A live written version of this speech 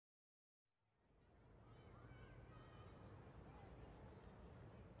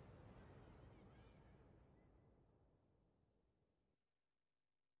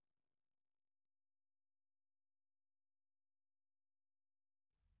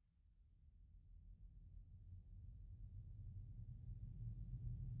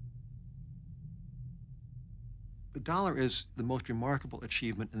dollar is the most remarkable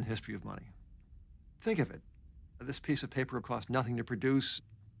achievement in the history of money. Think of it. This piece of paper cost nothing to produce.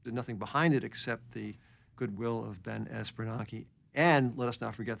 There's nothing behind it except the goodwill of Ben S. Bernanke. And let us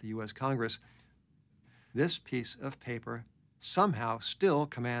not forget the U.S. Congress. This piece of paper somehow still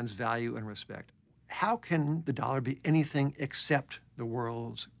commands value and respect. How can the dollar be anything except the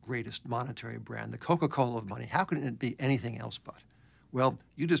world's greatest monetary brand, the Coca-Cola of money? How can it be anything else but? Well,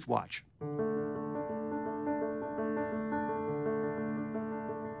 you just watch.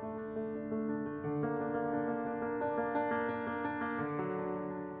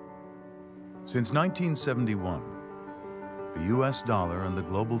 Since 1971, the U.S. dollar and the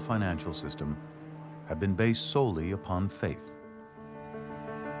global financial system have been based solely upon faith.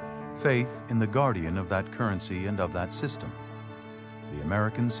 Faith in the guardian of that currency and of that system, the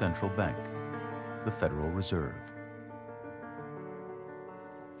American Central Bank, the Federal Reserve.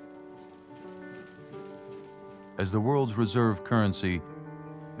 As the world's reserve currency,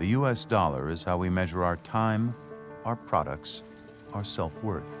 the U.S. dollar is how we measure our time, our products, our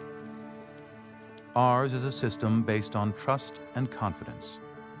self-worth. Ours is a system based on trust and confidence,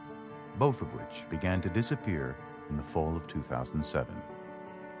 both of which began to disappear in the fall of 2007.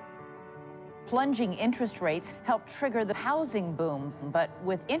 Plunging interest rates helped trigger the housing boom, but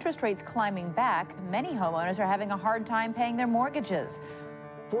with interest rates climbing back, many homeowners are having a hard time paying their mortgages.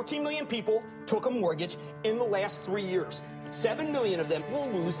 14 million people took a mortgage in the last 3 years. 7 million of them will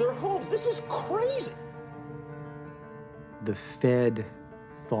lose their homes. This is crazy. The Fed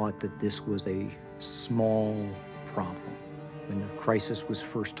thought that this was a small problem. When the crisis was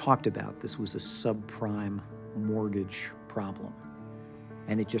first talked about, this was a subprime mortgage problem.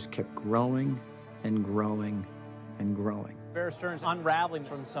 And it just kept growing and growing and growing. Bear Stearns unraveling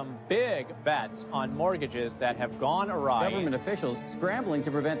from some big bets on mortgages that have gone awry. Government officials scrambling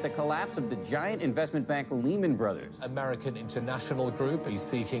to prevent the collapse of the giant investment bank Lehman Brothers. American International Group is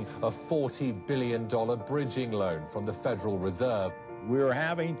seeking a $40 billion bridging loan from the Federal Reserve. We are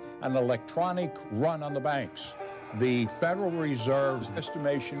having an electronic run on the banks. The Federal Reserve's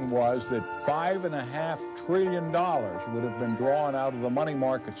estimation was that $5.5 trillion would have been drawn out of the money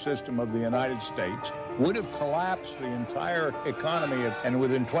market system of the United States, would have collapsed the entire economy, and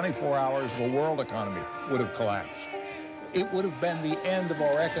within 24 hours, the world economy would have collapsed. It would have been the end of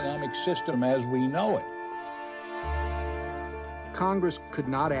our economic system as we know it. Congress could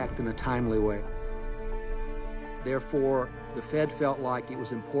not act in a timely way. Therefore, the Fed felt like it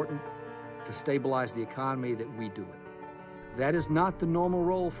was important to stabilize the economy that we do it. That is not the normal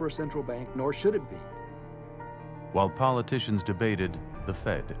role for a central bank, nor should it be. While politicians debated, the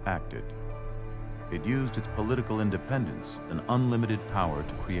Fed acted. It used its political independence and unlimited power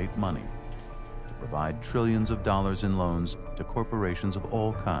to create money, to provide trillions of dollars in loans to corporations of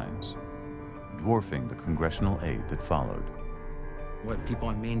all kinds, dwarfing the congressional aid that followed. What people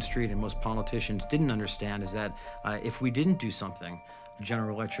on Main Street and most politicians didn't understand is that if we didn't do something,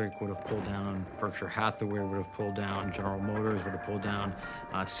 General Electric would have pulled down, Berkshire Hathaway would have pulled down, General Motors would have pulled down,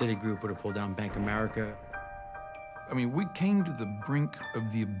 Citigroup would have pulled down Bank of America. I mean, we came to the brink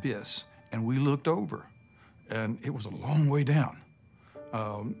of the abyss and we looked over, and it was a long way down.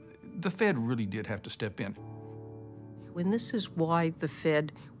 The Fed really did have to step in. And this is why the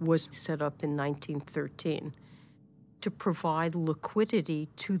Fed was set up in 1913, to provide liquidity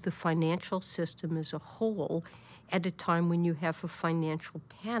to the financial system as a whole at a time when you have a financial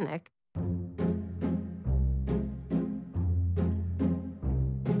panic.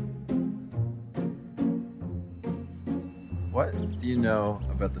 What do you know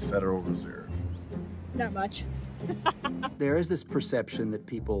about the Federal Reserve? Not much. There is this perception that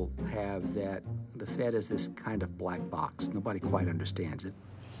people have that the Fed is this kind of black box. Nobody quite understands it.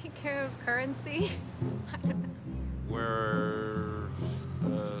 Take care of currency? I don't know. Where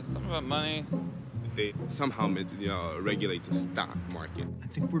something about money. They somehow regulate the stock market. I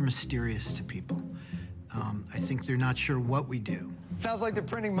think we're mysterious to people. I think they're not sure what we do. Sounds like they're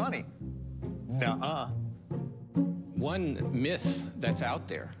printing money. Nuh-uh. One myth that's out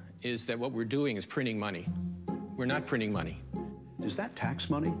there is that what we're doing is printing money. We're not printing money. Is that tax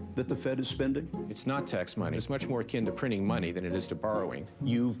money that the Fed is spending? It's not tax money. It's much more akin to printing money than it is to borrowing.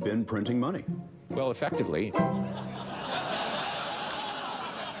 You've been printing money. Well, effectively.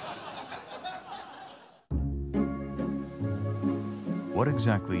 What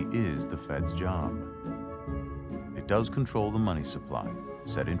exactly is the Fed's job? It does control the money supply,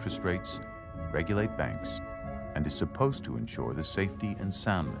 set interest rates, regulate banks, and is supposed to ensure the safety and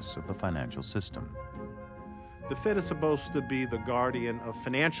soundness of the financial system. The Fed is supposed to be the guardian of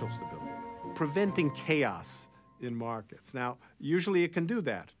financial stability, preventing chaos in markets. Now, usually it can do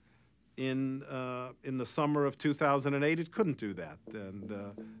that. in the summer of 2008, it couldn't do that, and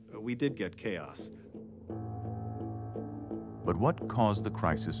we did get chaos. But what caused the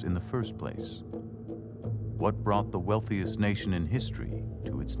crisis in the first place? What brought the wealthiest nation in history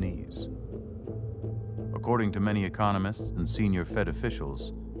to its knees? According to many economists and senior Fed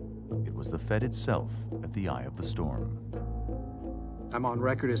officials, it was the Fed itself at the eye of the storm. I'm on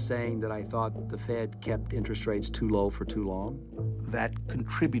record as saying that I thought the Fed kept interest rates too low for too long. That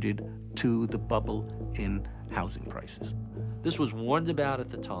contributed to the bubble in housing prices. This was warned about at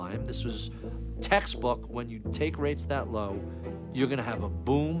the time. This was textbook. When you take rates that low, you're going to have a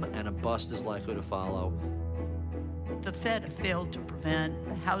boom, and a bust is likely to follow. The Fed failed to prevent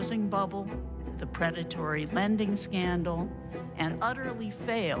the housing bubble, the predatory lending scandal, and utterly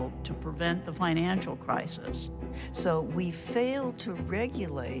failed to prevent the financial crisis. So we failed to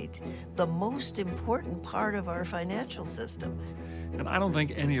regulate the most important part of our financial system. And I don't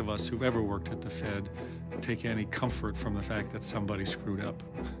think any of us who've ever worked at the Fed take any comfort from the fact that somebody screwed up.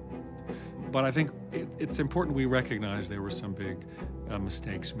 But I think it's important we recognize there were some big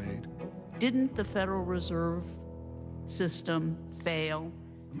mistakes made. Didn't the Federal Reserve System fail?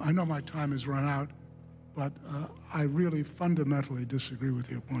 I know my time has run out, but I really fundamentally disagree with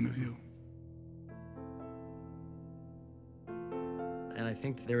your point of view. And I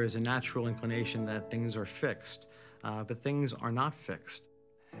think there is a natural inclination that things are fixed, but things are not fixed.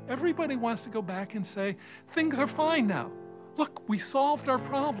 Everybody wants to go back and say, things are fine now. Look, we solved our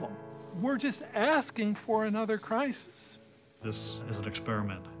problem. We're just asking for another crisis. This is an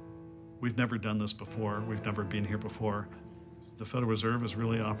experiment. We've never done this before. We've never been here before. The Federal Reserve is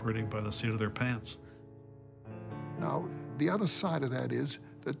really operating by the seat of their pants. Now, the other side of that is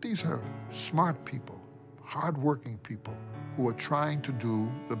that these are smart people, hardworking people who are trying to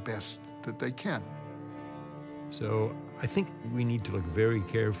do the best that they can. So I think we need to look very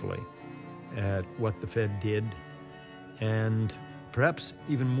carefully at what the Fed did, and perhaps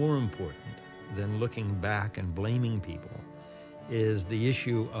even more important than looking back and blaming people is the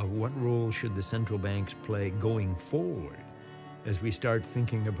issue of what role should the central banks play going forward as we start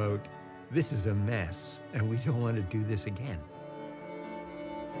thinking about this is a mess and we don't want to do this again.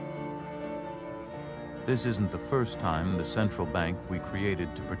 This isn't the first time the central bank we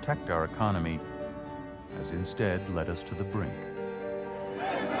created to protect our economy has instead led us to the brink.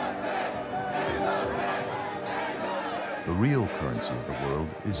 The real currency of the world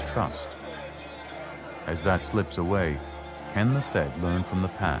is trust. As that slips away, can the Fed learn from the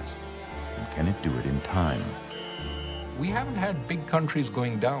past, and can it do it in time? We haven't had big countries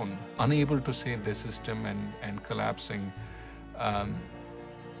going down, unable to save their system and collapsing.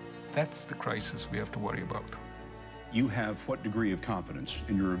 That's the crisis we have to worry about. You have what degree of confidence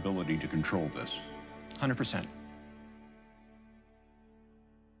in your ability to control this? 100%.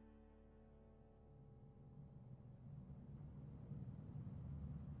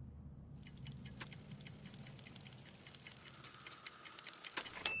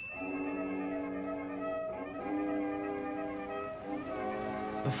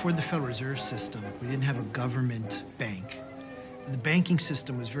 Before the Federal Reserve System, we didn't have a government bank. The banking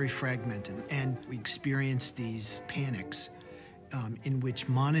system was very fragmented, and we experienced these panics in which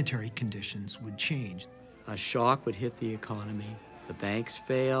monetary conditions would change. A shock would hit the economy, the banks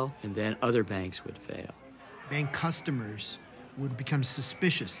fail, and then other banks would fail. Bank customers would become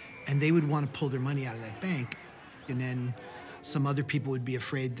suspicious, and they would want to pull their money out of that bank, and then some other people would be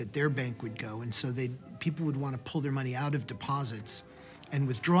afraid that their bank would go, and so people would want to pull their money out of deposits and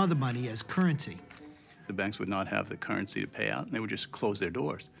withdraw the money as currency. The banks would not have the currency to pay out, and they would just close their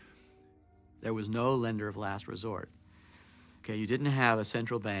doors. There was no lender of last resort. Okay, you didn't have a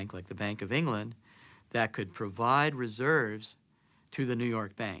central bank like the Bank of England that could provide reserves to the New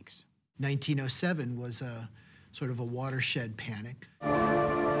York banks. 1907 was a sort of a watershed panic.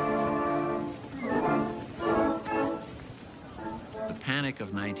 The panic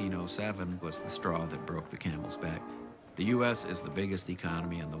of 1907 was the straw that broke the camel's back. The U.S. is the biggest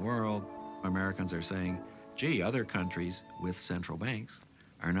economy in the world. Americans are saying, gee, other countries with central banks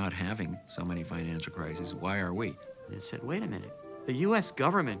are not having so many financial crises. Why are we? They said, wait a minute. The U.S.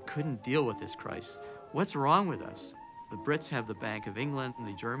 government couldn't deal with this crisis. What's wrong with us? The Brits have the Bank of England, and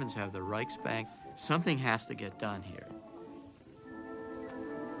the Germans have the Reichsbank. Something has to get done here.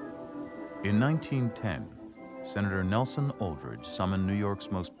 In 1910, Senator Nelson Aldrich summoned New York's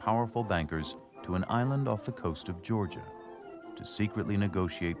most powerful bankers to an island off the coast of Georgia to secretly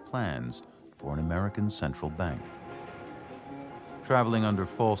negotiate plans for an American central bank. Traveling under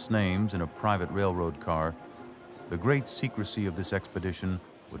false names in a private railroad car, the great secrecy of this expedition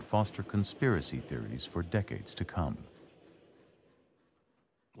would foster conspiracy theories for decades to come.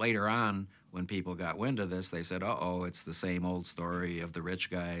 Later on, when people got wind of this, they said, uh-oh, it's the same old story of the rich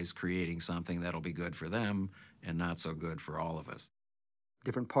guys creating something that'll be good for them and not so good for all of us.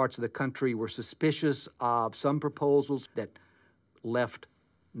 Different parts of the country were suspicious of some proposals that left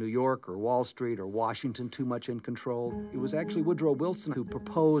New York or Wall Street or Washington too much in control. It was actually Woodrow Wilson who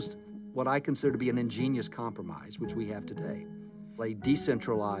proposed what I consider to be an ingenious compromise, which we have today, a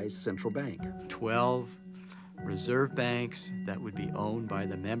decentralized central bank. 12 reserve banks that would be owned by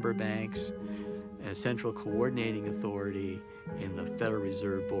the member banks, and a central coordinating authority in the Federal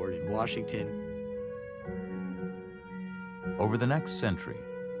Reserve Board in Washington. Over the next century,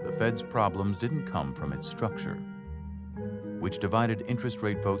 the Fed's problems didn't come from its structure, which divided interest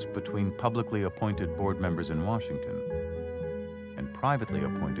rate votes between publicly appointed board members in Washington and privately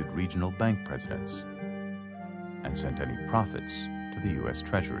appointed regional bank presidents, and sent any profits to the U.S.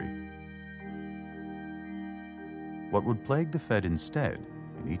 Treasury. What would plague the Fed instead,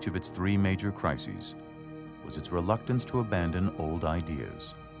 in each of its three major crises, was its reluctance to abandon old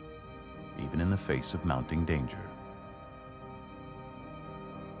ideas, even in the face of mounting danger.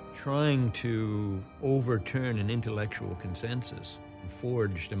 Trying to overturn an intellectual consensus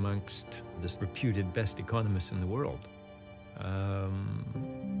forged amongst the reputed best economists in the world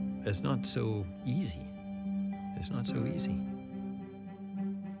is not so easy. It's not so easy.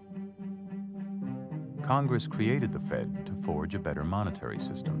 Congress created the Fed to forge a better monetary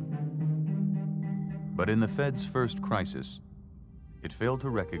system. But in the Fed's first crisis, it failed to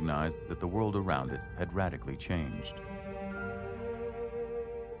recognize that the world around it had radically changed.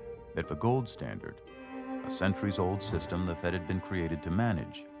 That the gold standard, a centuries-old system the Fed had been created to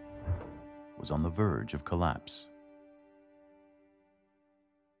manage, was on the verge of collapse.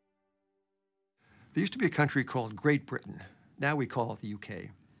 There used to be a country called Great Britain. Now we call it the UK,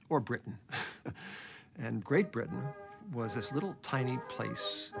 or Britain. And Great Britain was this little tiny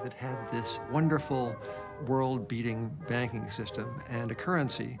place that had this wonderful world-beating banking system and a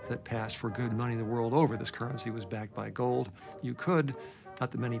currency that passed for good money the world over. This currency was backed by gold. You could,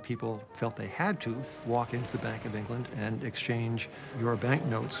 not that many people felt they had to, walk into the Bank of England and exchange your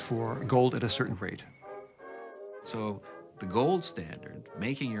banknotes for gold at a certain rate. So the gold standard,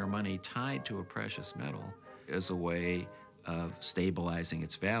 making your money tied to a precious metal, is a way of stabilizing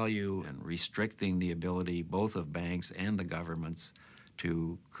its value and restricting the ability both of banks and the governments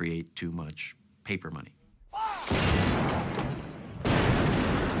to create too much paper money.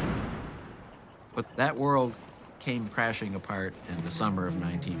 But that world came crashing apart in the summer of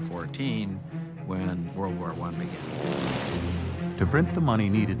 1914 when World War I began. To print the money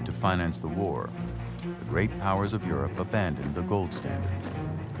needed to finance the war, the great powers of Europe abandoned the gold standard.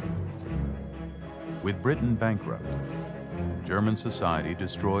 With Britain bankrupt, and German society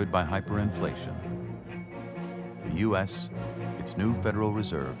destroyed by hyperinflation, the U.S., its new Federal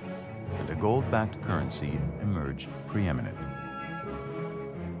Reserve, and a gold-backed currency emerged preeminent.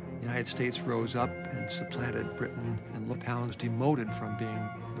 The United States rose up and supplanted Britain, and the pound was demoted from being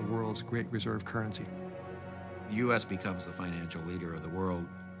the world's great reserve currency. The U.S. becomes the financial leader of the world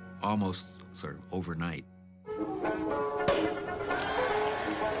almost sort of overnight.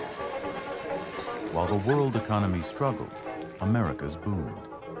 While the world economy struggled, America's boomed.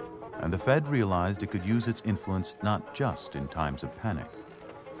 And the Fed realized it could use its influence not just in times of panic.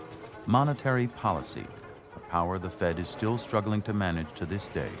 Monetary policy, a power the Fed is still struggling to manage to this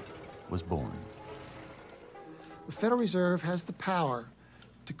day, was born. The Federal Reserve has the power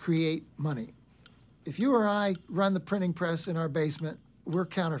to create money. If you or I run the printing press in our basement, we're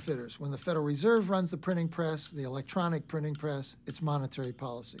counterfeiters. When the Federal Reserve runs the printing press, the electronic printing press, it's monetary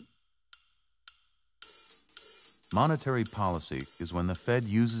policy. Monetary policy is when the Fed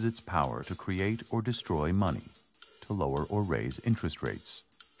uses its power to create or destroy money, to lower or raise interest rates.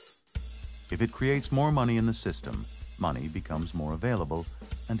 If it creates more money in the system, money becomes more available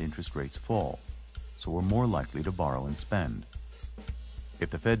and interest rates fall, so we're more likely to borrow and spend. If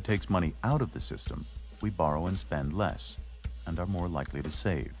the Fed takes money out of the system, we borrow and spend less and are more likely to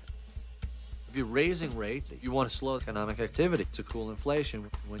save. If you're raising rates, you want to slow economic activity to cool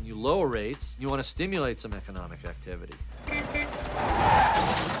inflation. When you lower rates, you want to stimulate some economic activity.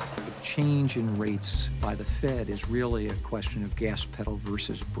 The change in rates by the Fed is really a question of gas pedal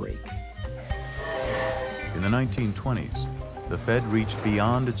versus brake. In the 1920s, the Fed reached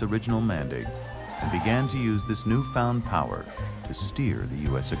beyond its original mandate and began to use this newfound power to steer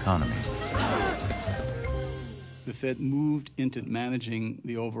the U.S. economy. The Fed moved into managing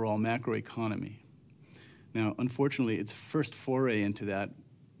the overall macroeconomy. Now, unfortunately, its first foray into that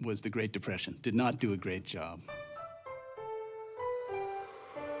was the Great Depression. Did not do a great job.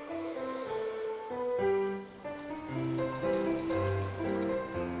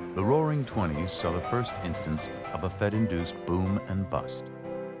 1920s saw the first instance of a Fed-induced boom and bust.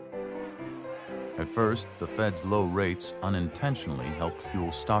 At first, the Fed's low rates unintentionally helped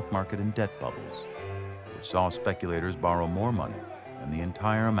fuel stock market and debt bubbles, which saw speculators borrow more money than the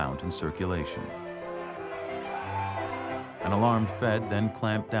entire amount in circulation. An alarmed Fed then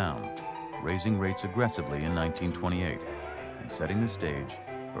clamped down, raising rates aggressively in 1928 and setting the stage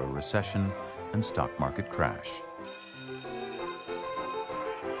for a recession and stock market crash.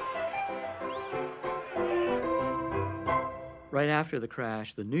 Right after the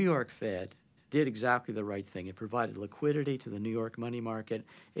crash, the New York Fed did exactly the right thing. It provided liquidity to the New York money market.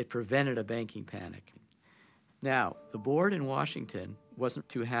 It prevented a banking panic. Now, the board in Washington wasn't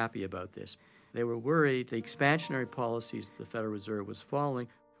too happy about this. They were worried the expansionary policies the Federal Reserve was following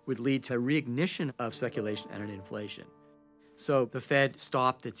would lead to a reignition of speculation and an inflation. So the Fed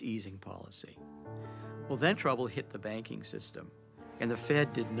stopped its easing policy. Well, then trouble hit the banking system, and the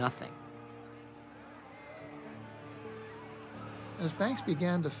Fed did nothing. As banks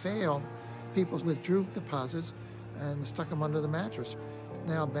began to fail, people withdrew deposits and stuck them under the mattress.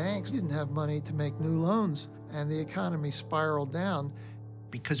 Now banks didn't have money to make new loans, and the economy spiraled down.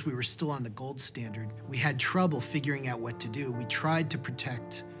 Because we were still on the gold standard, we had trouble figuring out what to do. We tried to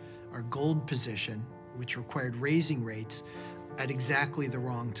protect our gold position, which required raising rates, at exactly the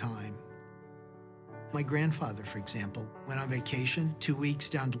wrong time. My grandfather, for example, went on vacation 2 weeks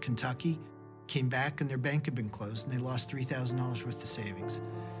down to Kentucky, came back and their bank had been closed and they lost $3,000 worth of savings.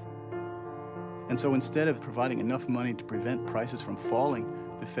 And so instead of providing enough money to prevent prices from falling,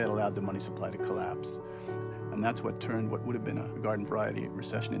 the Fed allowed the money supply to collapse. And that's what turned what would have been a garden variety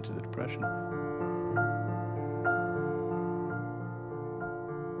recession into the Depression.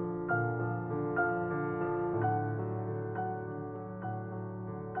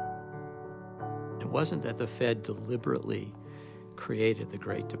 It wasn't that the Fed deliberately created the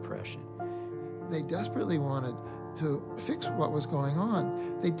Great Depression. They desperately wanted to fix what was going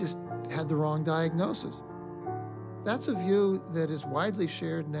on. They just had the wrong diagnosis. That's a view that is widely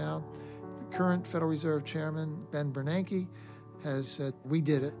shared now. The current Federal Reserve Chairman, Ben Bernanke, has said, we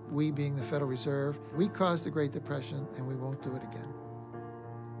did it, we being the Federal Reserve. We caused the Great Depression, and we won't do it again.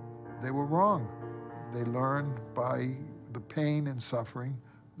 They were wrong. They learned by the pain and suffering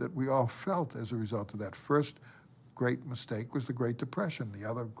that we all felt as a result of that. First great mistake was the Great Depression. The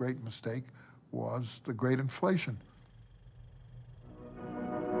other great mistake was the Great Inflation.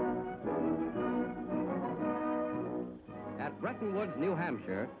 At Bretton Woods, New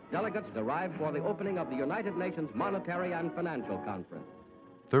Hampshire, delegates arrived for the opening of the United Nations Monetary and Financial Conference.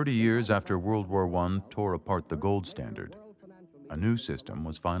 30 years after World War I tore apart the gold standard, a new system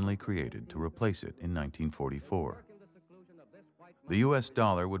was finally created to replace it in 1944. The U.S.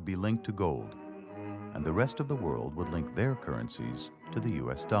 dollar would be linked to gold, and the rest of the world would link their currencies to the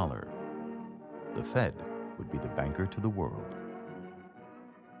U.S. dollar. The Fed would be the banker to the world.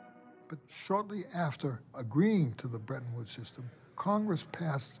 But shortly after agreeing to the Bretton Woods system, Congress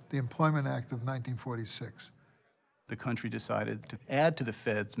passed the Employment Act of 1946. The country decided to add to the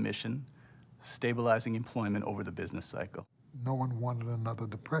Fed's mission, stabilizing employment over the business cycle. No one wanted another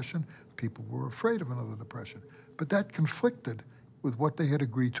depression. People were afraid of another depression. But that conflicted with what they had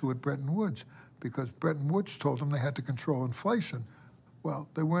agreed to at Bretton Woods, because Bretton Woods told them they had to control inflation. Well,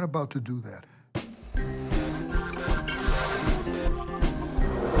 they weren't about to do that.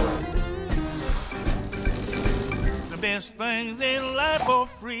 The best things in life are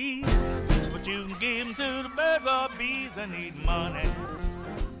free, but you can give them to the birds or bees that need money.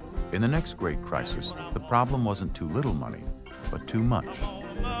 In the next great crisis, the problem wasn't too little money, but too much.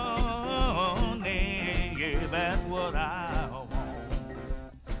 Money, yeah, that's what I want.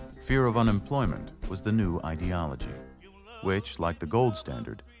 Fear of unemployment was the new ideology, which, like the gold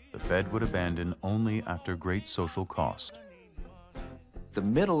standard, the Fed would abandon only after great social cost. The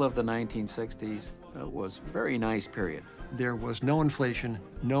middle of the 1960s was a very nice period. There was no inflation,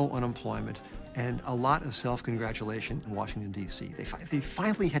 no unemployment, and a lot of self-congratulation in Washington, D.C. They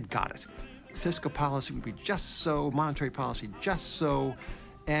finally had got it. Fiscal policy would be just so, monetary policy just so,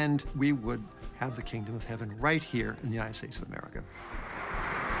 and we would have the kingdom of heaven right here in the United States of America.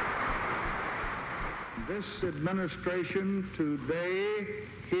 This administration today,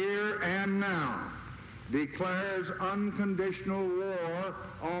 here and now, declares unconditional war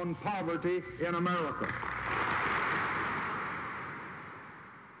on poverty in America.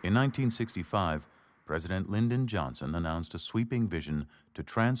 In 1965, President Lyndon Johnson announced a sweeping vision to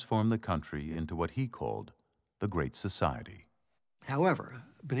transform the country into what he called the Great Society. However,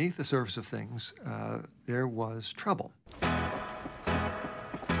 beneath the surface of things, there was trouble.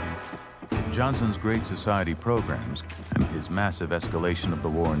 Johnson's Great Society programs and his massive escalation of the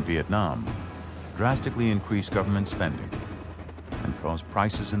war in Vietnam drastically increased government spending and caused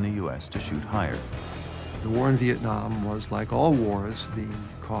prices in the U.S. to shoot higher. The war in Vietnam was, like all wars, the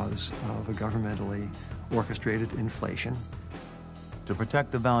cause of a governmentally orchestrated inflation. To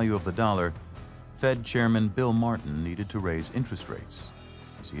protect the value of the dollar, Fed Chairman Bill Martin needed to raise interest rates,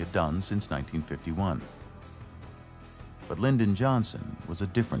 as he had done since 1951. But Lyndon Johnson was a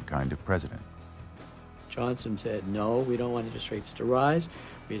different kind of president. Johnson said, no, we don't want interest rates to rise.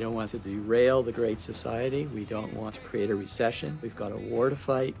 We don't want to derail the Great Society. We don't want to create a recession. We've got a war to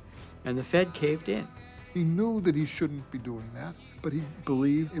fight. And the Fed caved in. He knew that he shouldn't be doing that, but he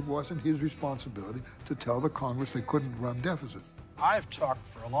believed it wasn't his responsibility to tell the Congress they couldn't run deficit. I've talked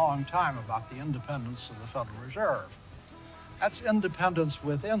for a long time about the independence of the Federal Reserve. That's independence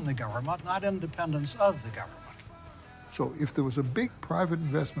within the government, not independence of the government. So if there was a big private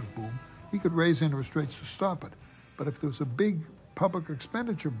investment boom, he could raise interest rates to stop it. But if there was a big public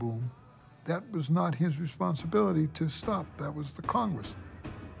expenditure boom, that was not his responsibility to stop. That was the Congress.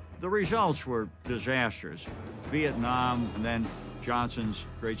 The results were disastrous. Vietnam and then Johnson's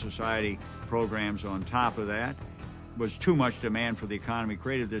Great Society programs on top of that was too much demand for the economy,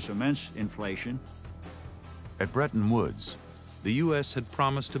 created this immense inflation. At Bretton Woods, the U.S. had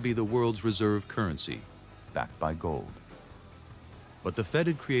promised to be the world's reserve currency, backed by gold. But the Fed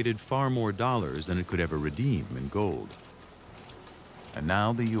had created far more dollars than it could ever redeem in gold. And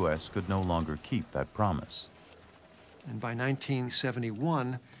now the U.S. could no longer keep that promise. And by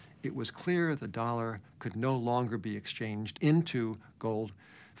 1971, it was clear the dollar could no longer be exchanged into gold.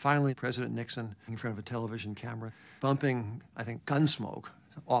 Finally, President Nixon, in front of a television camera, bumping, I think, Gunsmoke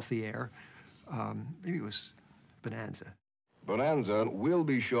off the air. Maybe it was Bonanza. Bonanza will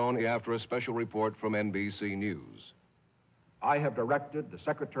be shown after a special report from NBC News. I have directed the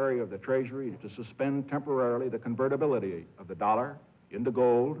Secretary of the Treasury to suspend temporarily the convertibility of the dollar into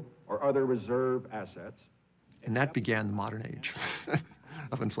gold or other reserve assets. And that began the modern age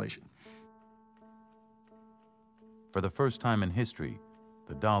of inflation. For the first time in history,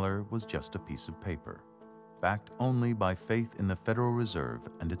 the dollar was just a piece of paper, backed only by faith in the Federal Reserve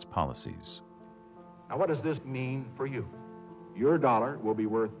and its policies. Now, what does this mean for you? Your dollar will be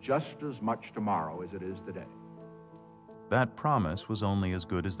worth just as much tomorrow as it is today. That promise was only as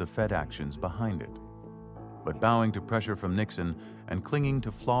good as the Fed actions behind it. But bowing to pressure from Nixon and clinging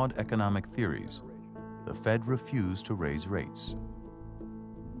to flawed economic theories, the Fed refused to raise rates.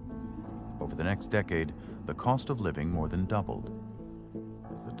 Over the next decade, the cost of living more than doubled,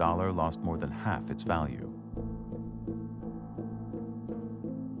 as the dollar lost more than half its value.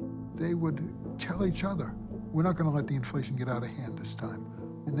 They would tell each other, we're not going to let the inflation get out of hand this time.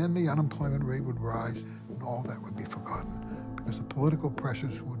 And then the unemployment rate would rise, and all that would be forgotten because the political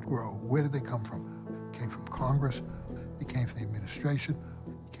pressures would grow. Where did they come from? It came from Congress, it came from the administration,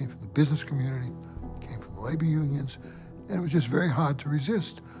 it came from the business community, it came from the labor unions, and it was just very hard to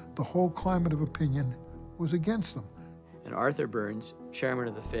resist. The whole climate of opinion was against them. And Arthur Burns, chairman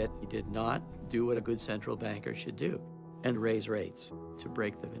of the Fed, he did not do what a good central banker should do and raise rates to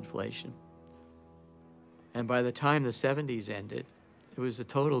break the inflation. And by the time the 70s ended, it was a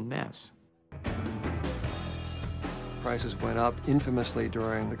total mess. Prices went up infamously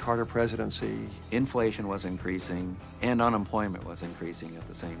during the Carter presidency. Inflation was increasing and unemployment was increasing at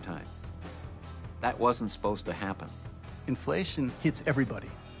the same time. That wasn't supposed to happen. Inflation hits everybody.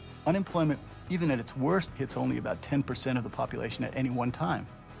 Unemployment, even at its worst, hits only about 10% of the population at any one time.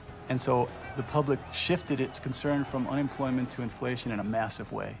 And so the public shifted its concern from unemployment to inflation in a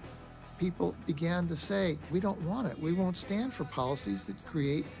massive way. People began to say, we don't want it. We won't stand for policies that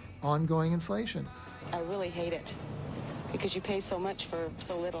create ongoing inflation. I really hate it because you pay so much for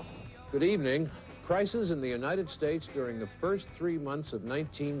so little. Good evening. Prices in the United States during the first 3 months of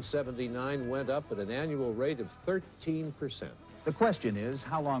 1979 went up at an annual rate of 13%. The question is,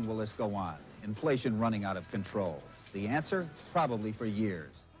 how long will this go on? Inflation running out of control. The answer, probably for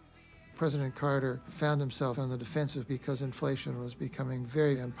years. President Carter found himself on the defensive because inflation was becoming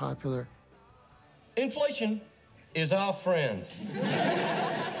very unpopular. Inflation is our friend.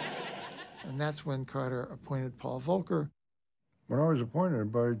 And that's when Carter appointed Paul Volcker. When I was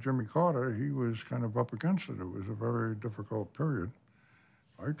appointed by Jimmy Carter, he was kind of up against it. It was a very difficult period.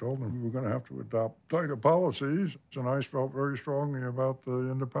 I told him we were going to have to adopt tighter policies, and I felt very strongly about the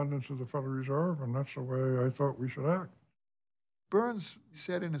independence of the Federal Reserve, and that's the way I thought we should act. Burns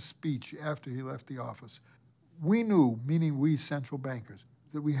said in a speech after he left the office, we knew, meaning we central bankers,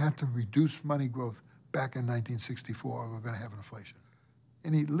 that we had to reduce money growth back in 1964 or we were going to have inflation.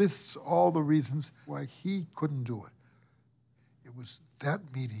 And he lists all the reasons why he couldn't do it. It was that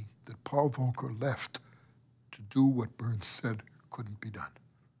meeting that Paul Volcker left to to do what Burns said couldn't be done.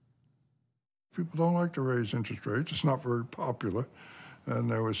 People don't like to raise interest rates. It's not very popular. And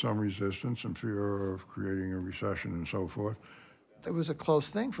there was some resistance and fear of creating a recession and so forth. It was a close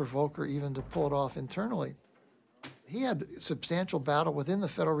thing for Volcker even to pull it off internally. He had a substantial battle within the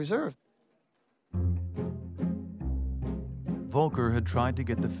Federal Reserve. Volcker had tried to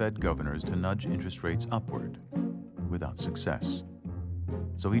get the Fed governors to nudge interest rates upward, without success.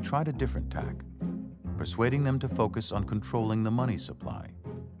 So he tried a different tack, persuading them to focus on controlling the money supply.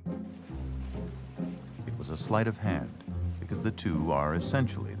 It was a sleight of hand, because the two are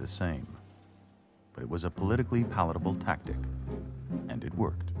essentially the same. But it was a politically palatable tactic, and it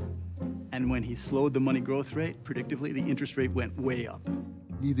worked. And when he slowed the money growth rate, predictably, the interest rate went way up.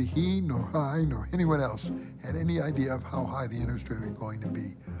 Neither he, nor I, nor anyone else had any idea of how high the interest rate was going to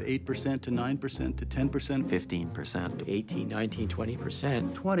be. 8% to 9% to 10%. 15%, 18, 19,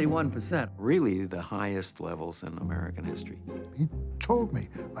 20%. 21%. Really the highest levels in American history. He told me,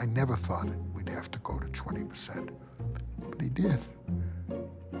 I never thought we'd have to go to 20%. But he did.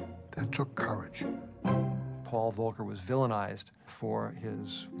 That took courage. Paul Volcker was villainized for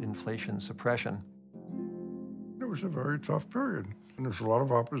his inflation suppression. It was a very tough period. And there's a lot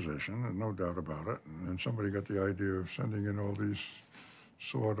of opposition, and no doubt about it. And then somebody got the idea of sending in all these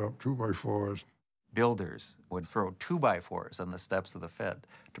sawed-up 2x4s. Builders would throw 2x4s on the steps of the Fed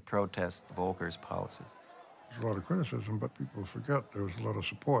to protest Volcker's policies. There's a lot of criticism, but people forget there was a lot of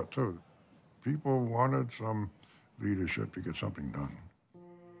support, too. People wanted some leadership to get something done.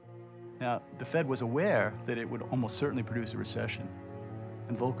 Now, the Fed was aware that it would almost certainly produce a recession.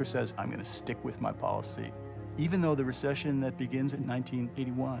 And Volcker says, I'm going to stick with my policy, even though the recession that begins in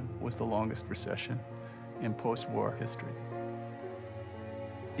 1981 was the longest recession in post-war history.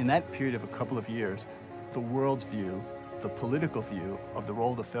 In that period of a couple of years, the world's view, the political view of the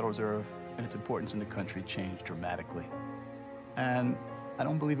role of the Federal Reserve and its importance in the country changed dramatically. And I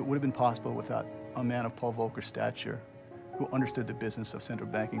don't believe it would have been possible without a man of Paul Volcker's stature, who understood the business of central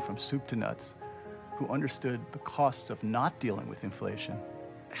banking from soup to nuts, who understood the costs of not dealing with inflation.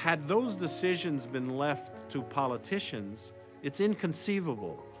 Had those decisions been left to politicians, it's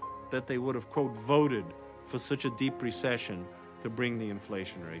inconceivable that they would have, quote, voted for such a deep recession to bring the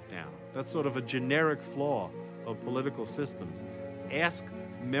inflation rate down. That's sort of a generic flaw of political systems. Ask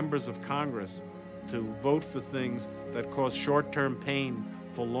members of Congress to vote for things that cause short-term pain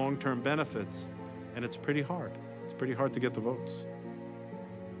for long-term benefits, and it's pretty hard. It's pretty hard to get the votes.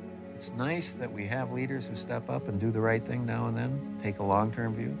 It's nice that we have leaders who step up and do the right thing now and then, take a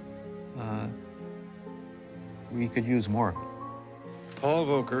long-term view. We could use more of it. Paul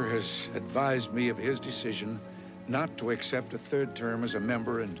Volcker has advised me of his decision not to accept a third term as a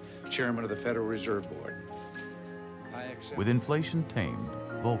member and chairman of the Federal Reserve Board. With inflation tamed,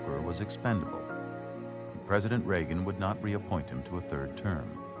 Volcker was expendable. President Reagan would not reappoint him to a third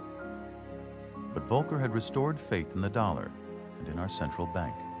term. But Volcker had restored faith in the dollar and in our central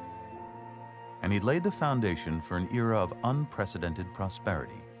bank. And he'd laid the foundation for an era of unprecedented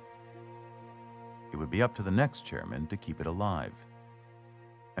prosperity. It would be up to the next chairman to keep it alive.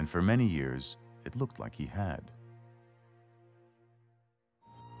 And for many years, it looked like he had.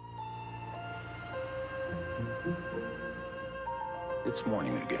 It's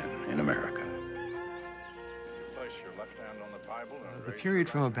morning again in America. The period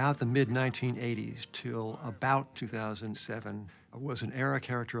from about the mid-1980s till about 2007 was an era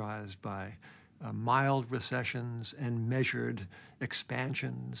characterized by mild recessions and measured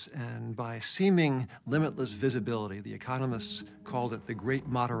expansions and by seeming limitless visibility. The economists called it the Great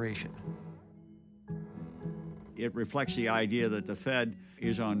Moderation. It reflects the idea that the Fed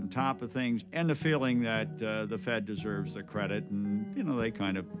is on top of things and the feeling that the Fed deserves the credit, and, you know, they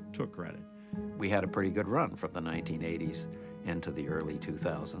kind of took credit. We had a pretty good run from the 1980s into the early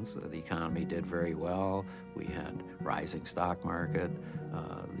 2000s. The economy did very well. We had rising stock market.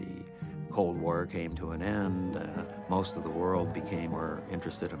 The Cold War came to an end. Most of the world became more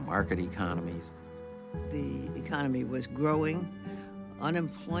interested in market economies. The economy was growing.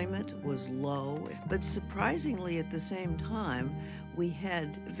 Unemployment was low, but surprisingly at the same time, we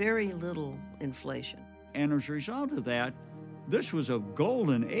had very little inflation. And as a result of that, this was a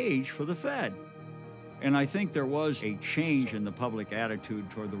golden age for the Fed. And I think there was a change in the public attitude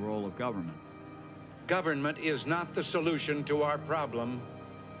toward the role of government. Government is not the solution to our problem.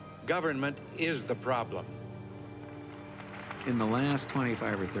 Government is the problem. In the last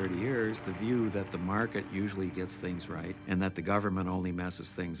 25 or 30 years, the view that the market usually gets things right and that the government only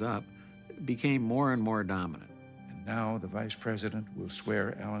messes things up became more and more dominant. And now the Vice President will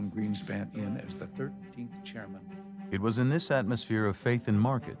swear Alan Greenspan in as the 13th chairman. It was in this atmosphere of faith in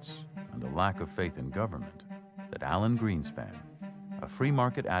markets and a lack of faith in government that Alan Greenspan, a free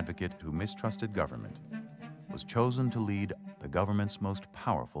market advocate who mistrusted government, was chosen to lead the government's most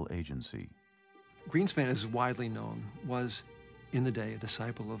powerful agency. Greenspan, as is widely known, was in the day a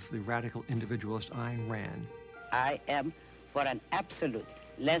disciple of the radical individualist Ayn Rand. I am for an absolute,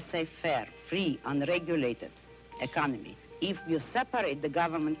 laissez-faire, free, unregulated economy. If you separate the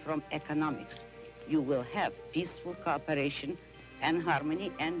government from economics, you will have peaceful cooperation and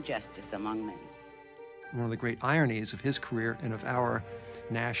harmony and justice among men. One of the great ironies of his career and of our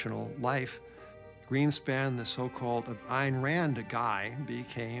national life, Greenspan, the so-called Ayn Rand guy,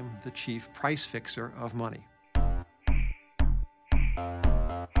 became the chief price fixer of money.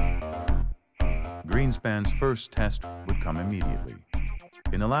 Greenspan's first test would come immediately.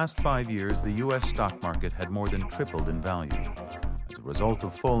 In the last 5 years, the U.S. stock market had more than tripled in value as a result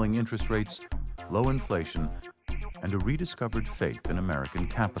of falling interest rates, low inflation, and a rediscovered faith in American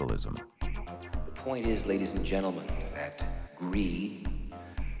capitalism. The point is, ladies and gentlemen, that greed,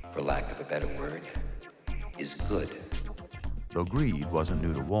 for lack of a better word, is good. Though greed wasn't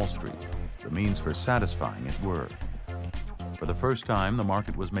new to Wall Street, the means for satisfying it were. For the first time, the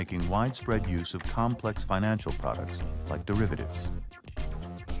market was making widespread use of complex financial products like derivatives.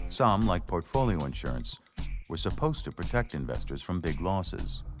 Some, like portfolio insurance, were supposed to protect investors from big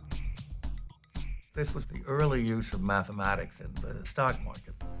losses. This was the early use of mathematics in the stock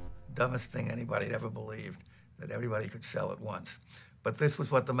market. Dumbest thing anybody had ever believed, that everybody could sell at once. But this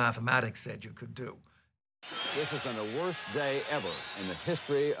was what the mathematics said you could do. This has been the worst day ever in the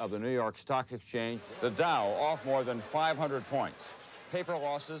history of the New York Stock Exchange. The Dow off more than 500 points. Paper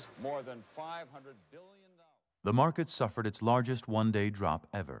losses more than $500 billion. The market suffered its largest one-day drop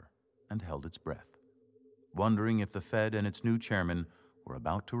ever and held its breath, wondering if the Fed and its new chairman were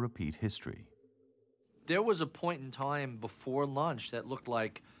about to repeat history. There was a point in time before lunch that looked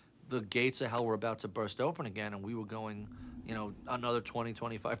like the gates of hell were about to burst open again, and we were going, you know, another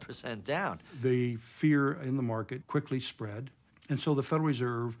 20-25% down. The fear in the market quickly spread, and so the Federal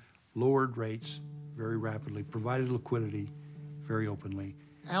Reserve lowered rates very rapidly, provided liquidity very openly.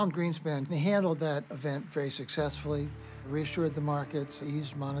 Alan Greenspan handled that event very successfully, reassured the markets,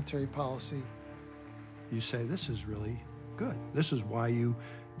 eased monetary policy. You say, this is really good. This is why you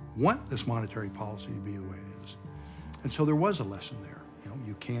want this monetary policy to be the way it is. And so there was a lesson there. You know,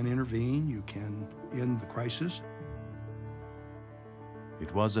 you can intervene, you can end the crisis.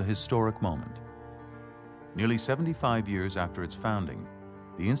 It was a historic moment. Nearly 75 years after its founding,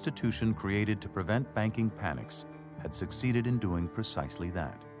 the institution created to prevent banking panics had succeeded in doing precisely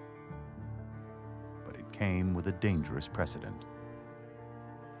that. But it came with a dangerous precedent.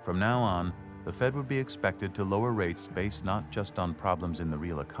 From now on, the Fed would be expected to lower rates based not just on problems in the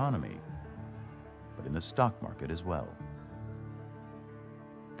real economy, but in the stock market as well.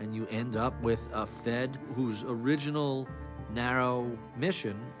 And you end up with a Fed whose original narrow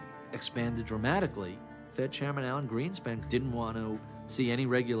mission expanded dramatically. Fed Chairman Alan Greenspan didn't want to see any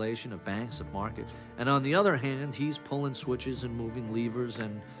regulation of banks, of markets. And on the other hand, he's pulling switches and moving levers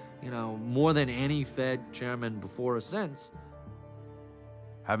and, you know, more than any Fed chairman before or since.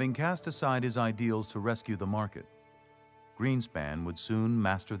 Having cast aside his ideals to rescue the market, Greenspan would soon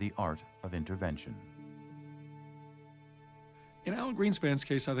master the art of intervention. In Alan Greenspan's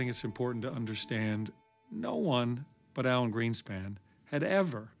case, I think it's important to understand no one but Alan Greenspan had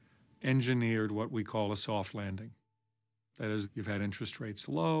ever engineered what we call a soft landing. That is, you've had interest rates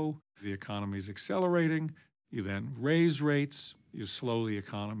low, the economy's accelerating, you then raise rates, you slow the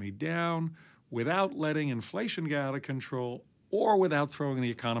economy down without letting inflation get out of control or without throwing the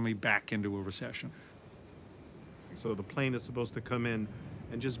economy back into a recession. So the plane is supposed to come in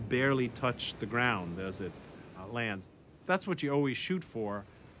and just barely touch the ground as it lands. That's what you always shoot for.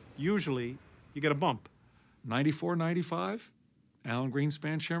 Usually, you get a bump. 94, 95, Alan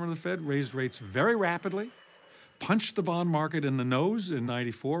Greenspan, chairman of the Fed, raised rates very rapidly, punched the bond market in the nose in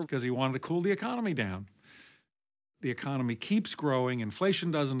 94 because he wanted to cool the economy down. The economy keeps growing, inflation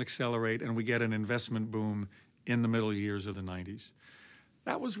doesn't accelerate, and we get an investment boom in the middle years of the 90s.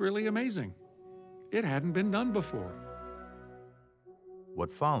 That was really amazing. It hadn't been done before.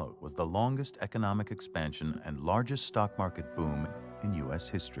 What followed was the longest economic expansion and largest stock market boom in U.S.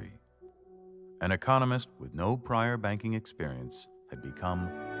 history. An economist with no prior banking experience had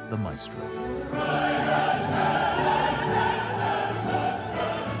become the maestro.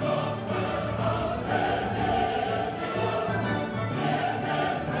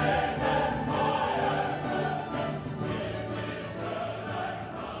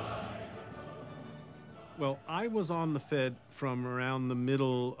 Well, I was on the Fed from around the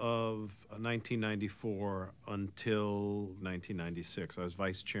middle of 1994 until 1996. I was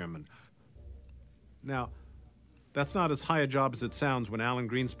vice chairman. Now, That's not as high a job as it sounds when Alan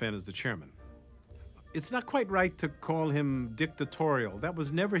Greenspan is the chairman. It's not quite right to call him dictatorial. That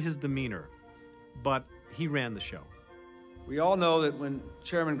was never his demeanor, but he ran the show. We all know that when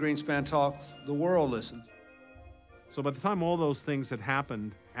Chairman Greenspan talks, the world listens. So by the time all those things had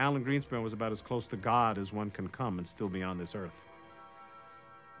happened, Alan Greenspan was about as close to God as one can come and still be on this earth.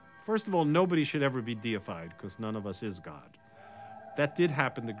 First of all, nobody should ever be deified, because none of us is God. That did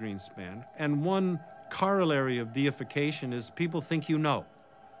happen to Greenspan, and one corollary of deification is people think you know,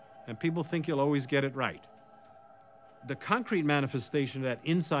 and people think you'll always get it right. The concrete manifestation of that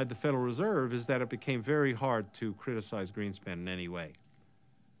inside the Federal Reserve is that it became very hard to criticize Greenspan in any way.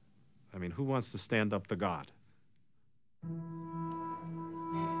 I mean, who wants to stand up to God?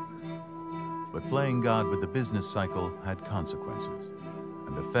 But playing God with the business cycle had consequences,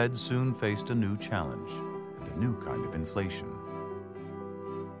 and the Fed soon faced a new challenge and a new kind of inflation.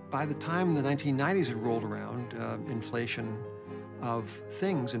 By the time the 1990s had rolled around, inflation of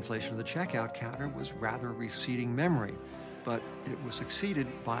things, inflation of the checkout counter, was rather a receding memory. But it was succeeded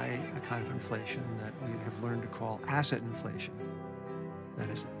by a kind of inflation that we have learned to call asset inflation. That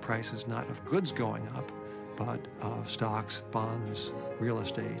is, prices not of goods going up, but of stocks, bonds, real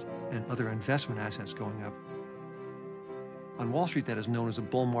estate, and other investment assets going up. On Wall Street, that is known as a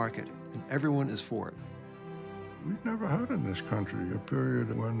bull market, and everyone is for it. We've never had in this country a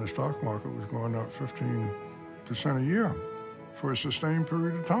period when the stock market was going up 15% a year for a sustained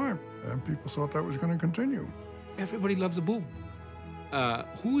period of time, and people thought that was going to continue. Everybody loves a boom.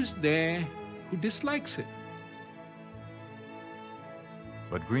 Who's there who dislikes it?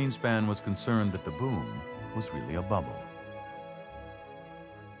 But Greenspan was concerned that the boom was really a bubble.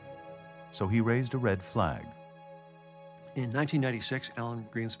 So he raised a red flag. In 1996, Alan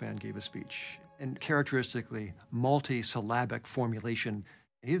Greenspan gave a speech, and characteristically multi-syllabic formulation.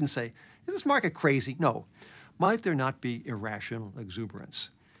 He didn't say, is this market crazy? No. Might there not be irrational exuberance?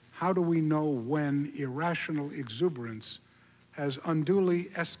 How do we know when irrational exuberance has unduly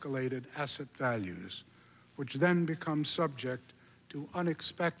escalated asset values, which then become subject to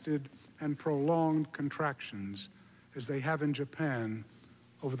unexpected and prolonged contractions, as they have in Japan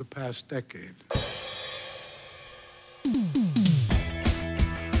over the past decade?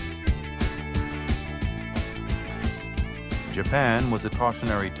 Japan was a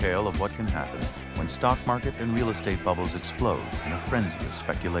cautionary tale of what can happen when stock market and real estate bubbles explode in a frenzy of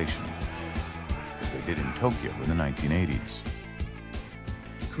speculation, as they did in Tokyo in the 1980s.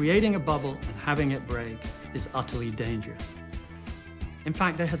 Creating a bubble and having it break is utterly dangerous. In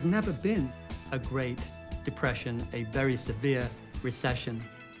fact, there has never been a Great Depression, a very severe recession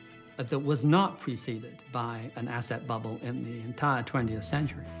that was not preceded by an asset bubble in the entire 20th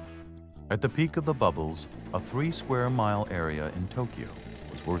century. At the peak of the bubbles, a 3-square-mile area in Tokyo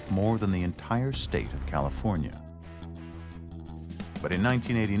was worth more than the entire state of California. But in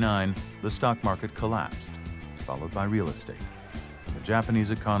 1989, the stock market collapsed, followed by real estate. And the Japanese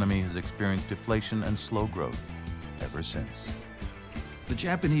economy has experienced deflation and slow growth ever since. The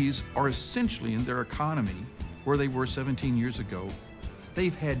Japanese are essentially in their economy where they were 17 years ago.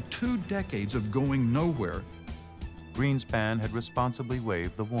 They've had 2 decades of going nowhere. Greenspan had responsibly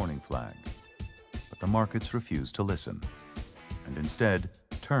waved the warning flag, but the markets refused to listen, and instead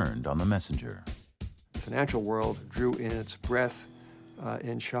turned on the messenger. The financial world drew in its breath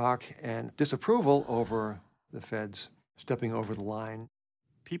in shock and disapproval over the Fed's stepping over the line.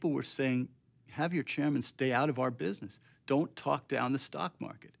 People were saying, have your chairman stay out of our business. Don't talk down the stock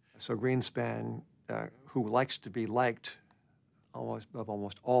market. So Greenspan, who likes to be liked of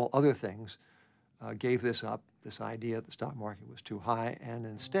almost all other things, gave this up, this idea that the stock market was too high, and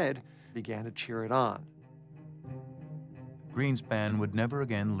instead began to cheer it on. Greenspan would never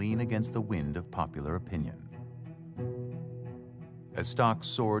again lean against the wind of popular opinion. As stocks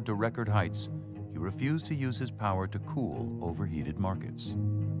soared to record heights, he refused to use his power to cool overheated markets,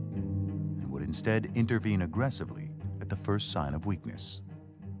 and would instead intervene aggressively at the first sign of weakness.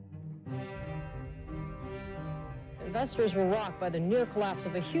 Investors were rocked by the near collapse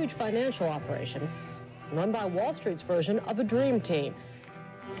of a huge financial operation run by Wall Street's version of a dream team.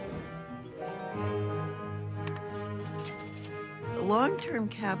 Long-term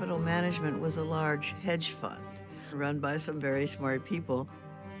capital management was a large hedge fund run by some very smart people,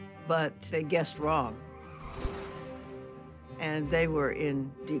 but they guessed wrong. And they were in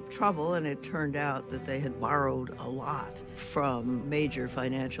deep trouble, and it turned out that they had borrowed a lot from major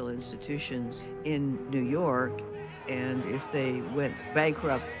financial institutions in New York, and if they went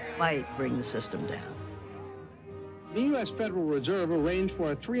bankrupt, might bring the system down. The U.S. Federal Reserve arranged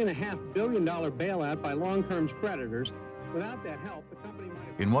for a $3.5 billion bailout by long-term creditors. Without that help, the company might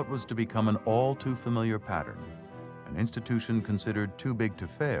have... In what was to become an all-too-familiar pattern, an institution considered too big to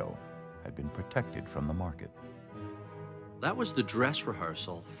fail had been protected from the market. That was the dress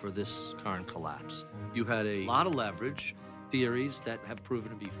rehearsal for this current collapse. You had a lot of leverage, theories that have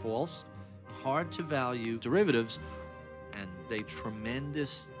proven to be false, hard to value derivatives, and a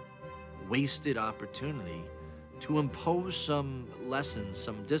tremendous wasted opportunity to impose some lessons,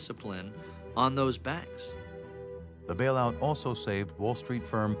 some discipline on those banks. The bailout also saved Wall Street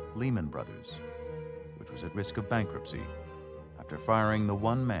firm Lehman Brothers, which was at risk of bankruptcy after firing the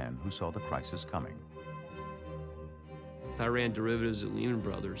one man who saw the crisis coming. I ran derivatives at Lehman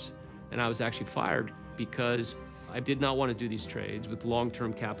Brothers, and I was actually fired because I did not want to do these trades with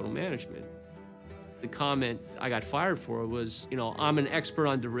long-term capital management. The comment I got fired for was, I'm an expert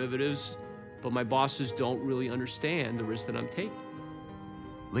on derivatives, but my bosses don't really understand the risk that I'm taking.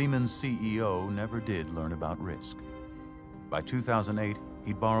 Lehman's CEO never did learn about risk. By 2008,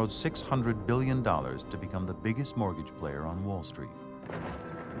 he borrowed $600 billion to become the biggest mortgage player on Wall Street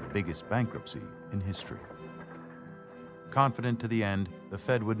and the biggest bankruptcy in history. Confident to the end, the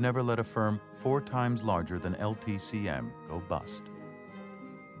Fed would never let a firm 4 times larger than LTCM go bust.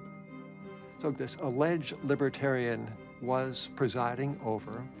 So this alleged libertarian was presiding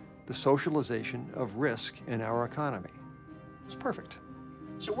over the socialization of risk in our economy. It's perfect.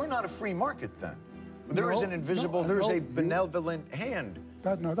 So we're not a free market then? There is an invisible, there's a benevolent hand.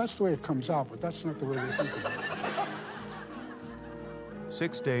 No, that's the way it comes out, but that's not the way they think about it.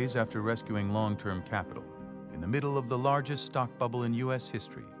 6 days after rescuing long-term capital, in the middle of the largest stock bubble in U.S.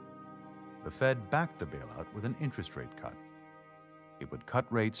 history, the Fed backed the bailout with an interest rate cut. It would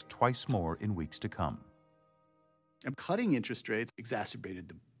cut rates twice more in weeks to come. And cutting interest rates exacerbated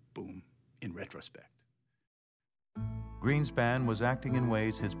the boom in retrospect. Greenspan was acting in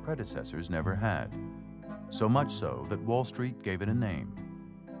ways his predecessors never had, so much so that Wall Street gave it a name,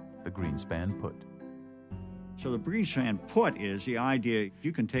 the Greenspan put. So the Greenspan put is the idea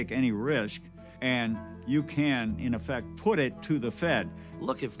you can take any risk and you can, in effect, put it to the Fed.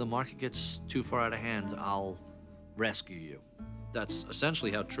 Look, if the market gets too far out of hand, I'll rescue you. That's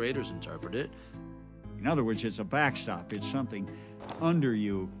essentially how traders interpret it. In other words, it's a backstop. It's something under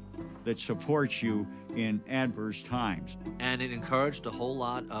you that supports you in adverse times. And it encouraged a whole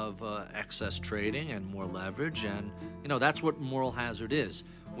lot of excess trading and more leverage, and that's what moral hazard is.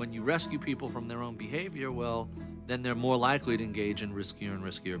 When you rescue people from their own behavior, well, then they're more likely to engage in riskier and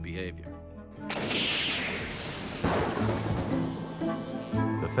riskier behavior.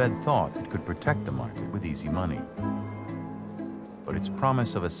 The Fed thought it could protect the market with easy money. But its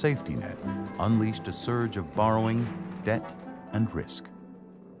promise of a safety net unleashed a surge of borrowing, debt, and risk.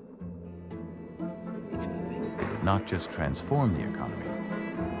 It would not just transform the economy,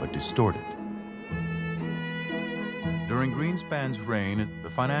 but distort it. During Greenspan's reign, the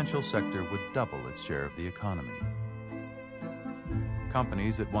financial sector would double its share of the economy.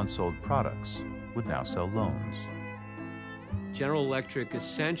 Companies that once sold products would now sell loans. General Electric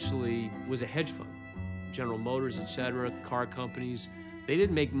essentially was a hedge fund. General Motors, etc., car companies, they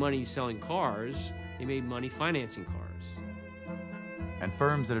didn't make money selling cars, they made money financing cars. And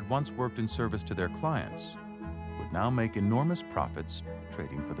firms that had once worked in service to their clients would now make enormous profits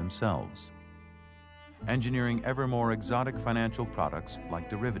trading for themselves, engineering ever more exotic financial products like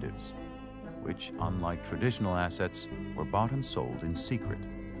derivatives, which, unlike traditional assets, were bought and sold in secret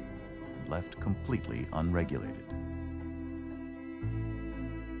and left completely unregulated.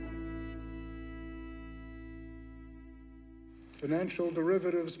 Financial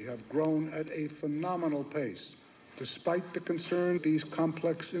derivatives have grown at a phenomenal pace. Despite the concern these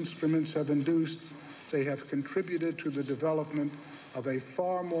complex instruments have induced, they have contributed to the development of a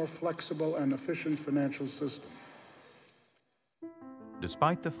far more flexible and efficient financial system.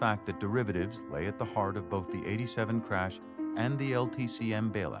 Despite the fact that derivatives lay at the heart of both the '87 crash and the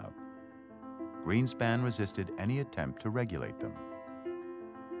LTCM bailout, Greenspan resisted any attempt to regulate them,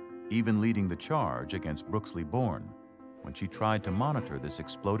 even leading the charge against Brooksley Born when she tried to monitor this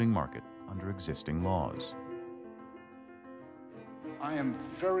exploding market under existing laws. I am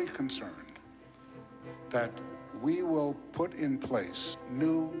very concerned that we will put in place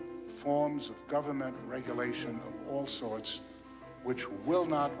new forms of government regulation of all sorts which will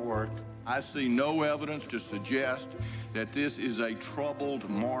not work. I see no evidence to suggest that this is a troubled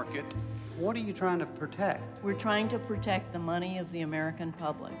market. What are you trying to protect? We're trying to protect the money of the American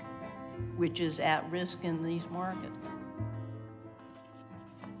public, which is at risk in these markets.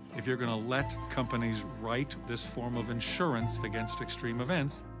 If you're going to let companies write this form of insurance against extreme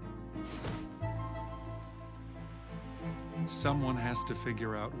events, someone has to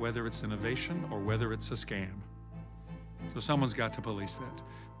figure out whether it's innovation or whether it's a scam. So someone's got to police that.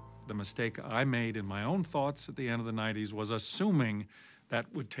 The mistake I made in my own thoughts at the end of the 90s was assuming that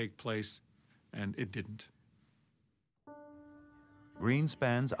would take place, and it didn't.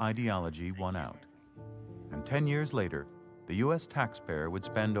 Greenspan's ideology won out, and 10 years later, the U.S. taxpayer would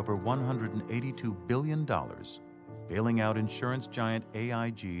spend over $182 billion bailing out insurance giant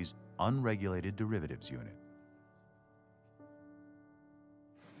AIG's unregulated derivatives unit.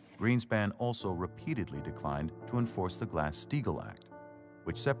 Greenspan also repeatedly declined to enforce the Glass-Steagall Act,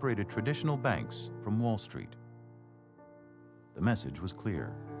 which separated traditional banks from Wall Street. The message was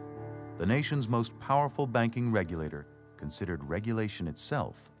clear. The nation's most powerful banking regulator considered regulation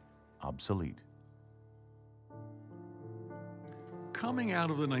itself obsolete. Coming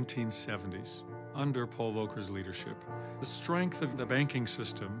out of the 1970s, under Paul Volcker's leadership, the strength of the banking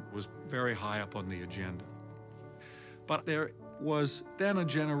system was very high up on the agenda. But there was then a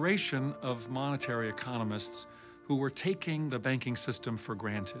generation of monetary economists who were taking the banking system for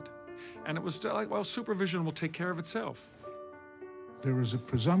granted. And it was like, well, supervision will take care of itself. There is a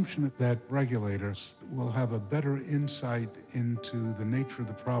presumption that regulators will have a better insight into the nature of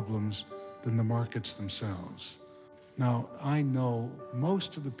the problems than the markets themselves. Now, I know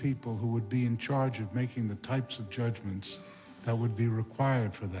most of the people who would be in charge of making the types of judgments that would be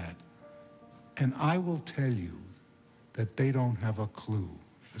required for that. And I will tell you that they don't have a clue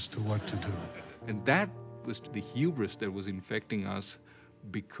as to what to do. And that was the hubris that was infecting us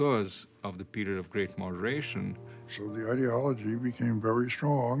because of the period of great moderation. So the ideology became very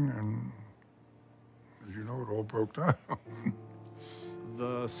strong, and as you know, it all broke down.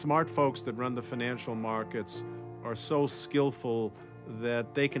 The smart folks that run the financial markets are so skillful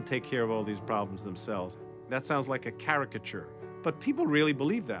that they can take care of all these problems themselves. That sounds like a caricature, but people really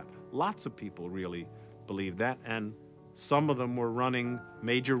believe that. Lots of people really believe that, and some of them were running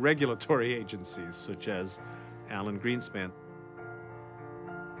major regulatory agencies, such as Alan Greenspan.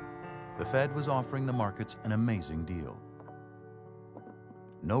 The Fed was offering the markets an amazing deal.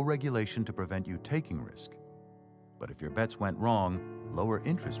 No regulation to prevent you taking risk, but if your bets went wrong, lower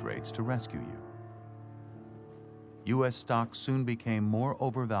interest rates to rescue you. U.S. stocks soon became more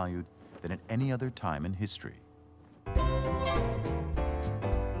overvalued than at any other time in history.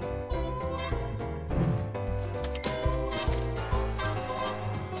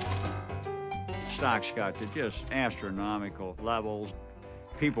 Stocks got to just astronomical levels.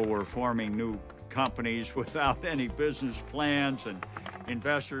 People were forming new companies without any business plans, and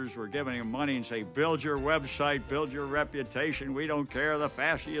investors were giving them money and say, build your website, build your reputation, we don't care, the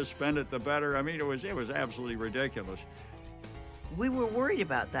faster you spend it, the better. I mean, it was absolutely ridiculous. We were worried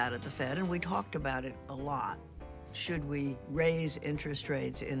about that at the Fed, and we talked about it a lot. Should we raise interest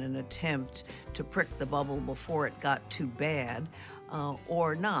rates in an attempt to prick the bubble before it got too bad,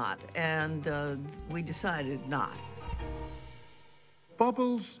 or not? And we decided not.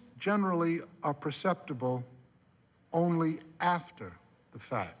 Bubbles generally are perceptible only after the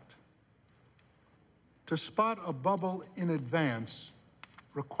fact. To spot a bubble in advance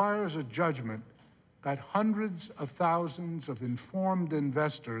requires a judgment that hundreds of thousands of informed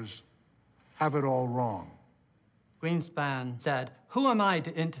investors have it all wrong. Greenspan said, "Who am I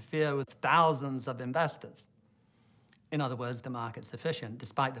to interfere with thousands of investors?" In other words, the market's efficient,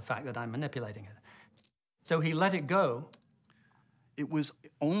 despite the fact that I'm manipulating it. So he let it go. It was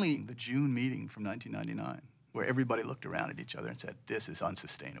only the June meeting from 1999 where everybody looked around at each other and said, this is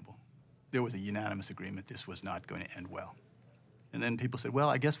unsustainable. There was a unanimous agreement this was not going to end well. And then people said, well,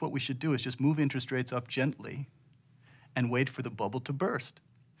 I guess what we should do is just move interest rates up gently and wait for the bubble to burst.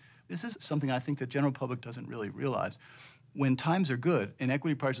 This is something I think the general public doesn't really realize. When times are good and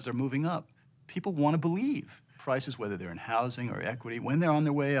equity prices are moving up, people want to believe prices, whether they're in housing or equity, when they're on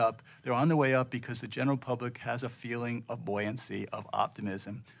their way up because the general public has a feeling of buoyancy, of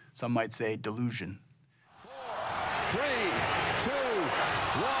optimism. Some might say delusion. 4, 3, 2, 1,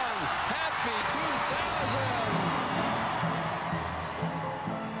 happy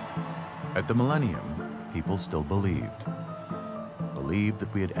 2000! At the millennium, people still believed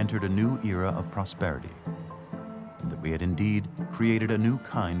that we had entered a new era of prosperity, and that we had indeed created a new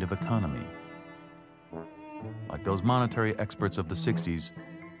kind of economy. Like those monetary experts of the 60s,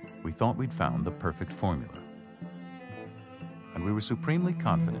 we thought we'd found the perfect formula. And we were supremely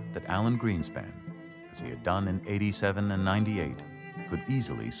confident that Alan Greenspan, as he had done in '87 and '98, could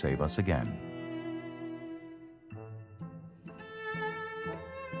easily save us again.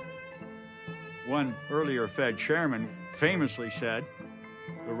 One earlier Fed chairman famously said,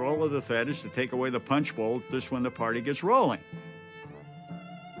 the role of the Fed is to take away the punch bowl just when the party gets rolling.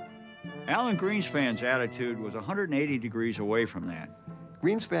 Alan Greenspan's attitude was 180 degrees away from that.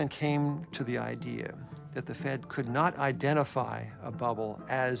 Greenspan came to the idea that the Fed could not identify a bubble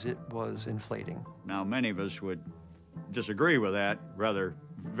as it was inflating. Now, many of us would disagree with that rather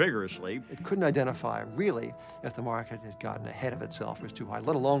vigorously. It couldn't identify, really, if the market had gotten ahead of itself or was too high,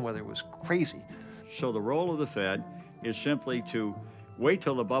 let alone whether it was crazy. So the role of the Fed is simply to wait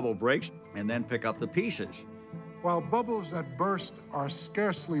till the bubble breaks and then pick up the pieces. While bubbles that burst are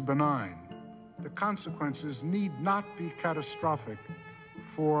scarcely benign, the consequences need not be catastrophic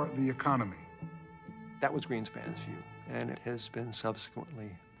for the economy. That was Greenspan's view, and it has been subsequently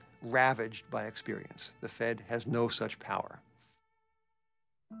ravaged by experience. The Fed has no such power.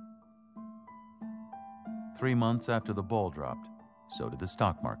 3 months after the ball dropped, so did the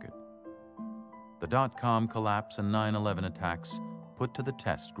stock market. The dot-com collapse and 9/11 attacks put to the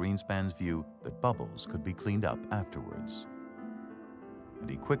test Greenspan's view that bubbles could be cleaned up afterwards. And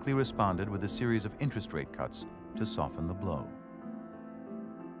he quickly responded with a series of interest rate cuts to soften the blow.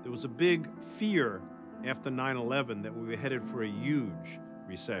 There was a big fear after 9/11 that we were headed for a huge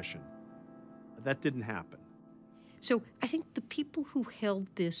recession. That didn't happen. So I think the people who held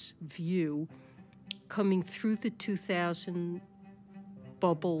this view coming through the 2000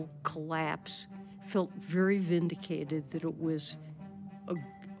 bubble collapse felt very vindicated that it was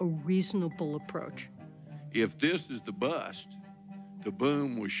a reasonable approach. If this is the bust, the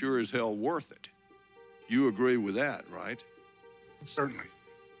boom was sure as hell worth it. You agree with that, right? Certainly.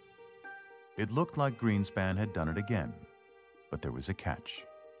 It looked like Greenspan had done it again, but there was a catch.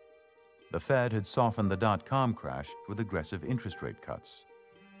 The Fed had softened the dot-com crash with aggressive interest rate cuts,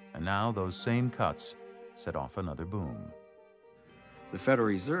 and now those same cuts set off another boom. The Federal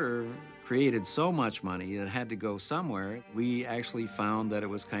Reserve created so much money that it had to go somewhere. We actually found that it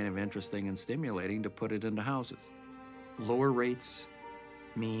was kind of interesting and stimulating to put it into houses. Lower rates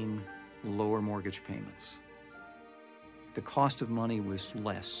mean lower mortgage payments. The cost of money was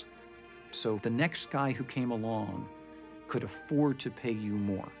less. So the next guy who came along could afford to pay you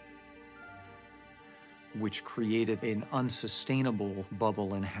more, which created an unsustainable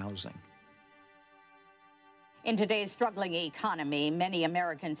bubble in housing. In today's struggling economy, many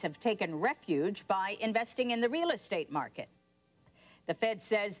Americans have taken refuge by investing in the real estate market. The Fed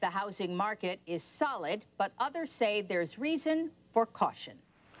says the housing market is solid, but others say there's reason for caution.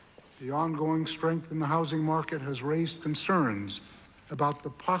 The ongoing strength in the housing market has raised concerns about the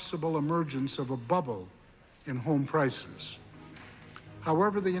possible emergence of a bubble in home prices.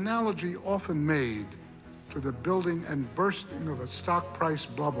 However, the analogy often made to the building and bursting of a stock price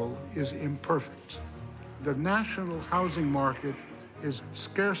bubble is imperfect. The national housing market is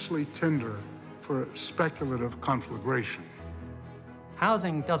scarcely tender for speculative conflagration.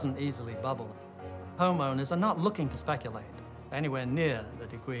 Housing doesn't easily bubble. Homeowners are not looking to speculate anywhere near the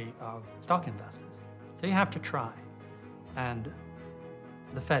degree of stock investors. So you have to try. And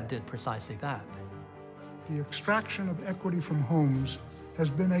the Fed did precisely that. The extraction of equity from homes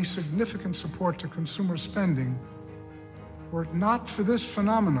has been a significant support to consumer spending. Were it not for this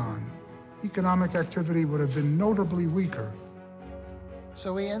phenomenon, economic activity would have been notably weaker.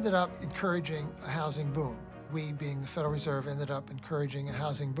 So we ended up encouraging a housing boom. We, being the Federal Reserve, ended up encouraging a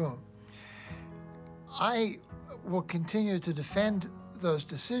housing boom. I will continue to defend those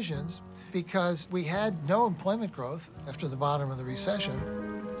decisions because we had no employment growth after the bottom of the recession.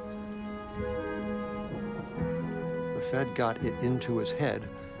 The Fed got it into its head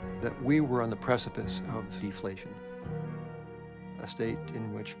that we were on the precipice of deflation, a state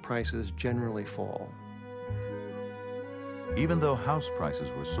in which prices generally fall. Even though house prices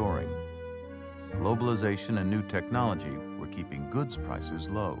were soaring, globalization and new technology were keeping goods prices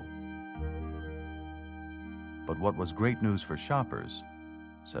low. But what was great news for shoppers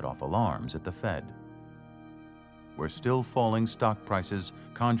set off alarms at the Fed, where still falling stock prices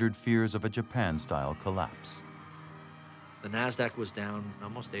conjured fears of a Japan-style collapse. The NASDAQ was down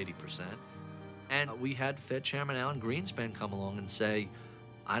almost 80%. And we had Fed Chairman Alan Greenspan come along and say,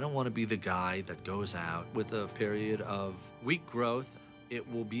 I don't want to be the guy that goes out with a period of weak growth.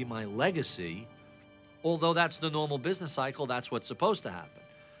 It will be my legacy. Although that's the normal business cycle, that's what's supposed to happen.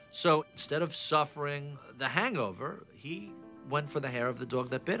 So instead of suffering the hangover, he went for the hair of the dog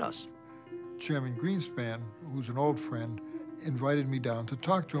that bit us. Chairman Greenspan, who's an old friend, invited me down to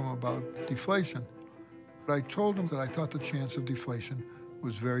talk to him about deflation. But I told him that I thought the chance of deflation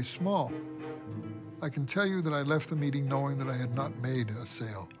was very small. I can tell you that I left the meeting knowing that I had not made a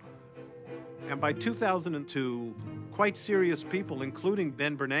sale. And by 2002, quite serious people, including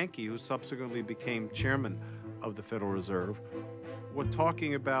Ben Bernanke, who subsequently became chairman of the Federal Reserve, were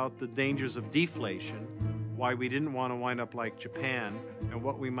talking about the dangers of deflation, why we didn't want to wind up like Japan, and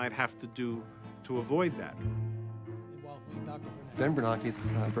what we might have to do to avoid that. Welcome, Dr. Bernanke. Ben Bernanke,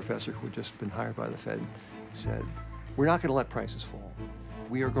 the professor who had just been hired by the Fed, said, we're not going to let prices fall.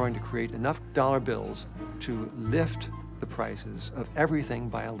 We are going to create enough dollar bills to lift the prices of everything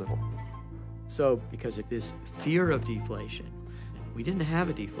by a little. So, because of this fear of deflation, we didn't have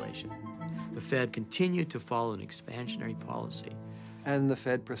a deflation. The Fed continued to follow an expansionary policy. And the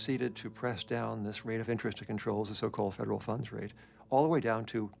Fed proceeded to press down this rate of interest it controls, the so-called federal funds rate, all the way down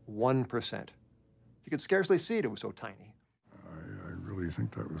to 1%. You could scarcely see it, it was so tiny. I really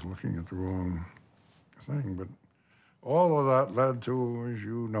think that was looking at the wrong thing, but all of that led to, as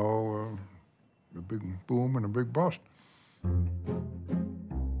you know, a big boom and a big bust.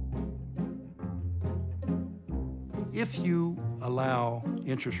 If you allow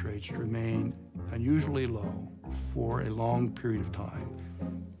interest rates to remain unusually low for a long period of time,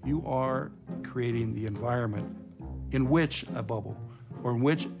 you are creating the environment in which a bubble or in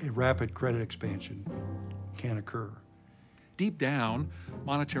which a rapid credit expansion can occur. Deep down,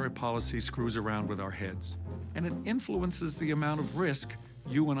 monetary policy screws around with our heads, and it influences the amount of risk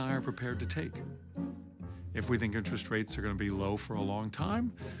you and I are prepared to take. If we think interest rates are going to be low for a long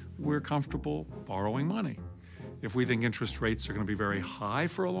time, we're comfortable borrowing money. If we think interest rates are going to be very high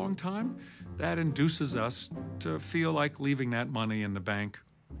for a long time, that induces us to feel like leaving that money in the bank.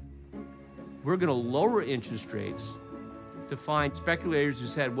 We're going to lower interest rates to find speculators who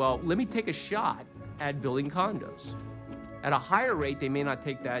said, well, let me take a shot at building condos. At a higher rate, they may not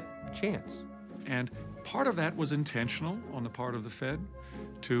take that chance. And part of that was intentional on the part of the Fed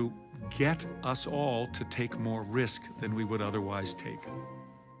to get us all to take more risk than we would otherwise take.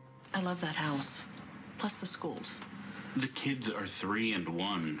 I love that house, plus the schools. The kids are 3 and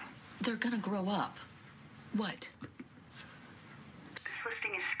 1. They're gonna grow up. What? This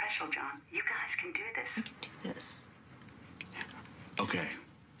listing is special, John. You guys can do this. We can do this. Okay.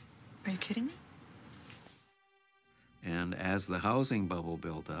 Are you kidding me? And as the housing bubble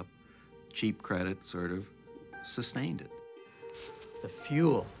built up, cheap credit sort of sustained it. The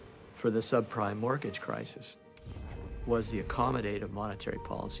fuel for the subprime mortgage crisis was the accommodative monetary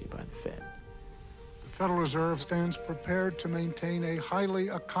policy by the Fed. The Federal Reserve stands prepared to maintain a highly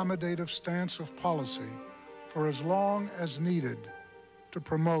accommodative stance of policy for as long as needed to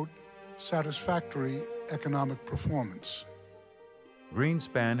promote satisfactory economic performance.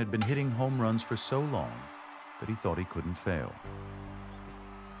 Greenspan had been hitting home runs for so long that he thought he couldn't fail.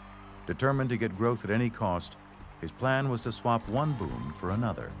 Determined to get growth at any cost, his plan was to swap one boom for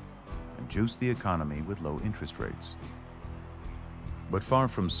another and juice the economy with low interest rates. But far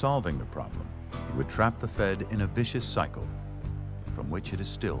from solving the problem, he would trap the Fed in a vicious cycle from which it has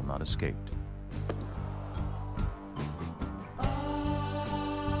still not escaped.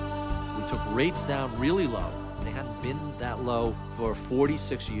 We took rates down really low. They hadn't been that low for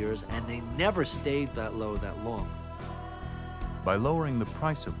 46 years, and they never stayed that low that long. By lowering the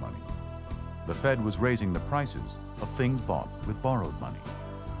price of money, the Fed was raising the prices of things bought with borrowed money.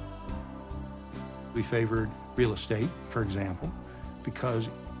 We favored real estate, for example, because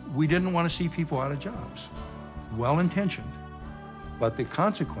we didn't want to see people out of jobs. Well-intentioned, but the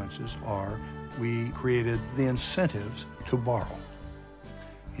consequences are we created the incentives to borrow.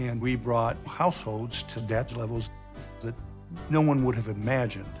 And we brought households to debt levels that no one would have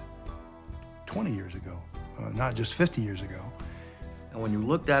imagined 20 years ago, not just 50 years ago. And when you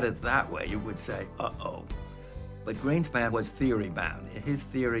looked at it that way, you would say, uh-oh. But Greenspan was theory-bound. His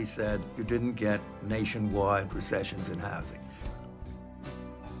theory said you didn't get nationwide recessions in housing.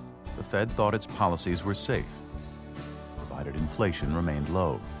 The Fed thought its policies were safe, provided inflation remained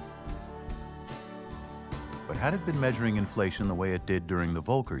low. But had it been measuring inflation the way it did during the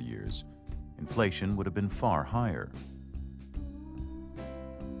Volcker years, inflation would have been far higher.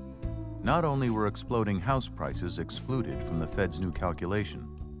 Not only were exploding house prices excluded from the Fed's new calculation,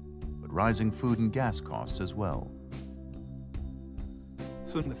 but rising food and gas costs as well.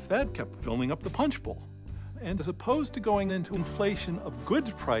 So the Fed kept filling up the punch bowl. And as opposed to going into inflation of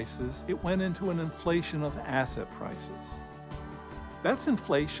goods prices, it went into an inflation of asset prices. That's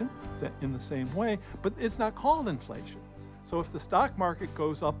inflation in the same way, but it's not called inflation. So if the stock market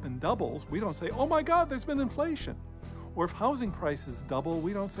goes up and doubles, we don't say, oh my God, there's been inflation. Or if housing prices double,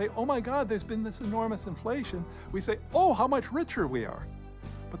 we don't say, oh my God, there's been this enormous inflation. We say, oh, how much richer we are.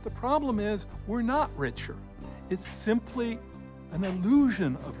 But the problem is, we're not richer. It's simply an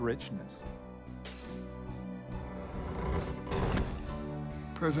illusion of richness.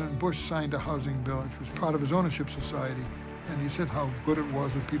 President Bush signed a housing bill, which was part of his ownership society, and he said how good it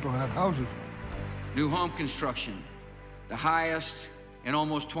was that people had houses. New home construction, the highest in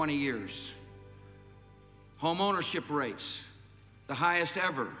almost 20 years. Home ownership rates, the highest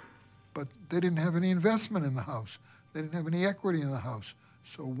ever. But they didn't have any investment in the house. They didn't have any equity in the house.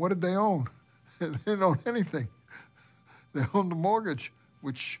 So what did they own? They didn't own anything. They owned a mortgage,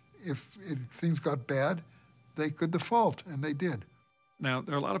 which if things got bad, they could default, and they did. Now,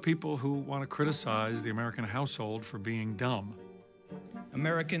 there are a lot of people who want to criticize the American household for being dumb.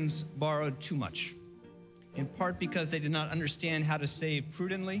 Americans borrowed too much, in part because they did not understand how to save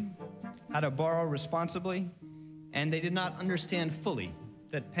prudently, how to borrow responsibly, and they did not understand fully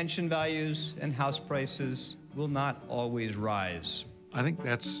that pension values and house prices will not always rise. I think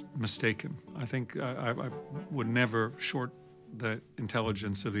that's mistaken. I think I would never short the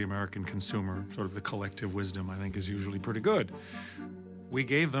intelligence of the American consumer. Sort of the collective wisdom, I think, is usually pretty good. We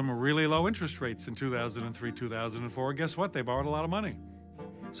gave them really low interest rates in 2003, 2004. Guess what? They borrowed a lot of money.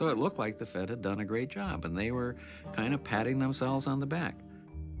 So it looked like the Fed had done a great job, and they were kind of patting themselves on the back.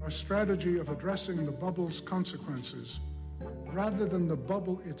 Our strategy of addressing the bubble's consequences, rather than the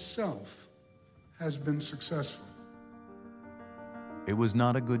bubble itself, has been successful. It was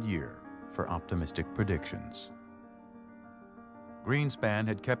not a good year for optimistic predictions. Greenspan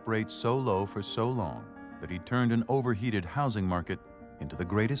had kept rates so low for so long that he turned an overheated housing market into the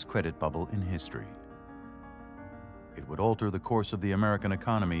greatest credit bubble in history. It would alter the course of the American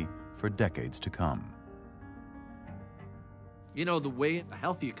economy for decades to come. You know, the way a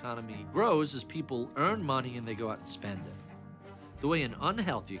healthy economy grows is people earn money and they go out and spend it. The way an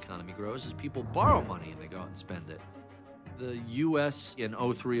unhealthy economy grows is people borrow money and they go out and spend it. The U.S. in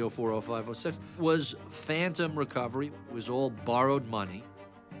 03, 04, 05, 06 was phantom recovery. It was all borrowed money.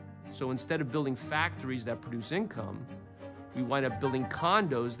 So instead of building factories that produce income, we wind up building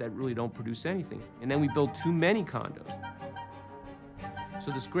condos that really don't produce anything. And then we build too many condos.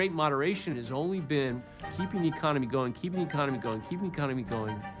 So this great moderation has only been keeping the economy going, keeping the economy going, keeping the economy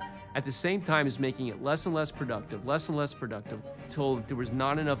going, at the same time as making it less and less productive, until there was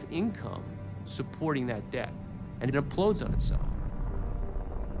not enough income supporting that debt. And it implodes on itself.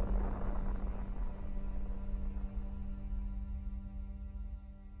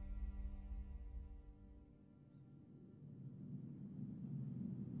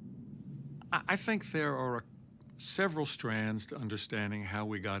 I think there are several strands to understanding how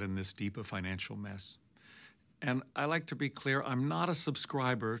we got in this deep a financial mess. And I like to be clear, I'm not a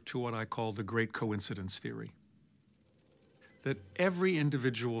subscriber to what I call the great coincidence theory. That every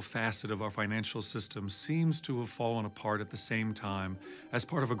individual facet of our financial system seems to have fallen apart at the same time as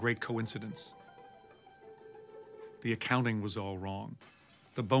part of a great coincidence. The accounting was all wrong.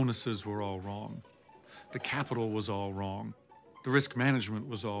 The bonuses were all wrong. The capital was all wrong. The risk management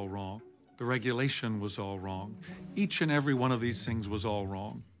was all wrong. The regulation was all wrong. Each and every one of these things was all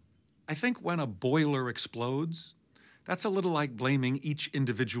wrong. I think when a boiler explodes, that's a little like blaming each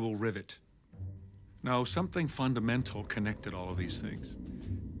individual rivet. No, something fundamental connected all of these things.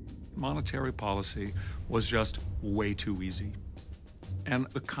 Monetary policy was just way too easy. And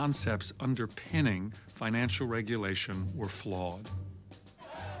the concepts underpinning financial regulation were flawed.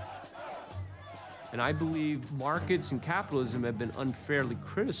 And I believe markets and capitalism have been unfairly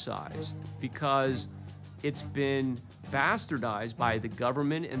criticized because it's been bastardized by the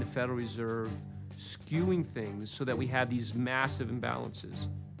government and the Federal Reserve skewing things so that we have these massive imbalances.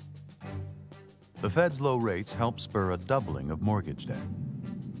 The Fed's low rates helped spur a doubling of mortgage debt,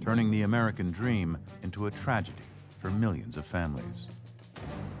 turning the American dream into a tragedy for millions of families.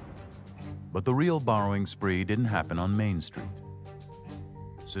 But the real borrowing spree didn't happen on Main Street.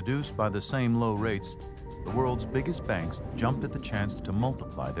 Seduced by the same low rates, the world's biggest banks jumped at the chance to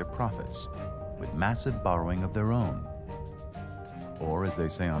multiply their profits with massive borrowing of their own, or as they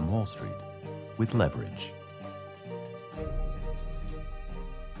say on Wall Street, with leverage.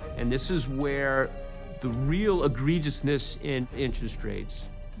 And this is where the real egregiousness in interest rates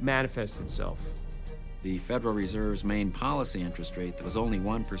manifests itself. The Federal Reserve's main policy interest rate was only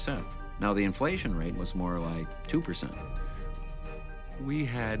 1%. Now the inflation rate was more like 2%. We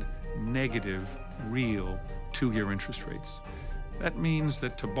had negative, real 2-year interest rates. That means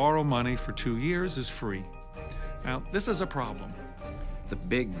that to borrow money for 2 years is free. Now, this is a problem. The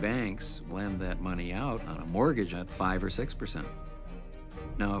big banks lend that money out on a mortgage at 5 or 6%.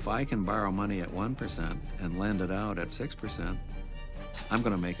 Now, if I can borrow money at 1% and lend it out at 6%, I'm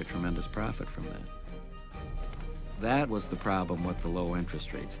going to make a tremendous profit from that. That was the problem with the low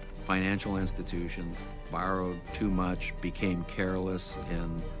interest rates. Financial institutions borrowed too much, became careless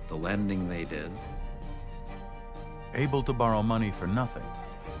in the lending they did. Able to borrow money for nothing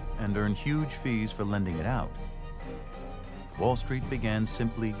and earn huge fees for lending it out, Wall Street began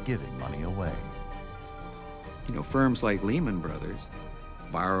simply giving money away. You know, firms like Lehman Brothers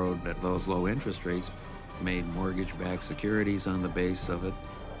borrowed at those low interest rates, made mortgage-backed securities on the base of it,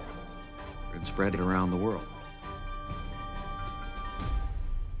 and spread it around the world.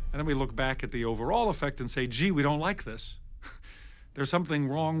 And then we look back at the overall effect and say, gee, we don't like this. There's something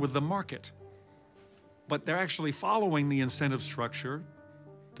wrong with the market. But they're actually following the incentive structure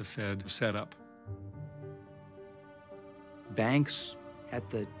the Fed set up. Banks at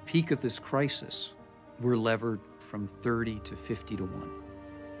the peak of this crisis were levered from 30 to 50 to 1.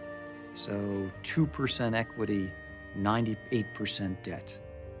 So 2% equity, 98% debt.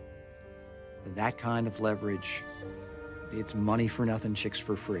 That kind of leverage, it's money for nothing, chicks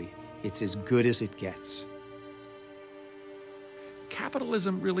for free. It's as good as it gets.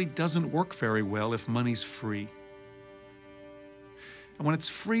 Capitalism really doesn't work very well if money's free. And when it's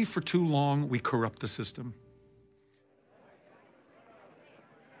free for too long, we corrupt the system.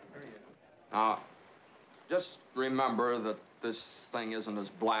 Just remember that this thing isn't as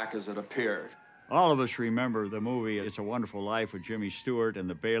black as it appeared. All of us remember the movie It's a Wonderful Life with Jimmy Stewart and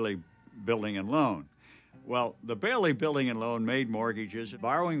the Bailey Building and Loan. Well, the Bailey Building and Loan made mortgages,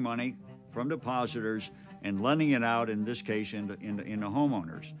 borrowing money from depositors and lending it out, in this case, into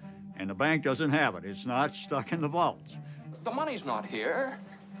homeowners. And the bank doesn't have it. It's not stuck in the vaults. The money's not here.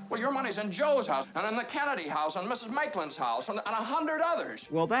 Well, your money's in Joe's house, and in the Kennedy house, and Mrs. Maitland's house, and 100 others.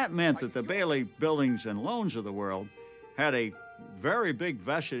 Well, that meant that the Bailey Buildings and Loans of the world had a very big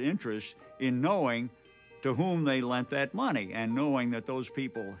vested interest in knowing to whom they lent that money and knowing that those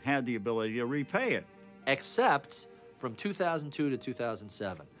people had the ability to repay it. Except from 2002 to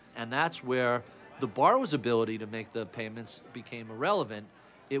 2007. And that's where the borrower's ability to make the payments became irrelevant.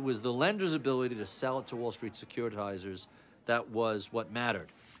 It was the lender's ability to sell it to Wall Street securitizers that was what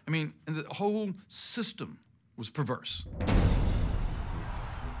mattered. I mean, the whole system was perverse.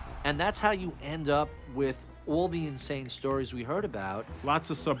 And that's how you end up with all the insane stories we heard about. Lots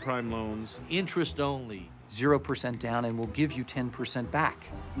of subprime loans. Interest only. 0% down and we'll give you 10% back.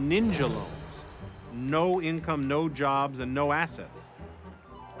 Ninja loans. No income, no jobs, and no assets.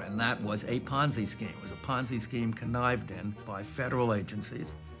 And that was a Ponzi scheme. It was a Ponzi scheme connived in by federal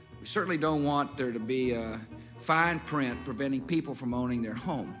agencies. We certainly don't want there to be fine print preventing people from owning their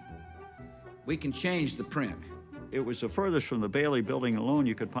home. We can change the print. It was the furthest from the Bailey Building and Loan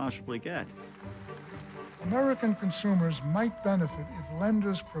you could possibly get. American consumers might benefit if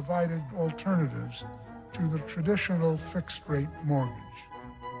lenders provided alternatives to the traditional fixed-rate mortgage.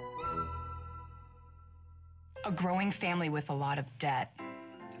 A growing family with a lot of debt,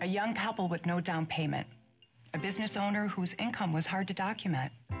 a young couple with no down payment, a business owner whose income was hard to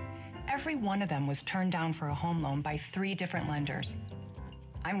document. Every one of them was turned down for a home loan by 3 different lenders.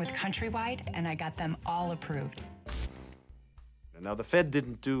 I'm with Countrywide, and I got them all approved. Now, the Fed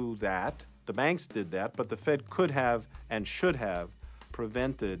didn't do that. The banks did that, but the Fed could have and should have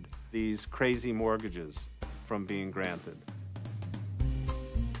prevented these crazy mortgages from being granted.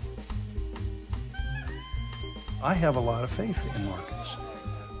 I have a lot of faith in markets.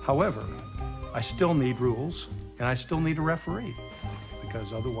 However, I still need rules, and I still need a referee,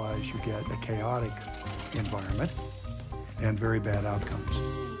 because otherwise you get a chaotic environment and very bad outcomes.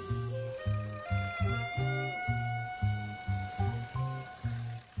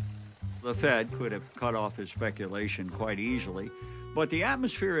 The Fed could have cut off his speculation quite easily, but the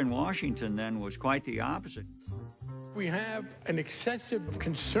atmosphere in Washington then was quite the opposite. We have an excessive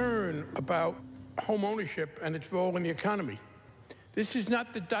concern about home ownership and its role in the economy. This is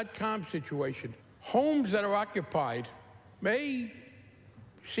not the dot-com situation. Homes that are occupied may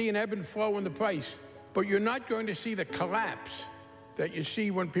see an ebb and flow in the price, but you're not going to see the collapse that you see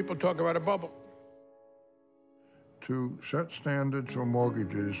when people talk about a bubble. To set standards for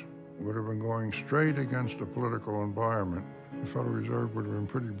mortgages would have been going straight against the political environment. The Federal Reserve would have been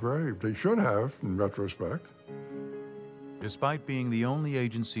pretty brave. They should have, in retrospect. Despite being the only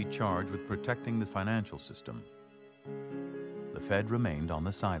agency charged with protecting the financial system, the Fed remained on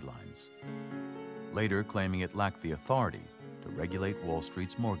the sidelines, later claiming it lacked the authority to regulate Wall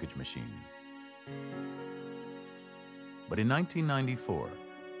Street's mortgage machine. But in 1994,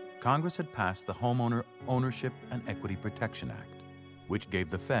 Congress had passed the Homeowner Ownership and Equity Protection Act, which gave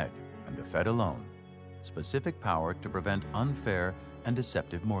the Fed, and the Fed alone, specific power to prevent unfair and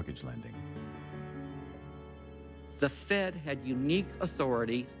deceptive mortgage lending. The Fed had unique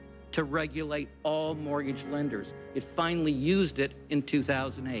authority to regulate all mortgage lenders. It finally used it in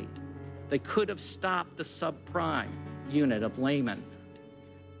 2008. They could have stopped the subprime unit of Lehman.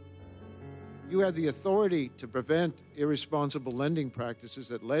 You had the authority to prevent irresponsible lending practices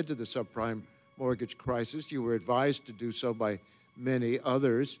that led to the subprime mortgage crisis. You were advised to do so by many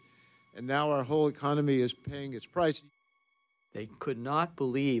others, and now our whole economy is paying its price. They could not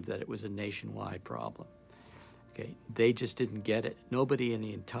believe that it was a nationwide problem. Okay, they just didn't get it. Nobody in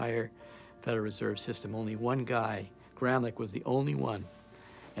the entire Federal Reserve System, only one guy, Gramlich, was the only one.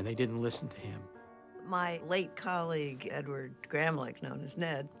 and they didn't listen to him. My late colleague, Edward Gramlich, known as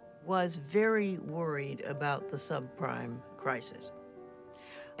Ned, was very worried about the subprime crisis.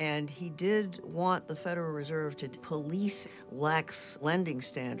 And he did want the Federal Reserve to police lax lending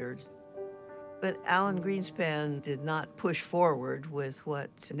standards. But Alan Greenspan did not push forward with what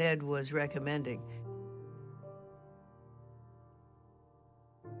Ned was recommending.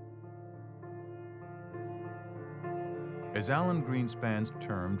 As Alan Greenspan's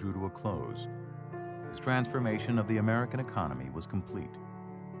term drew to a close, his transformation of the American economy was complete.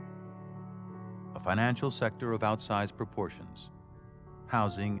 A financial sector of outsized proportions,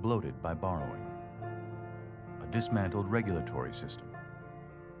 housing bloated by borrowing, a dismantled regulatory system,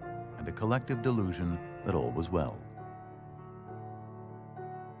 and a collective delusion that all was well.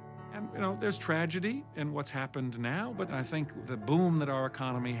 And, you know, there's tragedy in what's happened now, but I think the boom that our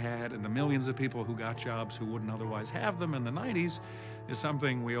economy had and the millions of people who got jobs who wouldn't otherwise have them in the 90s is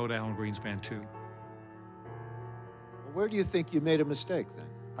something we owed Alan Greenspan too. Where do you think you made a mistake then?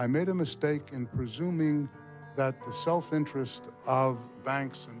 I made a mistake in presuming that the self-interest of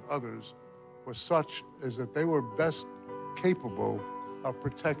banks and others was such as that they were best capable of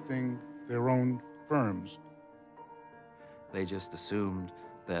protecting their own firms. They just assumed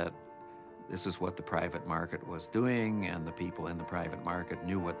that this is what the private market was doing, and the people in the private market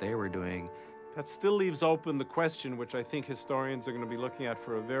knew what they were doing. That still leaves open the question, which I think historians are going to be looking at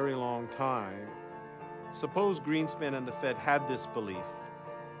for a very long time. Suppose Greenspan and the Fed had this belief.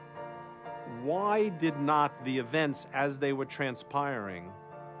 Why did not the events as they were transpiring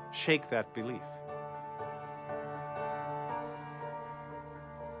shake that belief?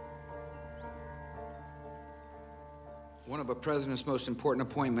 One of a president's most important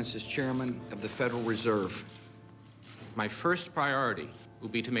appointments is chairman of the Federal Reserve. My first priority will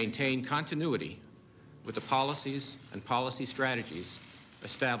be to maintain continuity with the policies and policy strategies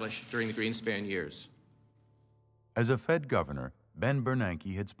established during the Greenspan years. As a Fed governor, Ben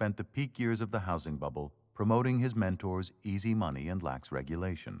Bernanke had spent the peak years of the housing bubble promoting his mentor's easy money and lax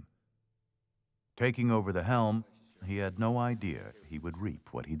regulation. Taking over the helm, he had no idea he would reap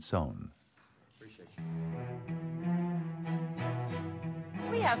what he'd sown.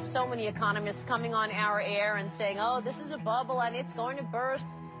 We have so many economists coming on our air and saying, oh, this is a bubble and it's going to burst.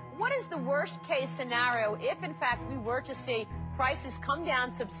 What is the worst case scenario if, in fact, we were to see prices come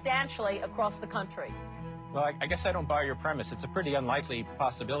down substantially across the country? Well, I guess I don't buy your premise. It's a pretty unlikely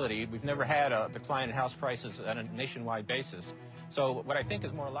possibility. We've never had a decline in house prices on a nationwide basis. So what I think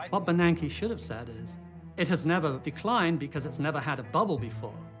is more likely... What Bernanke should have said is, it has never declined because it's never had a bubble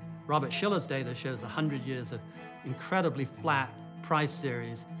before. Robert Shiller's data shows 100 years of incredibly flat price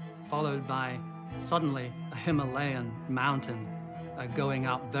series, followed by suddenly a Himalayan mountain going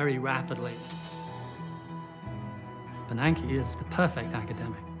up very rapidly. Bernanke is the perfect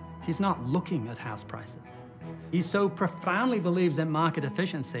academic. He's not looking at house prices. He so profoundly believes in market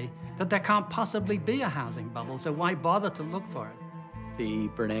efficiency that there can't possibly be a housing bubble, so why bother to look for it? The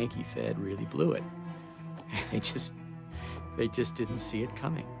Bernanke Fed really blew it. They just didn't see it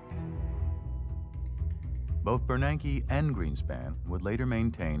coming. Both Bernanke and Greenspan would later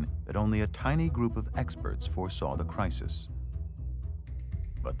maintain that only a tiny group of experts foresaw the crisis.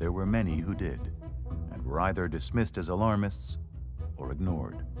 But there were many who did, and were either dismissed as alarmists or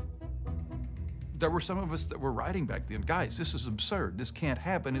ignored. There were some of us that were writing back then, guys, this is absurd. This can't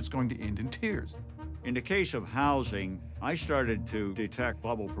happen. It's going to end in tears. In the case of housing, I started to detect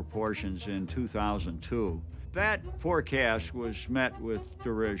bubble proportions in 2002. That forecast was met with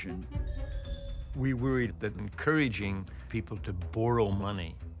derision. We worried that encouraging people to borrow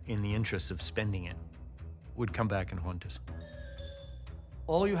money in the interest of spending it would come back and haunt us.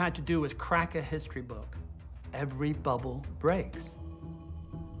 All you had to do was crack a history book. Every bubble breaks.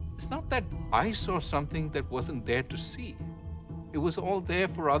 It's not that I saw something that wasn't there to see. It was all there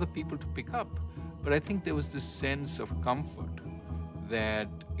for other people to pick up. But I think there was this sense of comfort that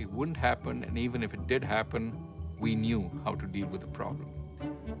it wouldn't happen, and even if it did happen, we knew how to deal with the problem.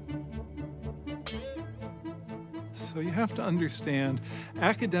 So you have to understand,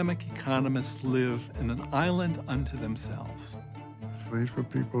 academic economists live in an island unto themselves. These were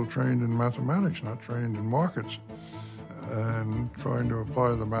people trained in mathematics, not trained in markets. And trying to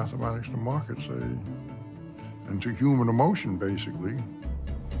apply the mathematics to markets, and to human emotion, basically,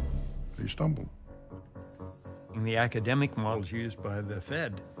 they stumbled. In the academic models used by the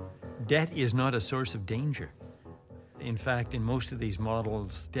Fed, debt is not a source of danger. In fact, in most of these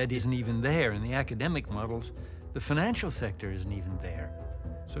models, debt isn't even there. In the academic models, the financial sector isn't even there.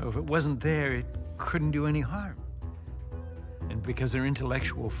 So if it wasn't there, it couldn't do any harm. And because their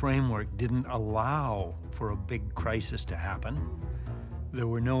intellectual framework didn't allow for a big crisis to happen, There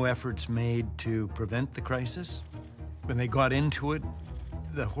were no efforts made to prevent the crisis. When they got into it,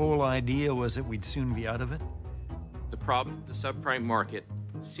 the whole idea was that we'd soon be out of it. The problem, the subprime market,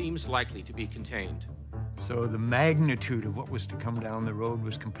 seems likely to be contained. So the magnitude of what was to come down the road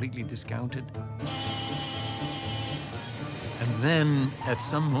was completely discounted. And then, at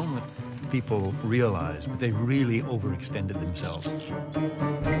some moment, people realized they really overextended themselves.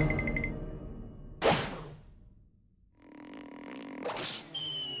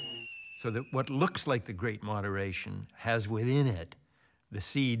 So that what looks like the Great Moderation has within it the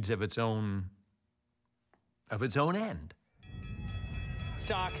seeds of its own end.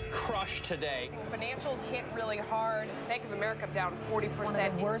 Stocks crushed today. Financials hit really hard. Bank of America down 40%. One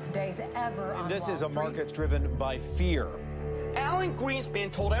of the worst days ever on This Wall is a Street. market driven by fear. Alan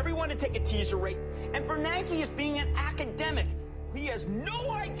Greenspan told everyone to take a teaser rate, and Bernanke is being an academic. He has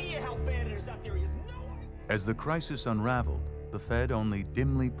no idea how bad it is out there. He has no idea. As the crisis unraveled, the Fed only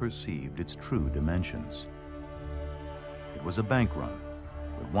dimly perceived its true dimensions. It was a bank run,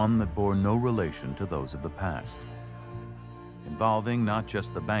 but one that bore no relation to those of the past, involving not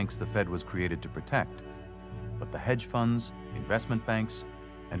just the banks the Fed was created to protect, but the hedge funds, investment banks,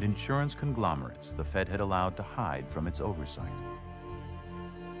 and insurance conglomerates the Fed had allowed to hide from its oversight.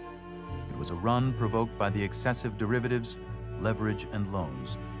 It was a run provoked by the excessive derivatives, leverage, and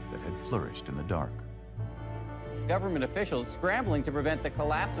loans that had flourished in the dark. Government officials scrambling to prevent the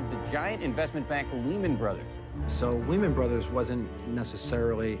collapse of the giant investment bank Lehman Brothers. So Lehman Brothers wasn't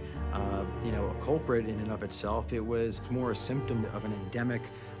necessarily, a culprit in and of itself. It was more a symptom of an endemic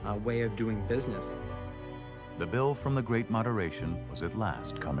way of doing business. The bill from the Great Moderation was at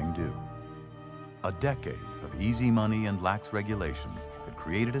last coming due. A decade of easy money and lax regulation had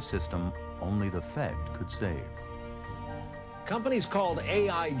created a system only the Fed could save. Company's called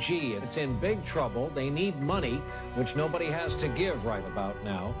AIG. It's in big trouble. They need money, which nobody has to give right about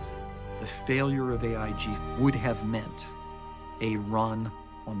now. The failure of AIG would have meant a run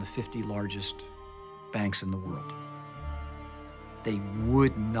on the 50 largest banks in the world. They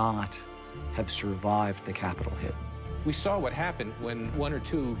would not have survived the capital hit. We saw what happened when 1 or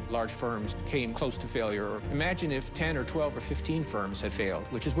 2 large firms came close to failure. Imagine if 10 or 12 or 15 firms had failed,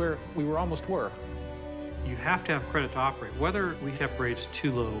 which is where we almost were. You have to have credit to operate, whether we kept rates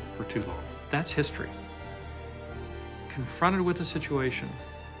too low for too long. That's history. Confronted with a situation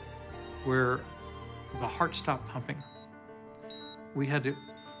where the heart stopped pumping, we had to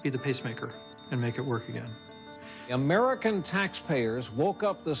be the pacemaker and make it work again. American taxpayers woke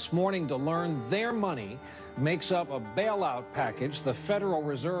up this morning to learn their money makes up a bailout package the Federal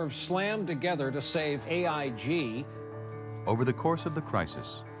Reserve slammed together to save AIG. Over the course of the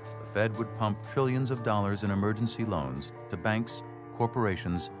crisis, the Fed would pump trillions of dollars in emergency loans to banks,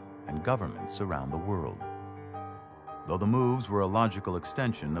 corporations, and governments around the world. Though the moves were a logical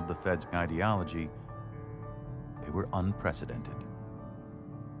extension of the Fed's ideology, they were unprecedented.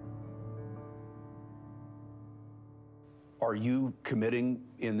 Are you committing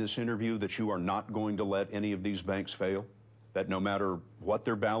in this interview that you are not going to let any of these banks fail? That no matter what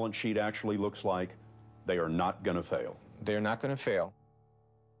their balance sheet actually looks like, they are not going to fail? They're not going to fail.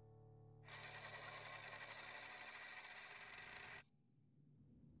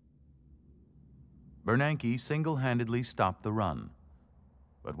 Bernanke single-handedly stopped the run.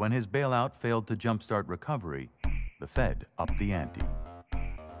 But when his bailout failed to jumpstart recovery, the Fed upped the ante.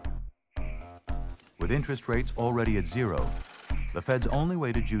 With interest rates already at zero, the Fed's only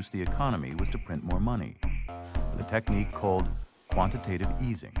way to juice the economy was to print more money, with a technique called quantitative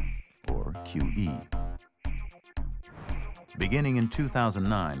easing, or QE. Beginning in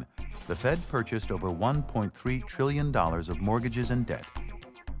 2009, the Fed purchased over $1.3 trillion of mortgages and debt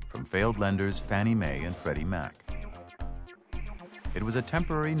from failed lenders Fannie Mae and Freddie Mac. It was a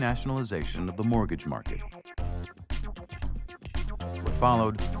temporary nationalization of the mortgage market. What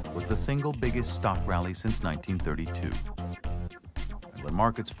followed was the single biggest stock rally since 1932. And when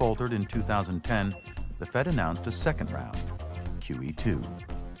markets faltered in 2010, the Fed announced a second round, QE2.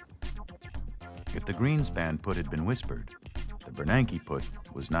 If the Greenspan put had been whispered, the Bernanke put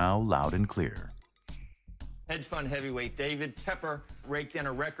was now loud and clear. Hedge fund heavyweight David Tepper raked in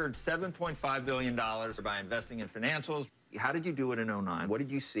a record $7.5 billion by investing in financials. How did you do it in 2009? What did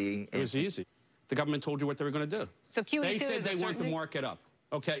you see? It was easy. The government told you what they were going to do. So QE2 They said is they want the market up.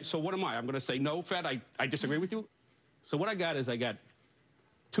 Okay, so what am I? I'm going to say, no, Fed, I disagree with you. So what I got is I got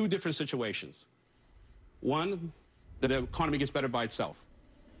two different situations. One, that the economy gets better by itself.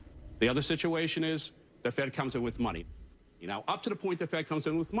 The other situation is the Fed comes in with money. You know, up to the point the Fed comes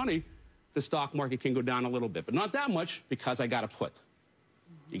in with money, the stock market can go down a little bit, but not that much because I got a put.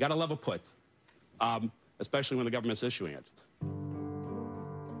 You got to love a put, especially when the government's issuing it.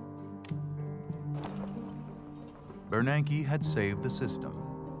 Bernanke had saved the system,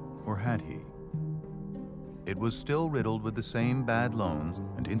 or had he? It was still riddled with the same bad loans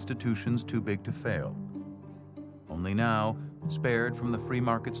and institutions too big to fail, only now spared from the free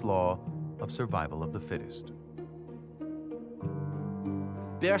market's law of survival of the fittest.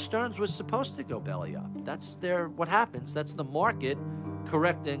 Bear Stearns was supposed to go belly up. That's what happens. That's the market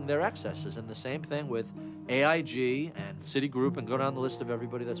correcting their excesses. And the same thing with AIG and Citigroup, and go down the list of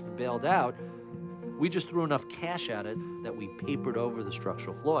everybody that's been bailed out. We just threw enough cash at it that we papered over the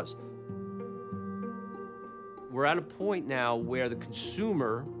structural flaws. We're at a point now where the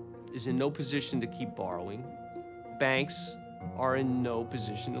consumer is in no position to keep borrowing. Banks are in no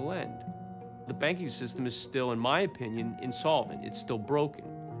position to lend. The banking system is still, in my opinion, insolvent. It's still broken.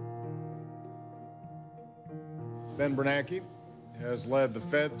 Ben Bernanke has led the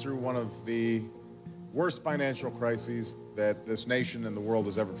Fed through one of the worst financial crises that this nation and the world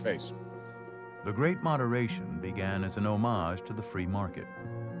has ever faced. The Great Moderation began as an homage to the free market,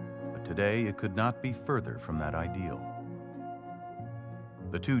 but today it could not be further from that ideal.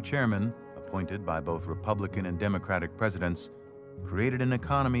 The two chairmen, appointed by both Republican and Democratic presidents, created an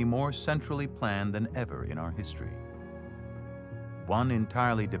economy more centrally planned than ever in our history. One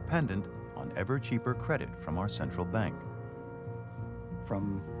entirely dependent on ever cheaper credit from our central bank.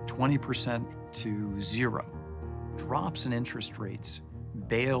 From 20% to zero, drops in interest rates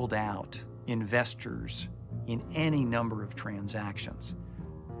bailed out investors in any number of transactions.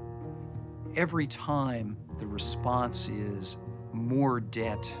 Every time the response is more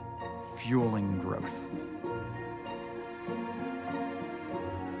debt fueling growth.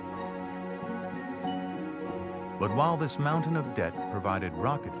 But while this mountain of debt provided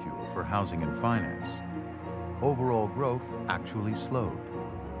rocket fuel for housing and finance, overall growth actually slowed.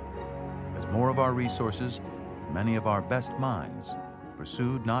 As more of our resources and many of our best minds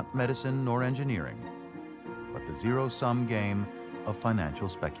pursued not medicine nor engineering, but the zero-sum game of financial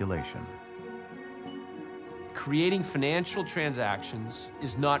speculation. Creating financial transactions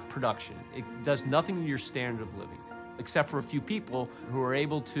is not production. It does nothing to your standard of living, except for a few people who are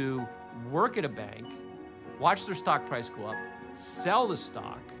able to work at a bank, watch their stock price go up, sell the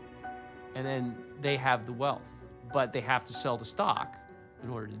stock, and then they have the wealth. But they have to sell the stock in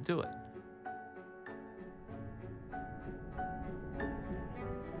order to do it.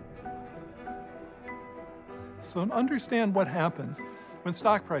 So understand what happens when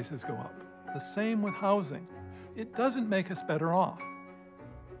stock prices go up. The same with housing. It doesn't make us better off.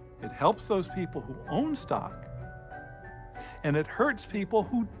 It helps those people who own stock, and it hurts people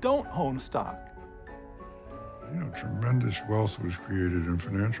who don't own stock. You know, tremendous wealth was created in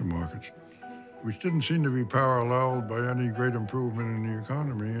financial markets, which didn't seem to be paralleled by any great improvement in the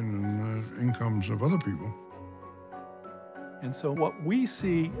economy and in the incomes of other people. And so what we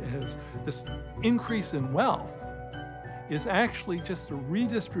see as this increase in wealth is actually just a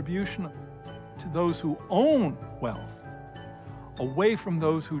redistribution to those who own wealth, away from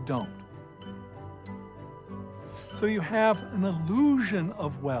those who don't. So you have an illusion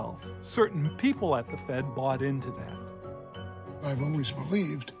of wealth. Certain people at the Fed bought into that. I've always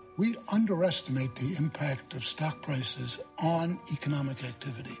believed we underestimate the impact of stock prices on economic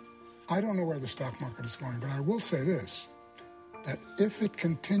activity. I don't know where the stock market is going, but I will say this, that if it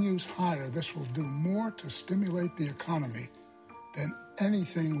continues higher, this will do more to stimulate the economy than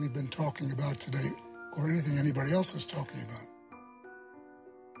anything we've been talking about today or anything anybody else is talking about.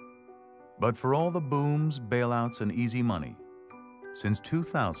 But for all the booms, bailouts, and easy money, since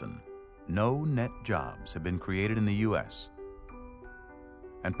 2000, no net jobs have been created in the U.S.,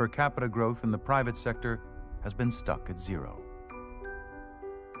 and per capita growth in the private sector has been stuck at zero.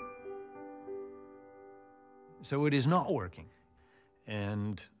 So it is not working.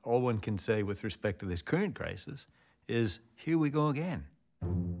 And all one can say with respect to this current crisis is, here we go again.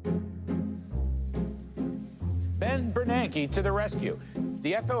 Ben Bernanke to the rescue.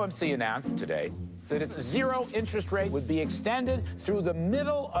 The FOMC announced today that its zero interest rate would be extended through the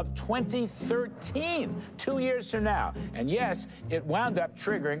middle of 2013, 2 years from now. And yes, it wound up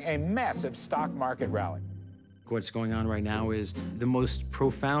triggering a massive stock market rally. What's going on right now is the most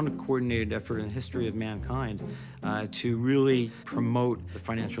profound coordinated effort in the history of mankind to really promote the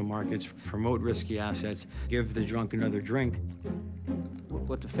financial markets, promote risky assets, give the drunk another drink.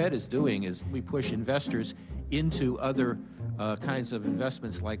 What the Fed is doing is we push investors into other kinds of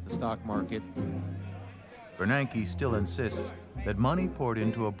investments like the stock market. Bernanke still insists that money poured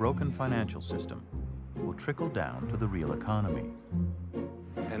into a broken financial system will trickle down to the real economy.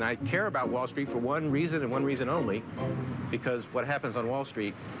 And I care about Wall Street for one reason and one reason only, because what happens on Wall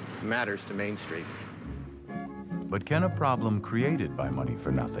Street matters to Main Street. But can a problem created by money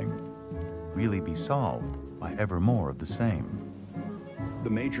for nothing really be solved by ever more of the same. The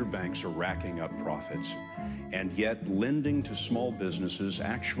major banks are racking up profits, and yet lending to small businesses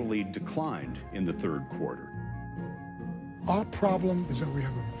actually declined in the third quarter. Our problem is that we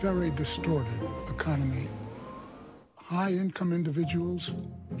have a very distorted economy. High-income individuals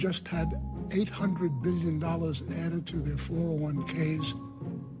just had $800 billion added to their 401ks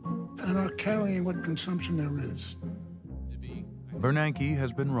and are carrying what consumption there is. Bernanke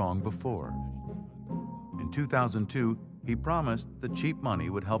has been wrong before. In 2002, he promised that cheap money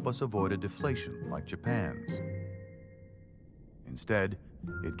would help us avoid a deflation like Japan's. Instead,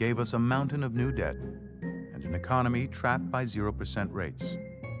 it gave us a mountain of new debt and an economy trapped by 0% rates,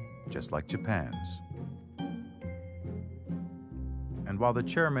 just like Japan's. And while the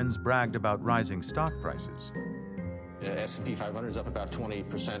chairmans bragged about rising stock prices, S&P 500 is up about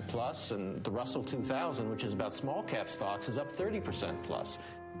 20% plus, and the Russell 2000, which is about small cap stocks, is up 30% plus.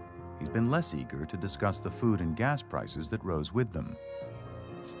 he's been less eager to discuss the food and gas prices that rose with them.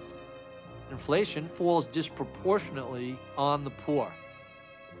 Inflation falls disproportionately on the poor.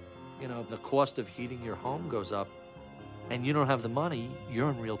 You know, the cost of heating your home goes up, and you don't have the money,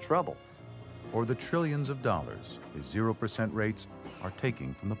 you're in real trouble. Or the trillions of dollars his 0% rates are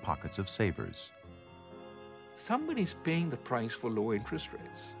taking from the pockets of savers. Somebody's paying the price for low interest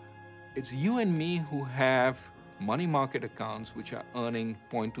rates. It's you and me who have money market accounts which are earning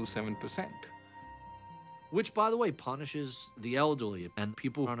 0.27%. Which, by the way, punishes the elderly and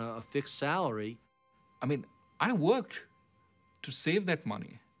people on a fixed salary. I mean, I worked to save that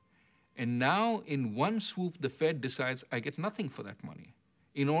money. And now, in one swoop, the Fed decides I get nothing for that money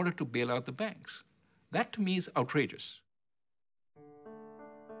in order to bail out the banks. That, to me, is outrageous.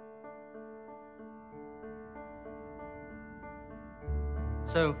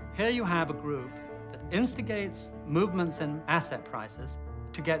 So here you have a group that instigates movements in asset prices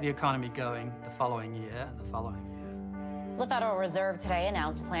to get the economy going the following year and the following year. The Federal Reserve today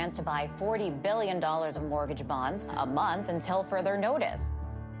announced plans to buy $40 billion of mortgage bonds a month until further notice.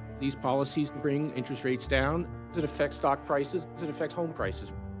 These policies bring interest rates down. It affects stock prices. It affects home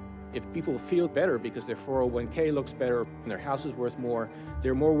prices. If people feel better because their 401k looks better and their house is worth more,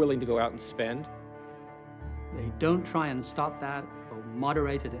 they're more willing to go out and spend. They don't try and stop that or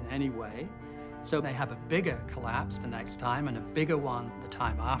moderate it in any way. So they have a bigger collapse the next time and a bigger one the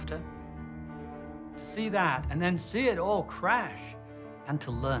time after. To see that and then see it all crash and to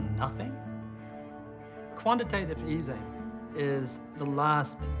learn nothing. Quantitative easing is the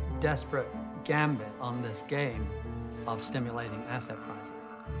last desperate gambit on this game of stimulating asset prices.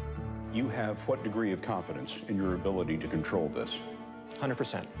 You have what degree of confidence in your ability to control this?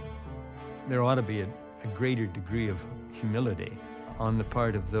 100%. There ought to be a greater degree of humility on the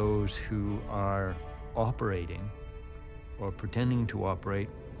part of those who are operating or pretending to operate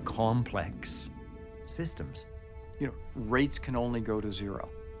complex systems. You know, rates can only go to zero.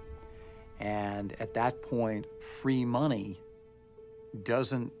 And at that point, free money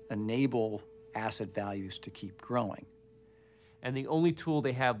doesn't enable asset values to keep growing. And the only tool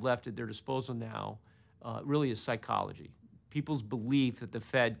they have left at their disposal now really is psychology. People's belief that the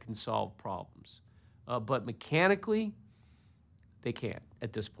Fed can solve problems. But mechanically, they can't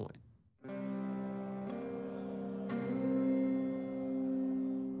at this point.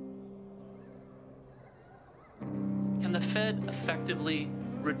 Can the Fed effectively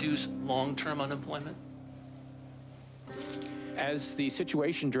reduce long-term unemployment? As the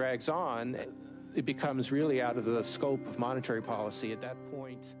situation drags on, it becomes really out of the scope of monetary policy at that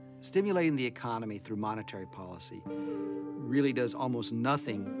point. Stimulating the economy through monetary policy really does almost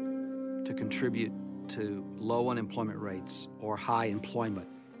nothing to contribute to low unemployment rates or high employment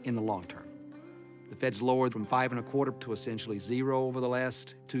in the long term. The Fed's lowered from 5.25% to essentially 0 over the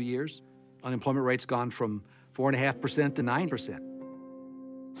last 2 years. Unemployment rate's gone from 4.5% to 9%.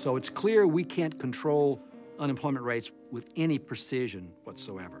 So it's clear we can't control unemployment rates with any precision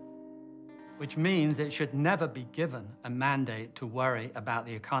whatsoever. Which means it should never be given a mandate to worry about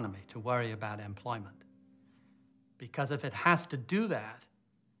the economy, to worry about employment. Because if it has to do that,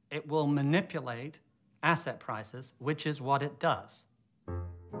 it will manipulate asset prices, which is what it does.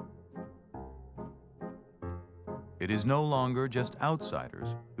 It is no longer just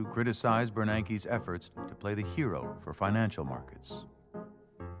outsiders who criticize Bernanke's efforts to play the hero for financial markets.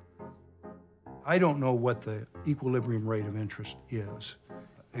 I don't know what the equilibrium rate of interest is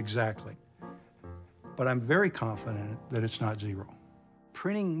exactly, but I'm very confident that it's not 0.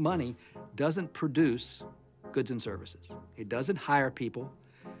 Printing money doesn't produce goods and services. It doesn't hire people.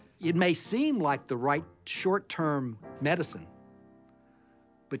 It may seem like the right short-term medicine,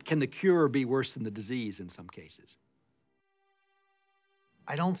 but can the cure be worse than the disease in some cases?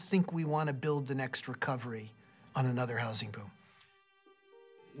 I don't think we want to build the next recovery on another housing boom.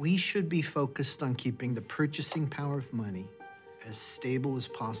 We should be focused on keeping the purchasing power of money as stable as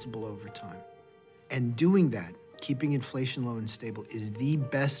possible over time. And doing that, keeping inflation low and stable, is the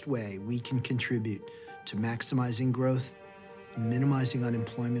best way we can contribute to maximizing growth, minimizing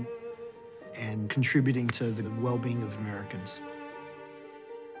unemployment, and contributing to the well-being of Americans.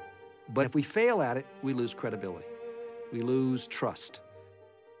 But if we fail at it, we lose credibility. We lose trust.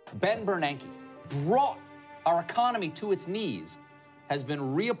 Ben Bernanke brought our economy to its knees, has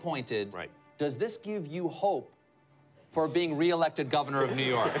been reappointed. Right. Does this give you hope for being reelected governor of New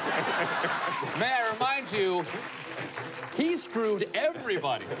York? May I remind you, he screwed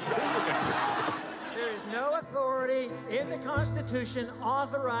everybody. There is no authority in the Constitution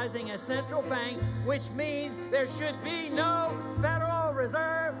authorizing a central bank, which means there should be no Federal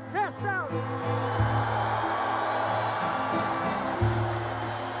Reserve System.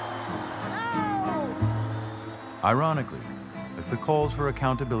 Ironically, as the calls for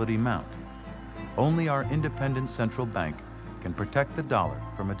accountability mount, only our independent central bank can protect the dollar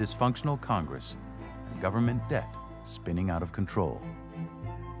from a dysfunctional Congress and government debt spinning out of control.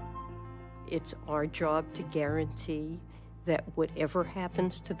 It's our job to guarantee that whatever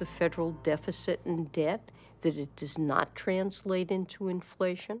happens to the federal deficit and debt, that it does not translate into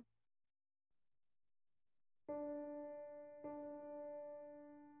inflation.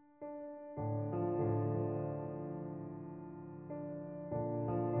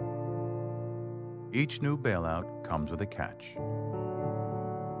 Each new bailout comes with a catch.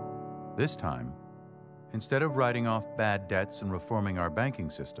 This time, instead of writing off bad debts and reforming our banking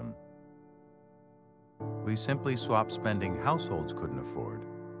system, we simply swap spending households couldn't afford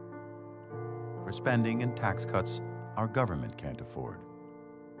for spending and tax cuts our government can't afford.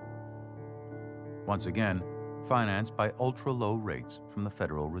 Once again, financed by ultra-low rates from the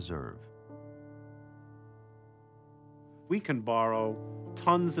Federal Reserve. We can borrow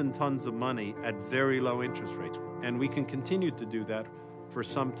tons and tons of money at very low interest rates, and we can continue to do that for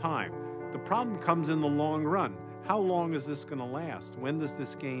some time. The problem comes in the long run. How long is this going to last? When is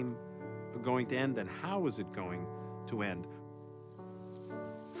this game going to end, and how is it going to end?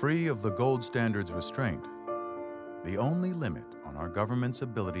 Free of the gold standard's restraint, the only limit on our government's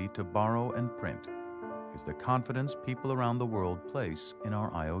ability to borrow and print is the confidence people around the world place in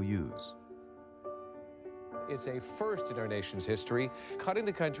our IOUs. It's a first in our nation's history, cutting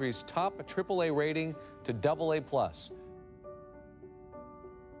the country's top AAA rating to AA+.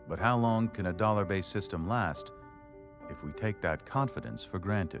 But how long can a dollar-based system last if we take that confidence for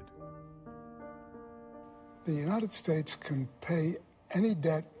granted? The United States can pay any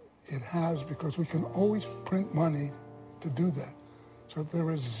debt it has because we can always print money to do that. So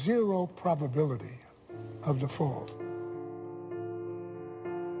there is zero probability of default.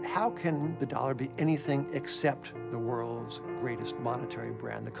 How can the dollar be anything except the world's greatest monetary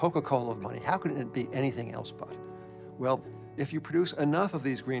brand, the Coca-Cola of money? How can it be anything else but? Well, if you produce enough of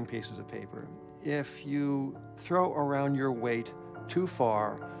these green pieces of paper, if you throw around your weight too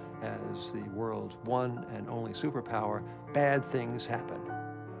far as the world's one and only superpower, bad things happen.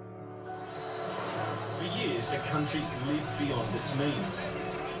 For years, the country lived beyond its means.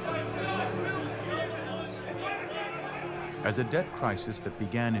 As a debt crisis that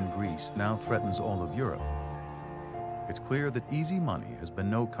began in Greece now threatens all of Europe, it's clear that easy money has been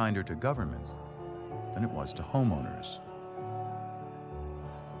no kinder to governments than it was to homeowners.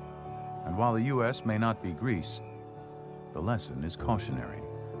 And while the U.S. may not be Greece, the lesson is cautionary.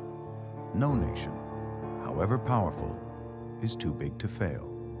 No nation, however powerful, is too big to fail.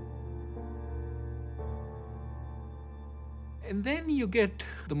 And then you get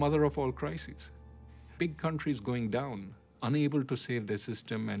the mother of all crises. Big countries going down, unable to save their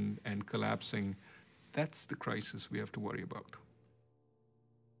system and collapsing. That's the crisis we have to worry about.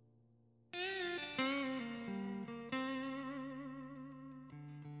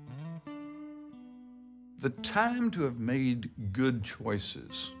 The time to have made good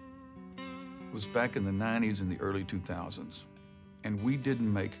choices was back in the 90s and the early 2000s. And we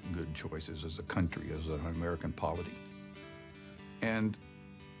didn't make good choices as a country, as an American polity. And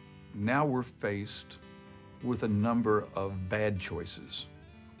now we're faced with a number of bad choices.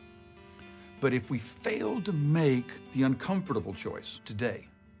 But if we fail to make the uncomfortable choice today,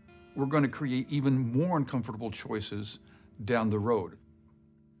 we're going to create even more uncomfortable choices down the road.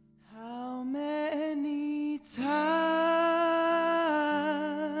 How many times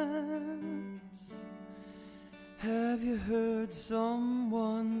have you heard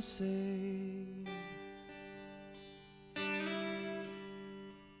someone say,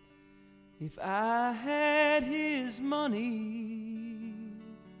 if I had his money,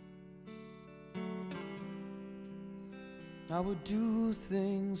 I would do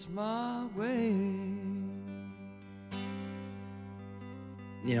things my way.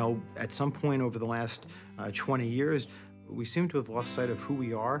 You know, at some point over the last 20 years, we seem to have lost sight of who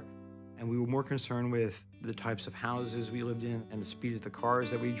we are, and we were more concerned with the types of houses we lived in and the speed of the cars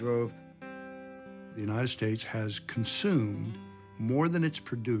that we drove. The United States has consumed more than it's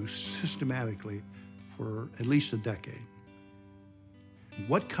produced systematically for at least a decade.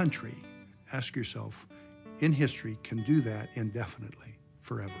 What country, ask yourself, in history can do that indefinitely,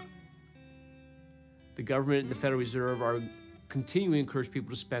 forever? The government and the Federal Reserve are continuing to encourage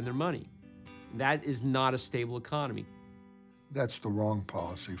people to spend their money. That is not a stable economy. That's the wrong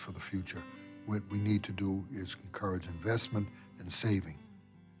policy for the future. What we need to do is encourage investment and saving.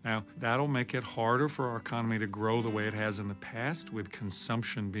 Now, that'll make it harder for our economy to grow the way it has in the past, with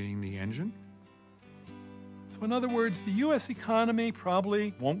consumption being the engine. So in other words, the U.S. economy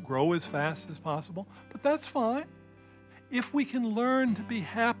probably won't grow as fast as possible, but that's fine if we can learn to be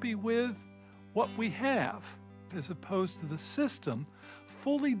happy with what we have, as opposed to the system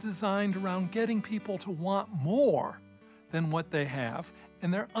fully designed around getting people to want more than what they have,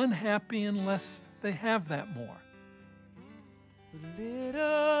 and they're unhappy unless they have that more. But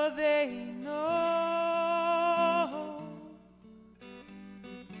little they know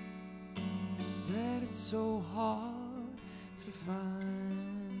that it's so hard to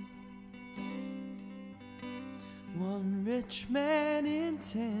find one rich man in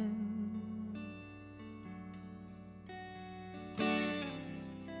 10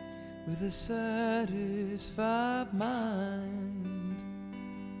 with a satisfied mind.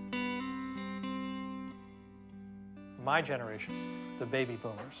 My generation, the baby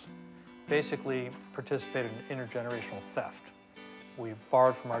boomers, basically participated in intergenerational theft. We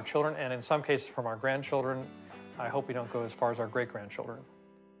borrowed from our children, and in some cases from our grandchildren. I hope we don't go as far as our great-grandchildren.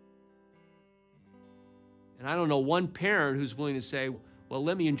 And I don't know one parent who's willing to say, well,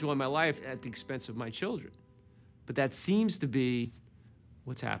 let me enjoy my life at the expense of my children. But that seems to be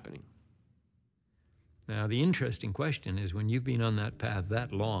what's happening. Now, the interesting question is, when you've been on that path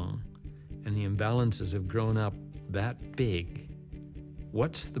that long and the imbalances have grown up that big,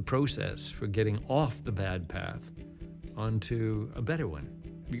 what's the process for getting off the bad path onto a better one?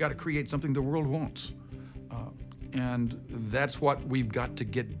 You got to create something the world wants. And that's what we've got to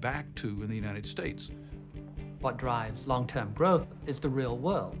get back to in the United States. What drives long-term growth is the real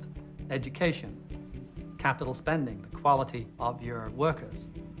world, education, capital spending, the quality of your workers.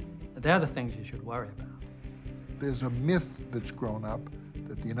 They're the things you should worry about. There's a myth that's grown up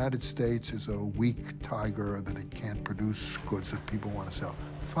that the United States is a weak tiger, that it can't produce goods that people want to sell.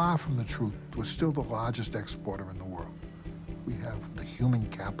 Far from the truth. We're still the largest exporter in the world. We have the human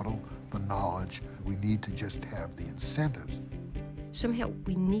capital, the knowledge. We need to just have the incentives. Somehow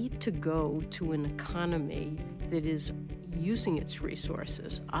we need to go to an economy that is using its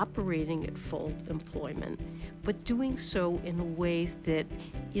resources, operating at full employment, but doing so in a way that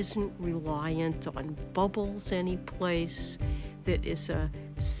isn't reliant on bubbles anyplace, that is a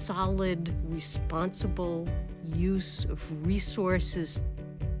solid, responsible use of resources.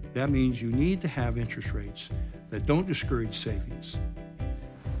 That means you need to have interest rates that don't discourage savings.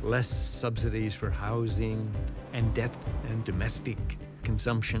 Less subsidies for housing and debt and domestic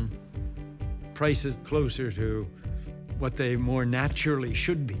consumption. Prices closer to what they more naturally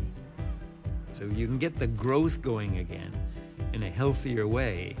should be. So you can get the growth going again in a healthier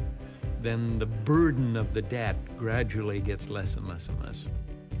way, then the burden of the debt gradually gets less and less and less.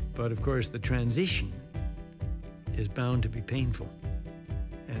 But of course, the transition is bound to be painful.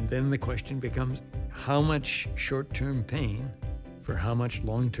 And then the question becomes, how much short-term pain for how much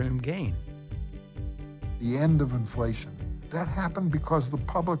long-term gain? The end of inflation. That happened because the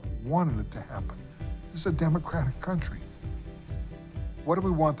public wanted it to happen. This is a democratic country. What do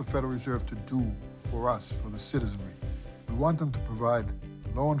we want the Federal Reserve to do for us, for the citizenry? We want them to provide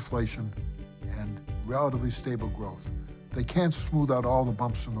low inflation and relatively stable growth. They can't smooth out all the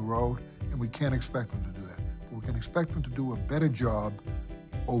bumps in the road, and we can't expect them to do that. But we can expect them to do a better job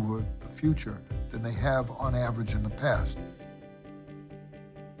over the future than they have on average in the past.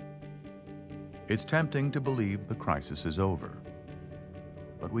 It's tempting to believe the crisis is over,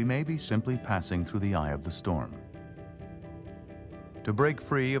 but we may be simply passing through the eye of the storm. To break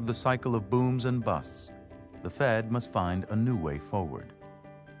free of the cycle of booms and busts, the Fed must find a new way forward.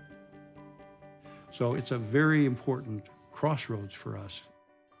 So it's a very important crossroads for us.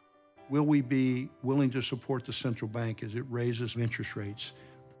 Will we be willing to support the central bank as it raises interest rates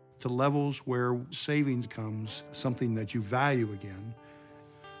to levels where savings becomes something that you value again,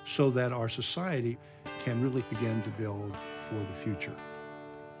 so that our society can really begin to build for the future?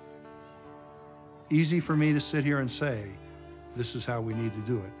 Easy for me to sit here and say, This is how we need to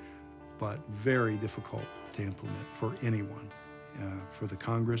do it, but very difficult to implement for anyone, for the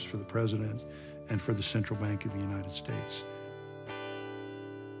Congress, for the President, and for the Central Bank of the United States.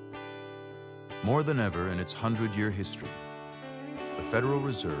 More than ever in its 100-year history, the Federal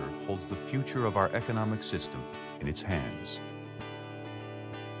Reserve holds the future of our economic system in its hands.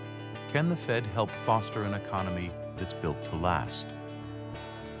 Can the Fed help foster an economy that's built to last?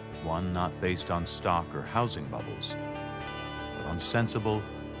 One not based on stock or housing bubbles, but on sensible,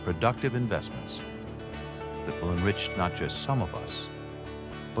 productive investments that will enrich not just some of us,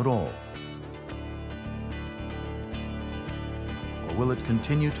 but all? Or will it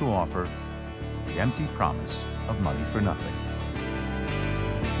continue to offer the empty promise of money for nothing?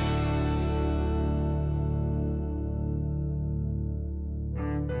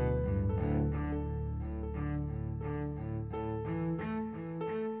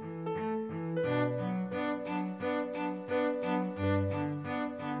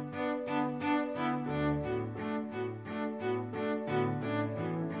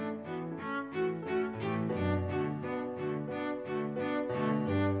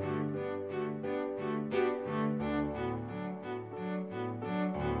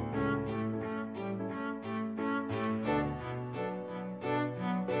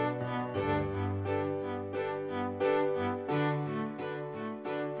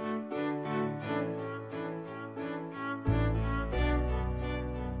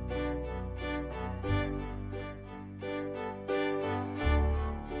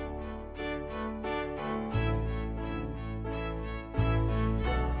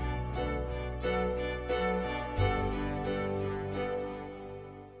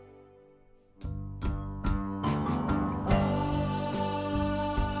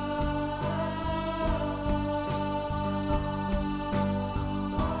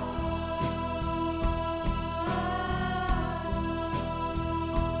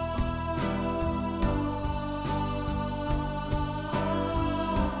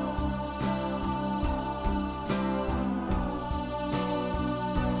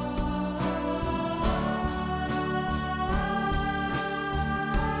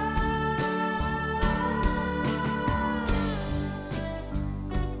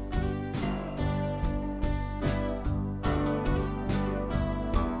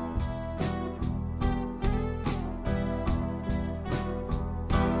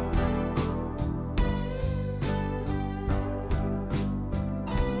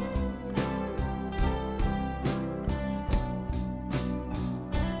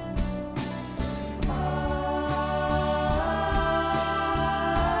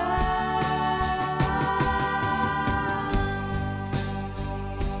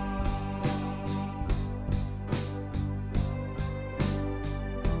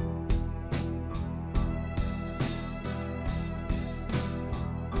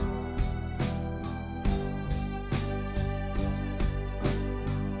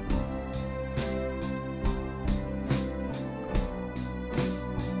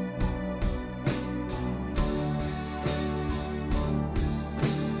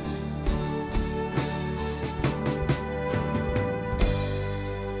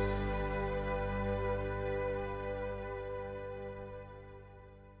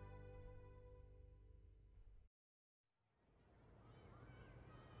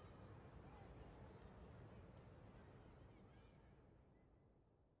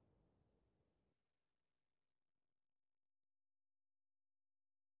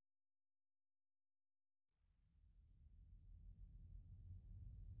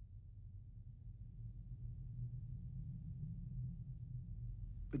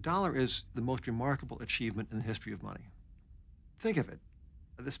 The dollar is the most remarkable achievement in the history of money. Think of it.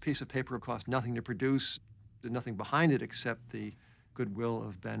 This piece of paper cost nothing to produce. There's nothing behind it except the goodwill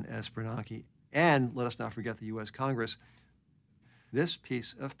of Ben S. Bernanke. And let us not forget the U.S. Congress. This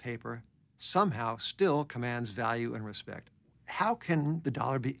piece of paper somehow still commands value and respect. How can the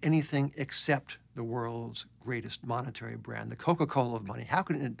dollar be anything except the world's greatest monetary brand, the Coca-Cola of money? How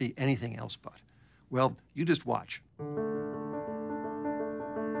can it be anything else but? Well, you just watch.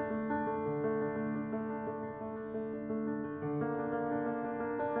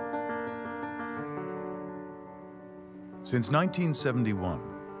 Since 1971,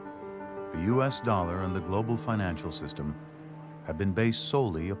 the U.S. dollar and the global financial system have been based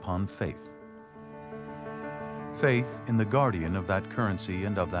solely upon faith. Faith in the guardian of that currency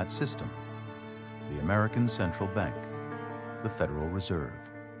and of that system, the American Central Bank, the Federal Reserve.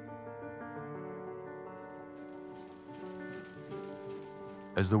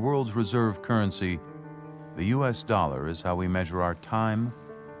 As the world's reserve currency, the U.S. dollar is how we measure our time,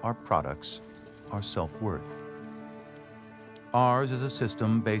 our products, our self-worth. Ours is a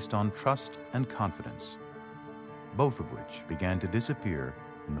system based on trust and confidence, both of which began to disappear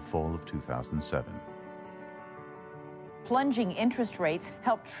in the fall of 2007. Plunging interest rates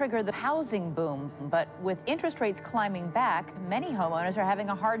helped trigger the housing boom, but with interest rates climbing back, many homeowners are having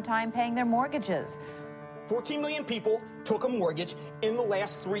a hard time paying their mortgages. 14 million people took a mortgage in the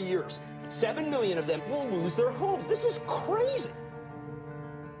last 3 years. 7 million of them will lose their homes. This is crazy.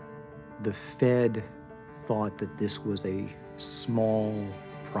 The Fed thought that this was a small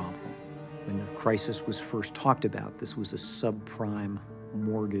problem. When the crisis was first talked about, this was a subprime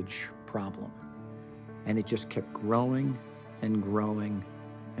mortgage problem. And it just kept growing and growing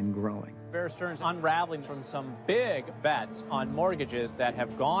and growing. Bear Stearns unraveling from some big bets on mortgages that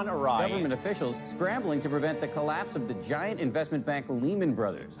have gone awry. Government officials scrambling to prevent the collapse of the giant investment bank Lehman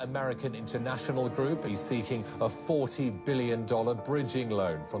Brothers. American International Group is seeking a $40 billion bridging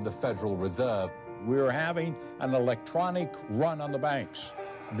loan from the Federal Reserve. We're having an electronic run on the banks.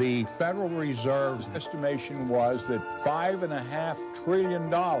 The Federal Reserve's estimation was that $5.5 trillion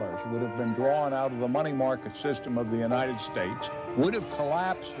would have been drawn out of the money market system of the United States, would have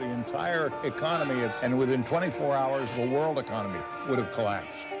collapsed the entire economy, and within 24 hours, the world economy would have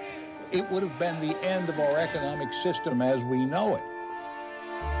collapsed. It would have been the end of our economic system as we know it.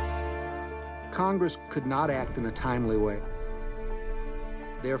 Congress could not act in a timely way.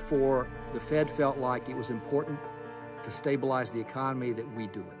 Therefore, the Fed felt like it was important to stabilize the economy that we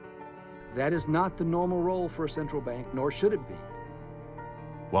do it. That is not the normal role for a central bank, nor should it be.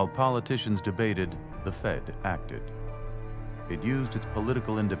 While politicians debated, the Fed acted. It used its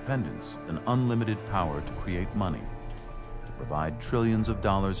political independence and unlimited power to create money, to provide trillions of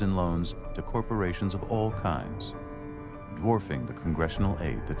dollars in loans to corporations of all kinds, dwarfing the congressional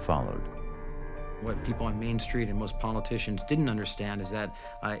aid that followed. What people on Main Street and most politicians didn't understand is that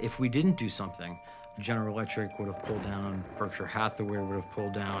if we didn't do something, General Electric would have pulled down, Berkshire Hathaway would have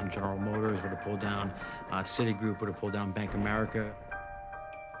pulled down, General Motors would have pulled down, Citigroup would have pulled down Bank of America.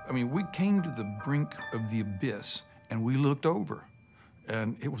 I mean, we came to the brink of the abyss, and we looked over,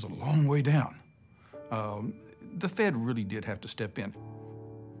 and it was a long way down. The Fed really did have to step in.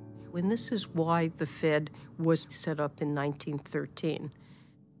 And this is why the Fed was set up in 1913,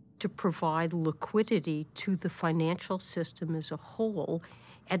 to provide liquidity to the financial system as a whole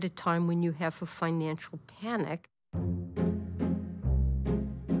at a time when you have a financial panic.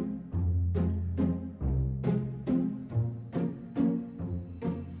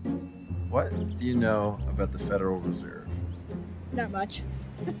 What do you know about the Federal Reserve? Not much.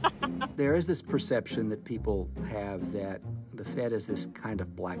 There is this perception that people have that the Fed is this kind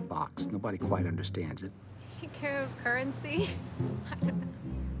of black box. Nobody quite understands it. Take care of currency? I don't know.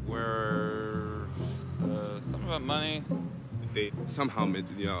 Where something about money. They somehow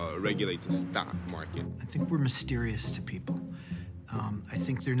regulate the stock market. I think we're mysterious to people. I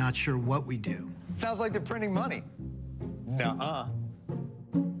think they're not sure what we do. Sounds like they're printing money. Nuh-uh.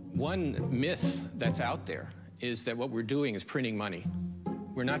 One myth that's out there is that what we're doing is printing money.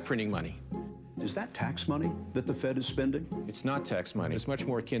 We're not printing money. Is that tax money that the Fed is spending? It's not tax money. It's much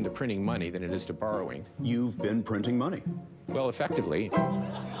more akin to printing money than it is to borrowing. You've been printing money. Well, effectively.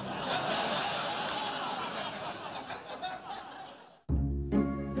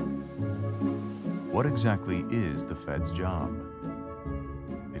 What exactly is the Fed's job?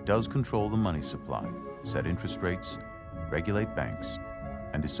 It does control the money supply, set interest rates, regulate banks,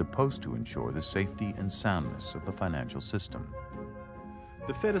 and is supposed to ensure the safety and soundness of the financial system.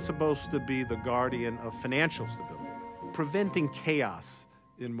 The Fed is supposed to be the guardian of financial stability, preventing chaos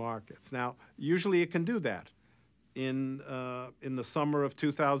in markets. Now, usually it can do that. In the summer of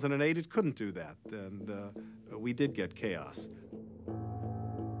 2008, it couldn't do that, and we did get chaos.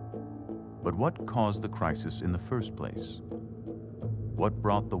 But what caused the crisis in the first place? What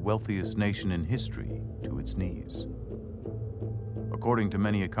brought the wealthiest nation in history to its knees? According to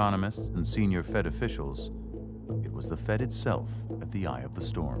many economists and senior Fed officials, it was the Fed itself at the eye of the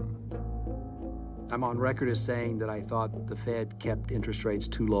storm. I'm on record as saying that I thought the Fed kept interest rates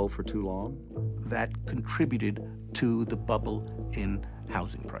too low for too long. That contributed to the bubble in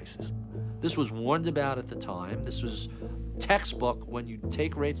housing prices. This was warned about at the time. This was textbook. When you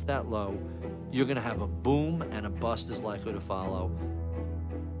take rates that low, you're going to have a boom, and a bust is likely to follow.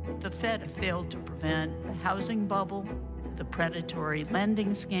 The Fed failed to prevent the housing bubble, the predatory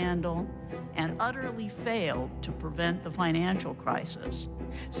lending scandal, and utterly failed to prevent the financial crisis.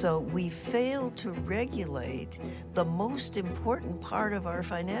 So we failed to regulate the most important part of our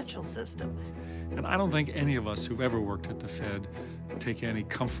financial system. And I don't think any of us who've ever worked at the Fed take any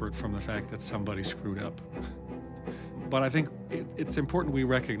comfort from the fact that somebody screwed up. But I think it's important we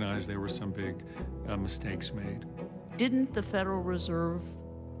recognize there were some big mistakes made. didn't the Federal Reserve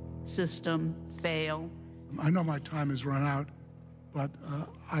System fail? I know my time has run out, but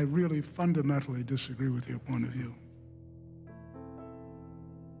I really fundamentally disagree with your point of view.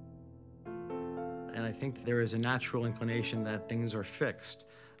 And I think there is a natural inclination that things are fixed,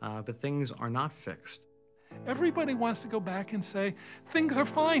 but things are not fixed. Everybody wants to go back and say, things are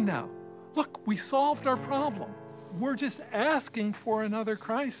fine now. Look, we solved our problem. We're just asking for another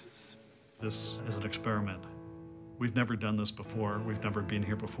crisis. This is an experiment. We've never done this before. We've never been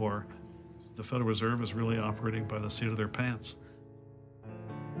here before. The Federal Reserve is really operating by the seat of their pants.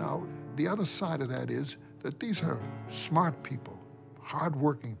 Now, the other side of that is that these are smart people,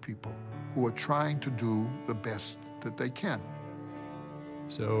 hardworking people who are trying to do the best that they can.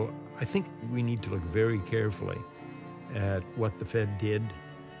 So I think we need to look very carefully at what the Fed did,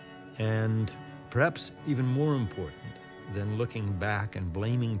 and perhaps even more important than looking back and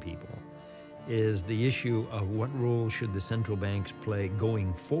blaming people is the issue of what role should the central banks play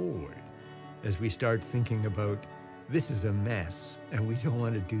going forward as we start thinking about this is a mess and we don't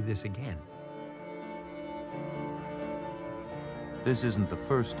want to do this again. This isn't the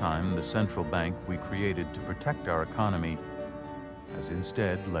first time the central bank we created to protect our economy has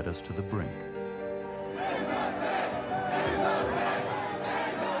instead led us to the brink.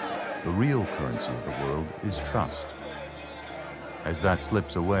 The real currency of the world is trust. As that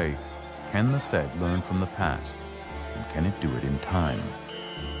slips away, can the Fed learn from the past? And can it do it in time?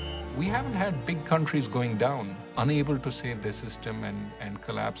 We haven't had big countries going down, unable to save their system and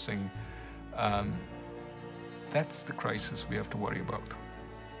collapsing. That's the crisis we have to worry about.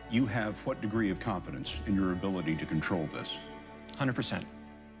 You have what degree of confidence in your ability to control this? 100%.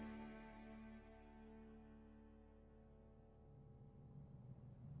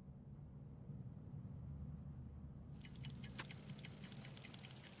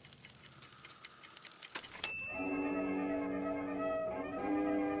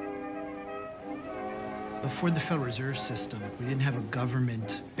 Before the Federal Reserve System, we didn't have a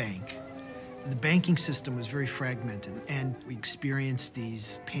government bank. The banking system was very fragmented, and we experienced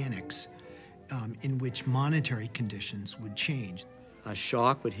these panics in which monetary conditions would change. A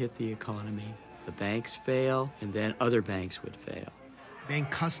shock would hit the economy, the banks fail, and then other banks would fail.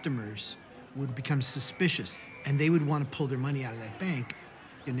 Bank customers would become suspicious, and they would want to pull their money out of that bank,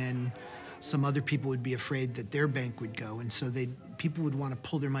 and then some other people would be afraid that their bank would go, and so people would want to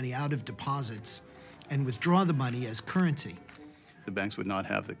pull their money out of deposits and withdraw the money as currency. The banks would not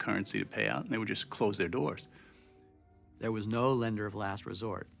have the currency to pay out, and they would just close their doors. There was no lender of last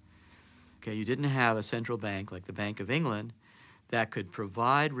resort. Okay, you didn't have a central bank like the Bank of England that could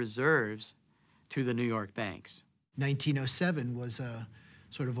provide reserves to the New York banks. 1907 was a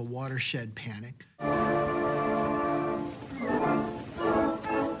sort of a watershed panic.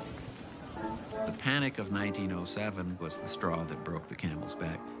 The panic of 1907 was the straw that broke the camel's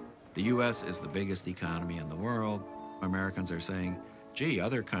back. The U.S. is the biggest economy in the world. Americans are saying, gee,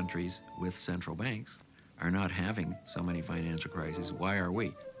 other countries with central banks are not having so many financial crises. Why are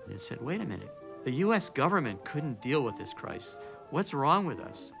we? It said, wait a minute, the U.S. government couldn't deal with this crisis. What's wrong with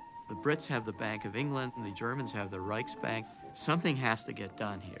us? The Brits have the Bank of England, and the Germans have the Reichsbank. Something has to get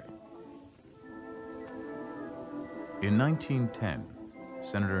done here. In 1910,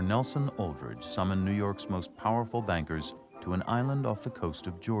 Senator Nelson Aldrich summoned New York's most powerful bankers to an island off the coast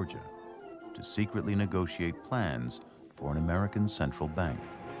of Georgia to secretly negotiate plans for an American central bank.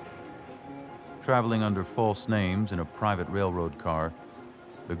 Traveling under false names in a private railroad car,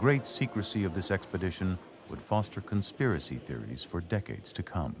 the great secrecy of this expedition would foster conspiracy theories for decades to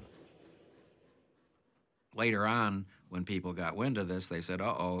come. Later on, when people got wind of this, they said,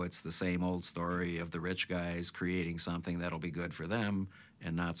 uh-oh, it's the same old story of the rich guys creating something that'll be good for them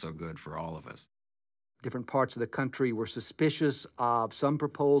and not so good for all of us. Different parts of the country were suspicious of some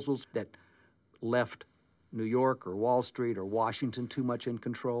proposals that left New York or Wall Street or Washington too much in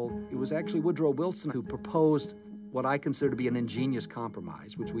control. It was actually Woodrow Wilson who proposed what I consider to be an ingenious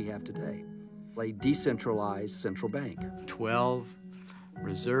compromise, which we have today, a decentralized central bank. 12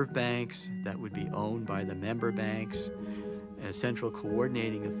 reserve banks that would be owned by the member banks, and a central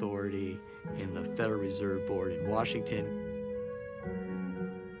coordinating authority in the Federal Reserve Board in Washington.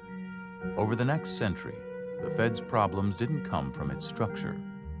 Over the next century, the Fed's problems didn't come from its structure,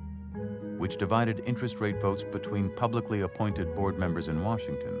 which divided interest rate votes between publicly appointed board members in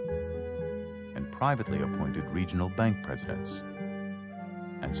Washington and privately appointed regional bank presidents,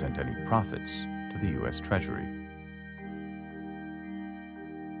 and sent any profits to the U.S. Treasury.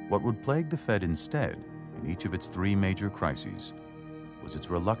 What would plague the Fed instead, in each of its three major crises, was its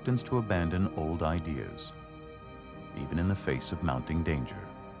reluctance to abandon old ideas, even in the face of mounting danger.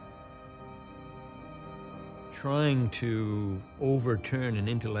 trying to overturn an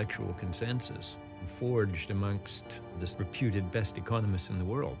intellectual consensus forged amongst the reputed best economists in the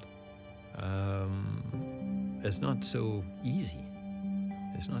world is not so easy.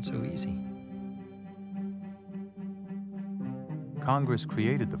 It's not so easy. Congress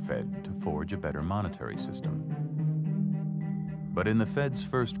created the Fed to forge a better monetary system. But in the Fed's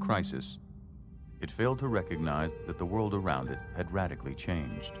first crisis, it failed to recognize that the world around it had radically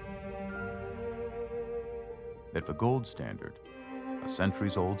changed. That the gold standard, a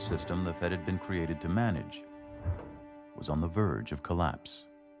centuries-old system the Fed had been created to manage, was on the verge of collapse.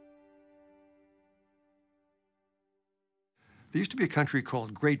 There used to be a country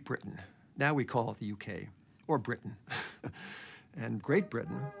called Great Britain. Now we call it the UK, or Britain. And Great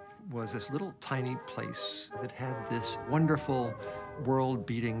Britain was this little tiny place that had this wonderful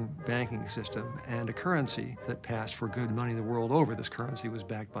world-beating banking system and a currency that passed for good money the world over. This currency was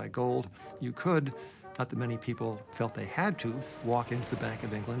backed by gold. You could, not that many people felt they had to, walk into the Bank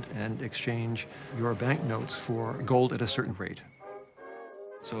of England and exchange your banknotes for gold at a certain rate.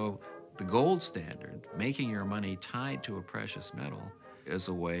 So the gold standard, making your money tied to a precious metal, is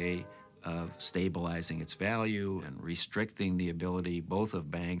a way of stabilizing its value and restricting the ability both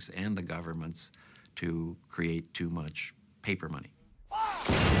of banks and the governments to create too much paper money.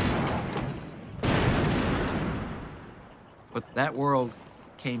 But that world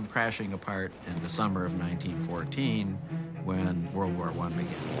came crashing apart in the summer of 1914 when World War I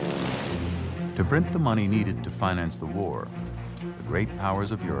began. To print the money needed to finance the war, the great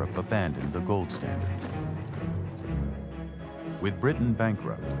powers of Europe abandoned the gold standard. With Britain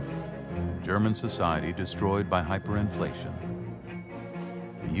bankrupt, and German society destroyed by hyperinflation,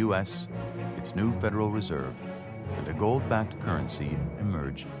 the U.S., its new Federal Reserve, and a gold-backed currency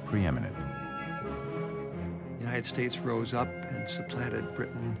emerged preeminent. The United States rose up and supplanted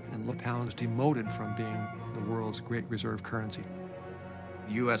Britain, and the pound was demoted from being the world's great reserve currency.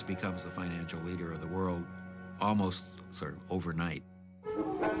 The U.S. becomes the financial leader of the world almost sort of overnight.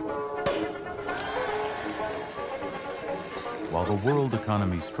 While the world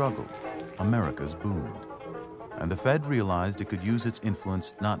economy struggled, America's boomed. And the Fed realized it could use its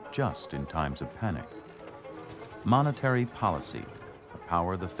influence not just in times of panic. Monetary policy, a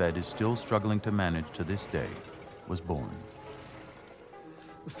power the Fed is still struggling to manage to this day, was born.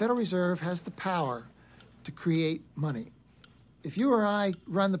 The Federal Reserve has the power to create money. If you or I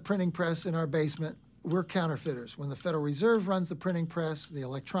run the printing press in our basement, we're counterfeiters. When the Federal Reserve runs the printing press, the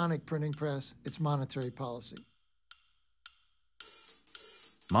electronic printing press, it's monetary policy.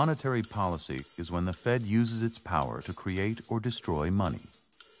 Monetary policy is when the Fed uses its power to create or destroy money,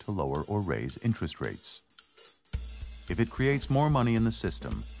 to lower or raise interest rates. If it creates more money in the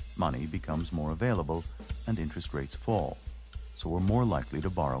system, money becomes more available and interest rates fall, so we're more likely to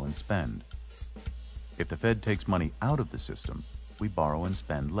borrow and spend. If the Fed takes money out of the system, we borrow and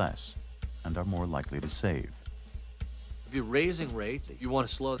spend less and are more likely to save. If you're raising rates, you want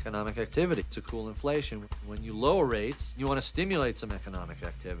to slow economic activity to cool inflation. When you lower rates, you want to stimulate some economic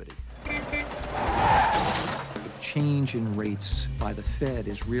activity. The change in rates by the Fed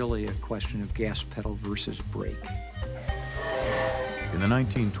is really a question of gas pedal versus brake. In the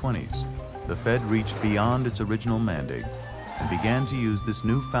 1920s, the Fed reached beyond its original mandate and began to use this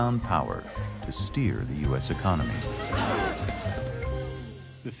newfound power to steer the U.S. economy.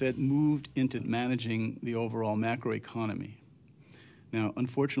 The Fed moved into managing the overall macroeconomy. Now,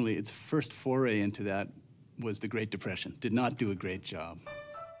 unfortunately, its first foray into that was the Great Depression. Did not do a great job.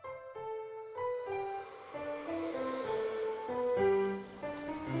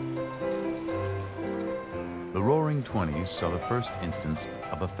 The Roaring '20s saw the first instance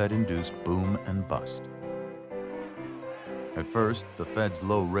of a Fed-induced boom and bust. At first, the Fed's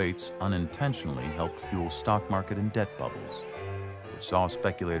low rates unintentionally helped fuel stock market and debt bubbles, which saw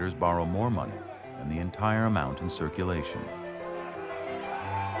speculators borrow more money than the entire amount in circulation.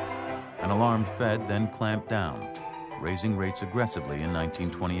 An alarmed Fed then clamped down, raising rates aggressively in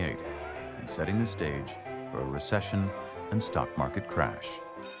 1928 and setting the stage for a recession and stock market crash.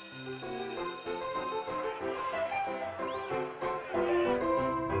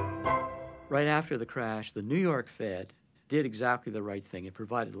 Right after the crash, the New York Fed did exactly the right thing. It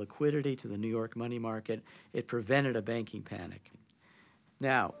provided liquidity to the New York money market. It prevented a banking panic.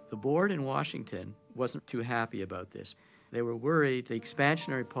 Now, the board in Washington wasn't too happy about this. They were worried the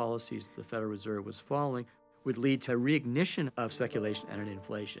expansionary policies the Federal Reserve was following would lead to a reignition of speculation and an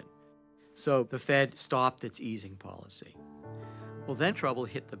inflation. So the Fed stopped its easing policy. Well, then trouble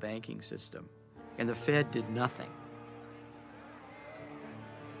hit the banking system, and the Fed did nothing.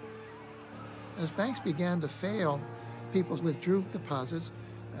 As banks began to fail, people withdrew deposits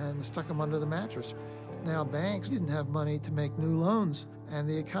and stuck them under the mattress. Now banks didn't have money to make new loans, and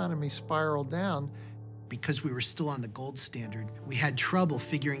the economy spiraled down. Because we were still on the gold standard, we had trouble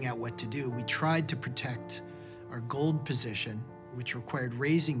figuring out what to do. We tried to protect our gold position, which required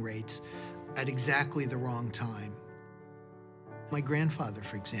raising rates at exactly the wrong time. My grandfather,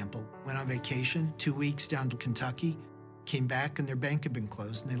 for example, went on vacation 2 weeks down to Kentucky, came back and their bank had been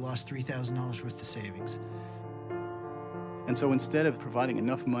closed and they lost $3,000 worth of savings. And so instead of providing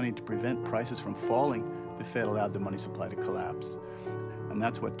enough money to prevent prices from falling, the Fed allowed the money supply to collapse. And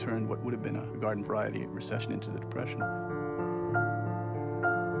that's what turned what would have been a garden variety recession into the Depression.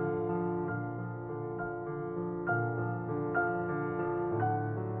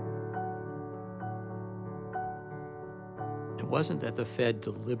 It wasn't that the Fed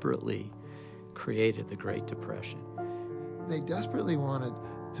deliberately created the Great Depression. They desperately wanted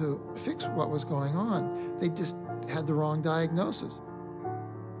to fix what was going on. They just had the wrong diagnosis.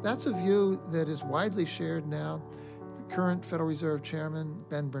 That's a view that is widely shared now. The current Federal Reserve Chairman,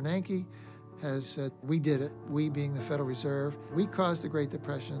 Ben Bernanke, has said, we did it, we being the Federal Reserve. We caused the Great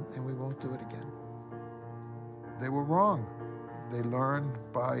Depression and we won't do it again. They were wrong. They learned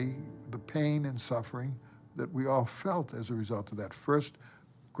by the pain and suffering that we all felt as a result of that. First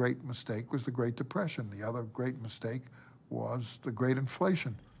great mistake was the Great Depression. The other great mistake was the Great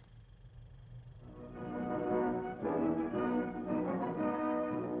Inflation.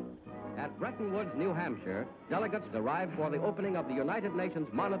 At Bretton Woods, New Hampshire, delegates arrived for the opening of the United Nations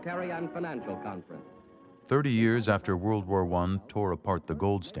Monetary and Financial Conference. 30 years after World War I tore apart the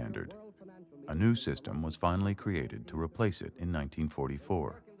gold standard, a new system was finally created to replace it in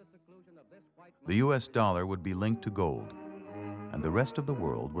 1944. The U.S. dollar would be linked to gold, and the rest of the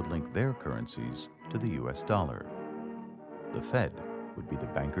world would link their currencies to the U.S. dollar. The Fed would be the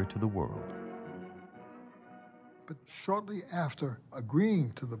banker to the world. But shortly after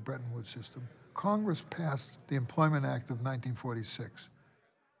agreeing to the Bretton Woods system, Congress passed the Employment Act of 1946.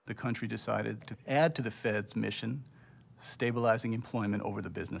 The country decided to add to the Fed's mission, stabilizing employment over the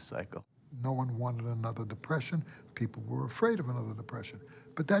business cycle. No one wanted another depression. People were afraid of another depression.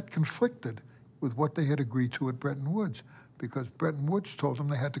 But that conflicted with what they had agreed to at Bretton Woods, because Bretton Woods told them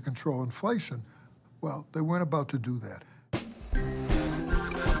they had to control inflation. Well, they weren't about to do that.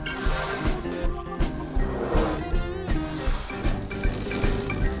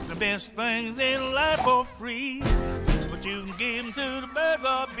 The best things in life are free, but you can give them to the birds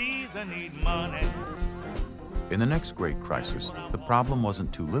or bees that need money. In the next great crisis, the problem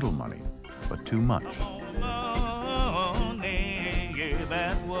wasn't too little money, but too much. Money, yeah,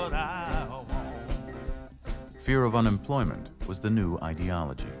 that's what I want. Fear of unemployment was the new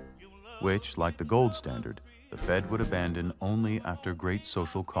ideology, which, like the gold standard, the Fed would abandon only after great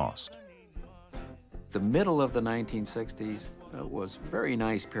social cost. The middle of the 1960s was a very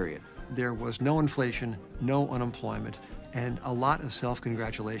nice period. There was no inflation, no unemployment, and a lot of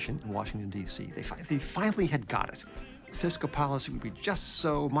self-congratulation in Washington, D.C. They finally had got it. Fiscal policy would be just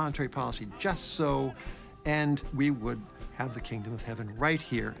so, monetary policy just so, and we would have the kingdom of heaven right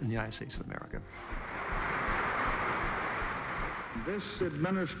here in the United States of America. This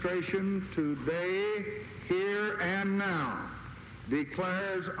administration today, here and now,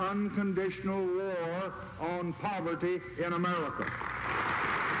 declares unconditional war on poverty in America.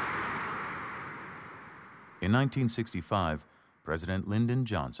 In 1965, President Lyndon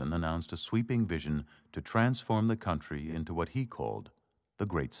Johnson announced a sweeping vision to transform the country into what he called the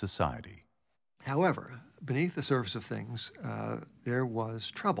Great Society. However, beneath the surface of things, there was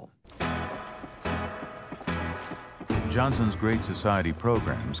trouble. Johnson's Great Society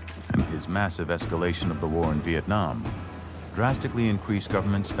programs and his massive escalation of the war in Vietnam drastically increased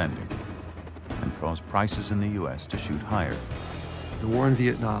government spending and caused prices in the U.S. to shoot higher. The war in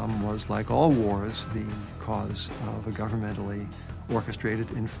Vietnam was, like all wars, the cause of a governmentally orchestrated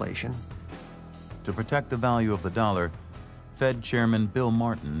inflation. To protect the value of the dollar, Fed Chairman Bill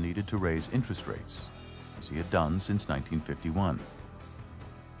Martin needed to raise interest rates, as he had done since 1951.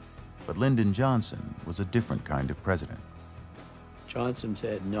 But Lyndon Johnson was a different kind of president. Johnson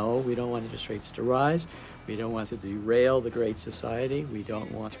said, no, we don't want interest rates to rise. We don't want to derail the Great Society. We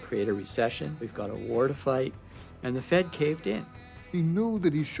don't want to create a recession. We've got a war to fight. And the Fed caved in. He knew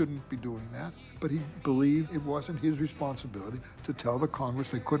that he shouldn't be doing that, but he believed it wasn't his responsibility to tell the Congress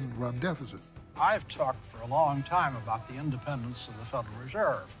they couldn't run deficit. I've talked for a long time about the independence of the Federal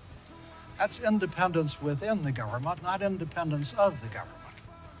Reserve. That's independence within the government, not independence of the government.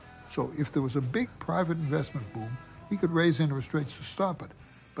 So if there was a big private investment boom, he could raise interest rates to stop it.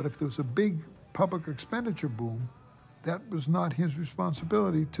 But if there was a big public expenditure boom, that was not his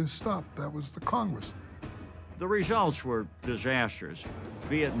responsibility to stop. That was the Congress. The results were disastrous.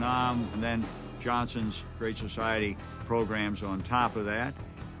 Vietnam, and then Johnson's Great Society programs on top of that.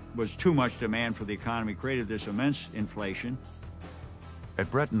 Was too much demand for the economy, created this immense inflation. At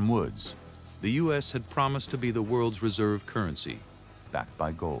Bretton Woods, the U.S. had promised to be the world's reserve currency, backed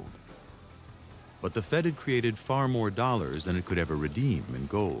by gold. But the Fed had created far more dollars than it could ever redeem in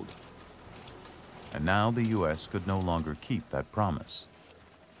gold. And now the U.S. could no longer keep that promise.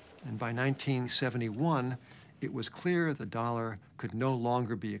 And by 1971, it was clear the dollar could no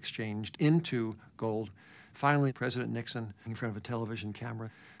longer be exchanged into gold. Finally, President Nixon, in front of a television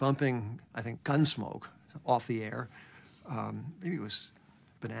camera, bumping, I think, Gunsmoke off the air. Maybe it was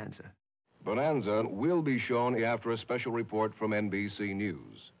Bonanza. Bonanza will be shown after a special report from NBC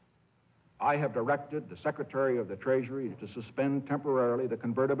News. I have directed the Secretary of the Treasury to suspend temporarily the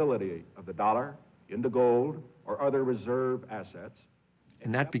convertibility of the dollar into gold or other reserve assets.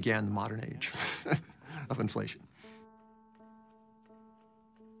 And that began the modern age of inflation.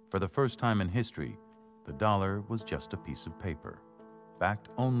 For the first time in history, the dollar was just a piece of paper, backed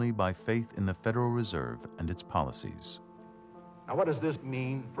only by faith in the Federal Reserve and its policies. Now, what does this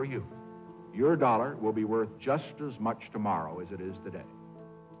mean for you? Your dollar will be worth just as much tomorrow as it is today.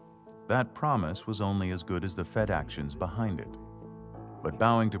 That promise was only as good as the Fed actions behind it. But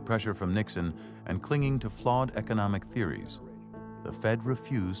bowing to pressure from Nixon and clinging to flawed economic theories, the Fed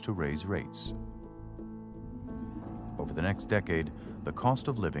refused to raise rates. Over the next decade, the cost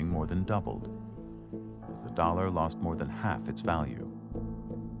of living more than doubled, as the dollar lost more than half its value.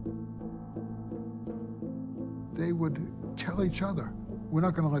 They would tell each other, we're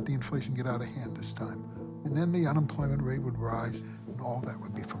not going to let the inflation get out of hand this time. And then the unemployment rate would rise, and all that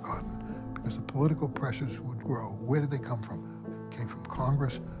would be forgotten because the political pressures would grow. Where did they come from? It came from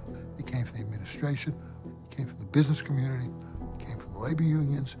Congress, it came from the administration, it came from the business community, it came from the labor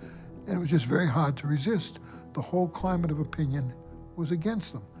unions, and it was just very hard to resist. The whole climate of opinion was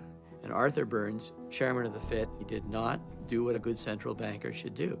against them. And Arthur Burns, chairman of the Fed, he did not do what a good central banker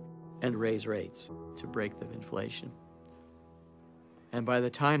should do and raise rates to break the inflation. And by the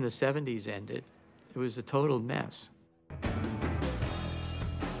time the 70s ended, it was a total mess.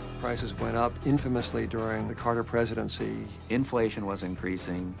 Prices went up infamously during the Carter presidency. Inflation was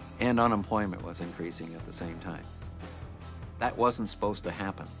increasing and unemployment was increasing at the same time. That wasn't supposed to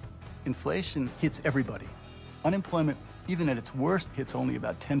happen. Inflation hits everybody. Unemployment, even at its worst, hits only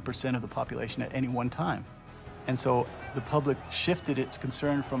about 10% of the population at any one time. And so the public shifted its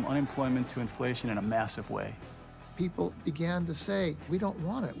concern from unemployment to inflation in a massive way. People began to say, we don't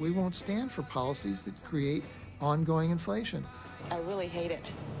want it. We won't stand for policies that create ongoing inflation. I really hate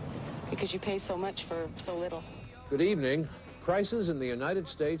it because you pay so much for so little. Good evening. Prices in the United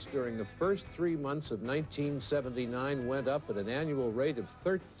States during the first 3 months of 1979 went up at an annual rate of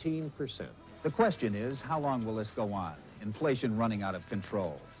 13%. The question is, how long will this go on? Inflation running out of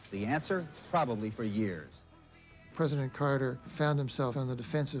control. The answer, probably for years. President Carter found himself on the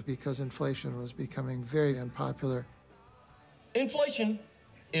defensive because inflation was becoming very unpopular. Inflation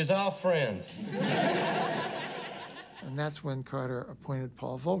is our friend. And that's when Carter appointed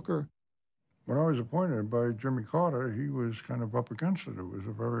Paul Volcker. When I was appointed by Jimmy Carter, he was kind of up against it. It was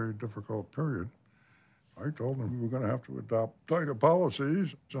a very difficult period. I told him we were going to have to adopt tighter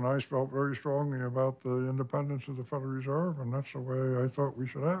policies, and I felt very strongly about the independence of the Federal Reserve, and that's the way I thought we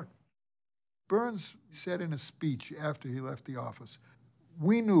should act. Burns said in a speech after he left the office,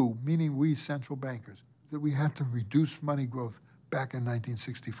 we knew, meaning we central bankers, that we had to reduce money growth back in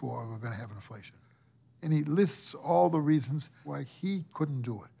 1964 or we were going to have inflation. And he lists all the reasons why he couldn't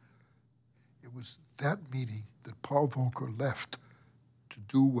do it. It was that meeting that Paul Volcker left to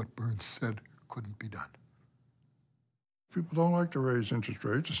do what Burns said couldn't be done. People don't like to raise interest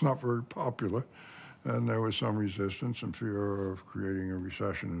rates. It's not very popular. And there was some resistance and fear of creating a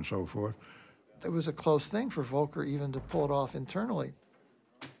recession and so forth. It was a close thing for Volcker even to pull it off internally.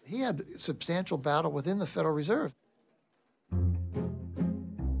 He had a substantial battle within the Federal Reserve.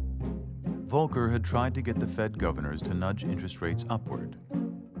 Volcker had tried to get the Fed governors to nudge interest rates upward,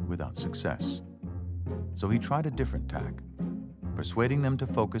 without success. So he tried a different tack, persuading them to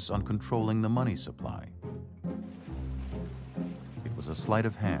focus on controlling the money supply. It was a sleight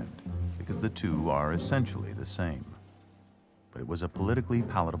of hand, because the two are essentially the same. But it was a politically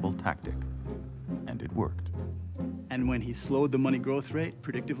palatable tactic, and it worked. And when he slowed the money growth rate,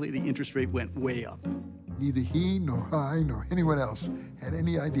 predictably, the interest rate went way up. Neither he nor I nor anyone else had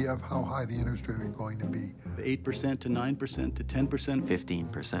any idea of how high the interest rate was going to be. 8% to 9% to 10%.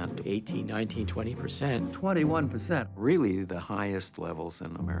 15%, 18, 19, 20%. 21%. Really the highest levels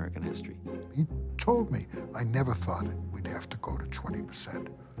in American history. He told me, I never thought we'd have to go to 20%.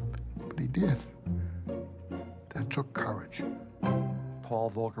 But he did. That took courage. Paul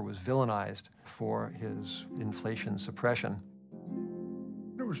Volcker was villainized for his inflation suppression.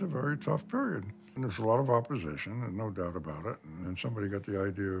 It was a very tough period. And there's a lot of opposition, and no doubt about it. And then somebody got the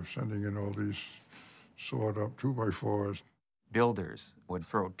idea of sending in all these sawed-up 2x4s. Builders would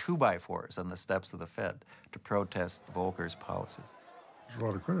throw 2x4s on the steps of the Fed to protest Volcker's policies. There's a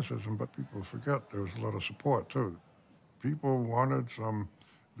lot of criticism, but people forget there was a lot of support, too. People wanted some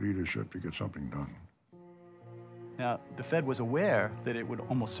leadership to get something done. Now, the Fed was aware that it would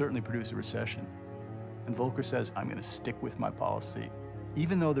almost certainly produce a recession. And Volcker says, I'm going to stick with my policy,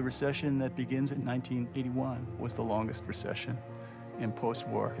 even though the recession that begins in 1981 was the longest recession in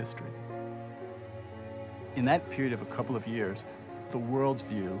post-war history. In that period of a couple of years, the world's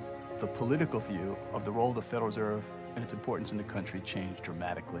view, the political view of the role of the Federal Reserve and its importance in the country changed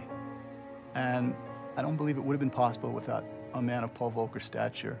dramatically. And I don't believe it would have been possible without a man of Paul Volcker's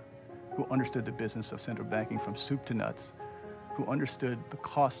stature, who understood the business of central banking from soup to nuts, who understood the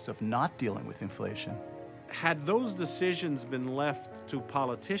costs of not dealing with inflation. Had those decisions been left to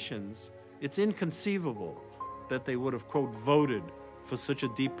politicians, it's inconceivable that they would have, quote, voted for such a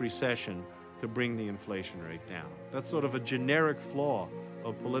deep recession to bring the inflation rate down. That's sort of a generic flaw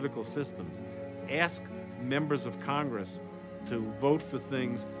of political systems. Ask members of Congress to vote for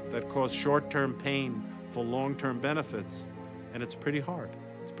things that cause short-term pain for long-term benefits, and it's pretty hard.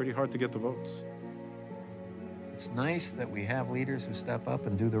 It's pretty hard to get the votes. It's nice that we have leaders who step up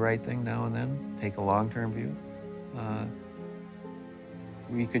and do the right thing now and then, take a long-term view.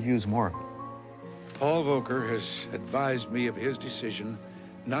 We could use more. Paul Volcker has advised me of his decision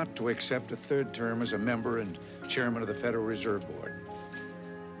not to accept a third term as a member and chairman of the Federal Reserve Board.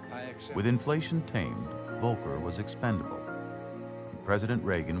 With inflation tamed, Volcker was expendable. President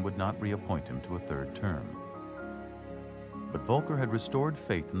Reagan would not reappoint him to a third term. But Volcker had restored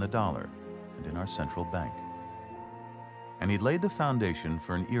faith in the dollar and in our central bank. And he'd laid the foundation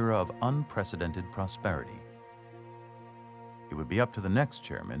for an era of unprecedented prosperity. It would be up to the next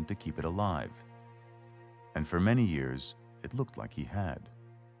chairman to keep it alive. And for many years, it looked like he had.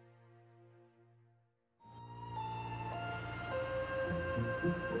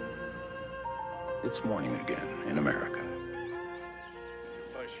 It's morning again in America.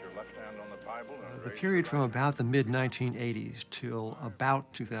 The period from about the mid-1980s till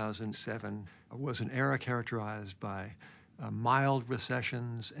about 2007 was an era characterized by mild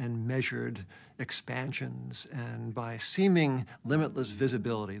recessions and measured expansions and by seeming limitless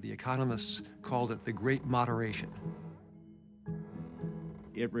visibility. The economists called it the Great Moderation.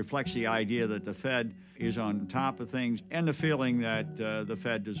 It reflects the idea that the Fed is on top of things and the feeling that the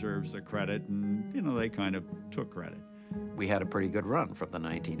Fed deserves the credit, and, you know, they kind of took credit. We had a pretty good run from the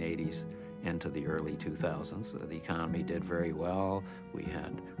 1980s into the early 2000s. The economy did very well. We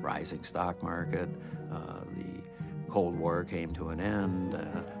had rising stock market. The Cold War came to an end.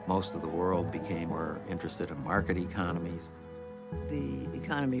 Most of the world became more interested in market economies. The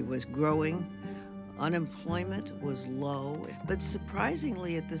economy was growing. Unemployment was low, but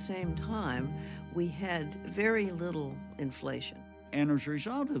surprisingly at the same time, we had very little inflation. And as a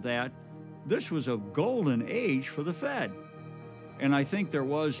result of that, this was a golden age for the Fed. And I think there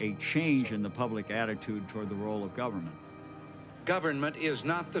was a change in the public attitude toward the role of government. Government is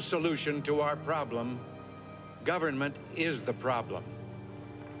not the solution to our problem. Government is the problem.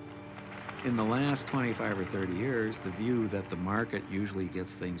 In the last 25 or 30 years, the view that the market usually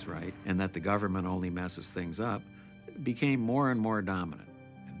gets things right and that the government only messes things up became more and more dominant.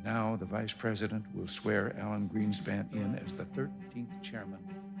 And now the Vice President will swear Alan Greenspan in as the 13th chairman.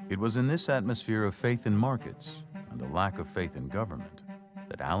 It was in this atmosphere of faith in markets and a lack of faith in government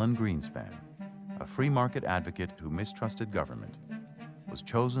that Alan Greenspan, a free market advocate who mistrusted government, was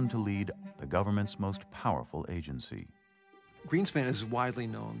chosen to lead the government's most powerful agency. Greenspan, as is widely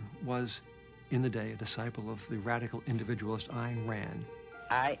known, was in the day a disciple of the radical individualist Ayn Rand.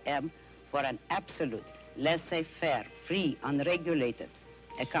 I am for an absolute, laissez-faire, free, unregulated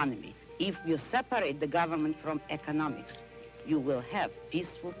economy. If you separate the government from economics, you will have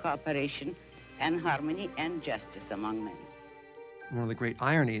peaceful cooperation and harmony and justice among men. One of the great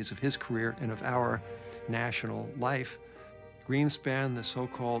ironies of his career and of our national life, Greenspan, the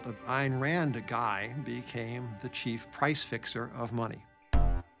so-called Ayn Rand guy, became the chief price fixer of money.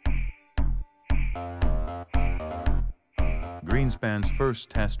 Greenspan's first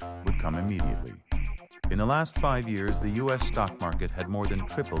test would come immediately. In the last 5 years, the U.S. stock market had more than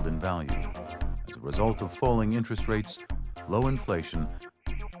tripled in value as a result of falling interest rates, low inflation,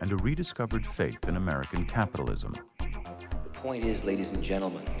 and a rediscovered faith in American capitalism. The point is, ladies and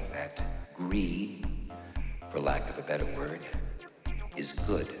gentlemen, that greed, for lack of a better word, is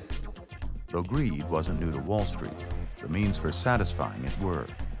good. Though greed wasn't new to Wall Street, The means for satisfying it were.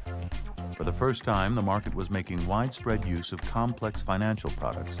 For the first time, the market was making widespread use of complex financial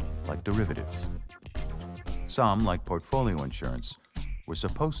products like derivatives. Some, like portfolio insurance, were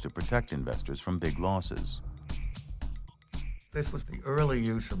supposed to protect investors from big losses. This was the early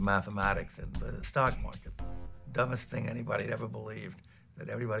use of mathematics in the stock market. Dumbest thing anybody had ever believed, that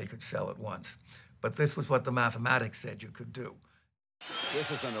everybody could sell at once. But this was what the mathematics said you could do. This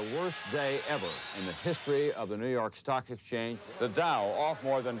has been the worst day ever in the history of the New York Stock Exchange. The Dow off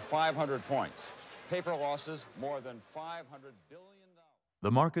more than 500 points. Paper losses more than $500 billion.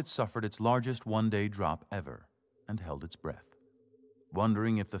 The market suffered its largest one-day drop ever and held its breath,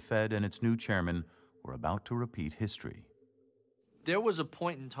 wondering if the Fed and its new chairman were about to repeat history. There was a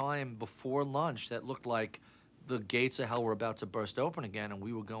point in time before lunch that looked like the gates of hell were about to burst open again, and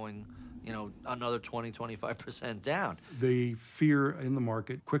we were going, you know, another 20–25% down. The fear in the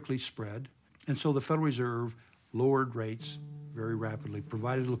market quickly spread, and so the Federal Reserve lowered rates very rapidly,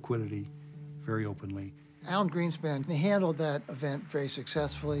 provided liquidity very openly. Alan Greenspan handled that event very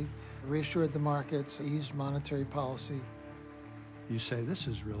successfully, reassured the markets, eased monetary policy. You say, this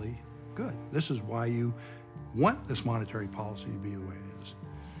is really good. This is why you want this monetary policy to be the way it is.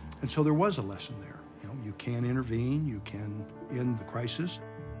 And so there was a lesson there. You know, you can intervene, you can end the crisis.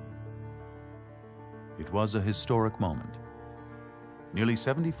 It was a historic moment. Nearly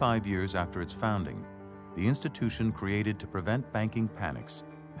 75 years after its founding, the institution created to prevent banking panics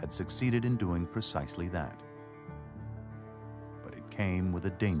had succeeded in doing precisely that. But it came with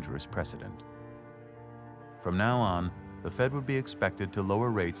a dangerous precedent. From now on, the Fed would be expected to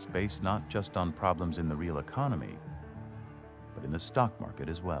lower rates based not just on problems in the real economy, but in the stock market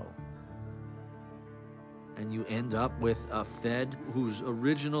as well. And you end up with a Fed whose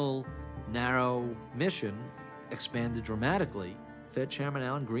original narrow mission expanded dramatically. Fed Chairman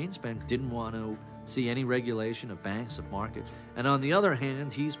Alan Greenspan didn't want to see any regulation of banks, of markets. And on the other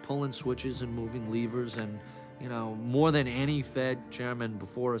hand, he's pulling switches and moving levers and, you know, more than any Fed chairman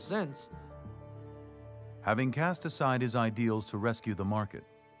before or since. Having cast aside his ideals to rescue the market,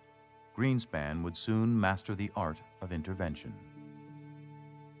 Greenspan would soon master the art of intervention.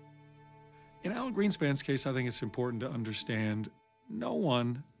 In Alan Greenspan's case, I think it's important to understand no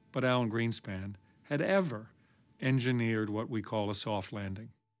one but Alan Greenspan had ever engineered what we call a soft landing.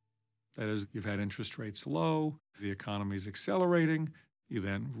 That is, you've had interest rates low, the economy's accelerating, you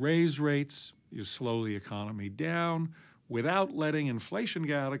then raise rates, you slow the economy down without letting inflation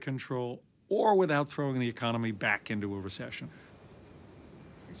get out of control or without throwing the economy back into a recession.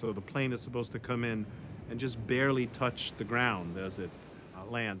 So the plane is supposed to come in and just barely touch the ground as it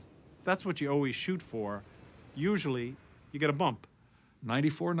lands. That's what you always shoot for. Usually, you get a bump.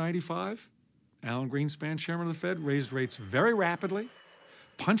 94, 95, Alan Greenspan, chairman of the Fed, raised rates very rapidly,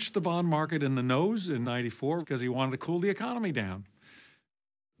 punched the bond market in the nose in 94 because he wanted to cool the economy down.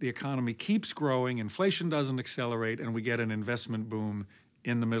 The economy keeps growing, inflation doesn't accelerate, and we get an investment boom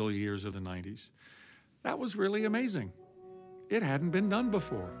in the middle years of the 90s. That was really amazing. It hadn't been done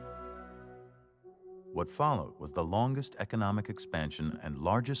before. What followed was the longest economic expansion and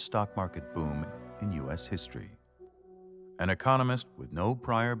largest stock market boom in U.S. history. An economist with no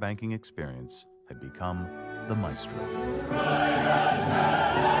prior banking experience had become the maestro.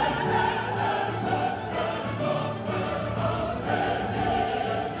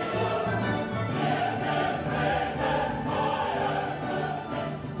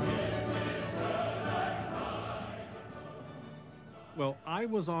 Well, I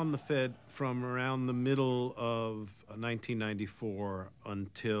was on the Fed from around the middle of 1994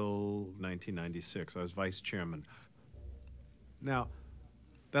 until 1996. I was vice chairman. Now,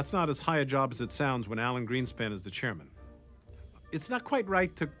 that's not as high a job as it sounds when Alan Greenspan is the chairman. It's not quite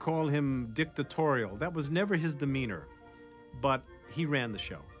right to call him dictatorial. That was never his demeanor, but he ran the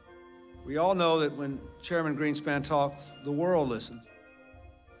show. We all know that when Chairman Greenspan talks, the world listens.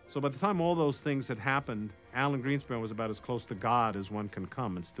 So by the time all those things had happened, Alan Greenspan was about as close to God as one can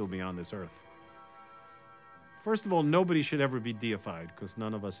come and still be on this earth. First of all, nobody should ever be deified because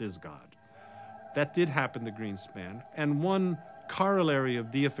none of us is God. That did happen to Greenspan. And one corollary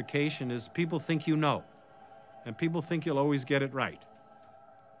of deification is people think you know, and people think you'll always get it right.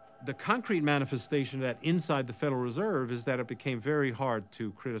 The concrete manifestation of that inside the Federal Reserve is that it became very hard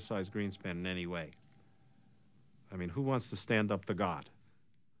to criticize Greenspan in any way. I mean, who wants to stand up to God?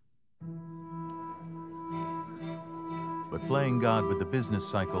 But playing God with the business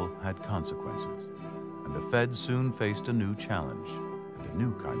cycle had consequences, and the Fed soon faced a new challenge and a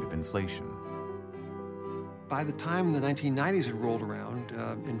new kind of inflation. By the time the 1990s had rolled around,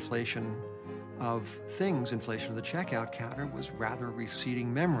 inflation of things, inflation of the checkout counter, was rather a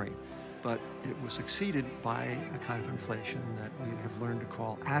receding memory. but it was succeeded by a kind of inflation that we have learned to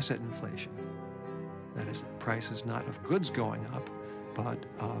call asset inflation. That is, prices not of goods going up, but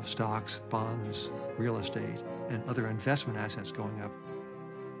of stocks, bonds, real estate, and other investment assets going up.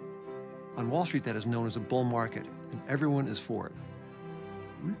 On Wall Street, that is known as a bull market, and everyone is for it.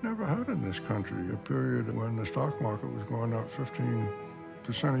 We've never had in this country a period when the stock market was going up 15%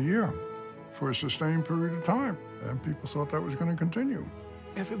 a year for a sustained period of time, and people thought that was going to continue.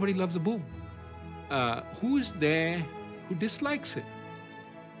 Everybody loves a boom. Who's there who dislikes it?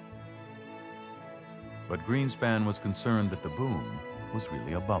 But Greenspan was concerned that the boom was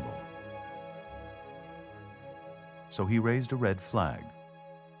really a bubble. So he raised a red flag.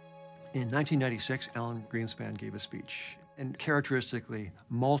 In 1996, Alan Greenspan gave a speech, and characteristically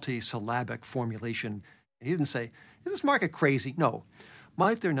multi-syllabic formulation. He didn't say, is this market crazy? No.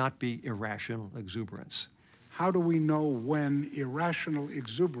 Might there not be irrational exuberance? How do we know when irrational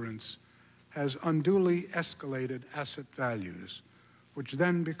exuberance has unduly escalated asset values, which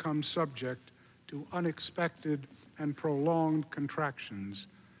then become subject to unexpected and prolonged contractions,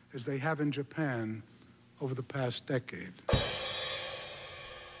 as they have in Japan over the past decade?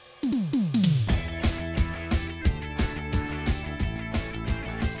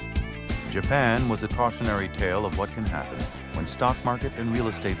 Japan was a cautionary tale of what can happen when stock market and real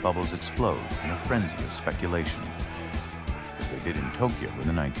estate bubbles explode in a frenzy of speculation, as they did in Tokyo in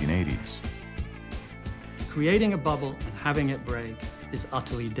the 1980s. Creating a bubble and having it break is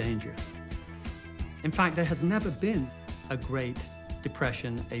utterly dangerous. In fact, there has never been a Great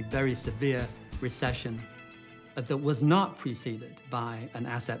Depression, a very severe recession that was not preceded by an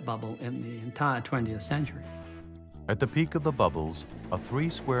asset bubble in the entire 20th century. At the peak of the bubbles, a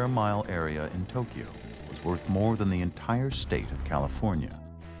 3-square-mile area in Tokyo was worth more than the entire state of California.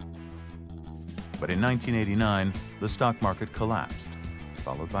 But in 1989, the stock market collapsed,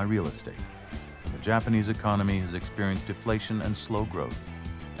 followed by real estate. The Japanese economy has experienced deflation and slow growth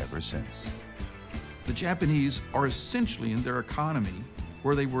ever since. The Japanese are essentially in their economy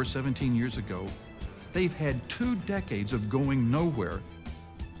where they were 17 years ago. They've had 2 decades of going nowhere.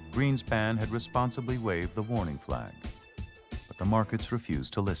 Greenspan had responsibly waved the warning flag, but the markets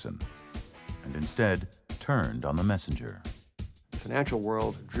refused to listen, and instead turned on the messenger. The financial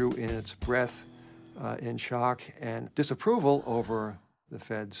world drew in its breath in shock and disapproval over the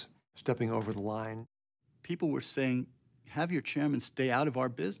Fed's stepping over the line. People were saying, have your chairman stay out of our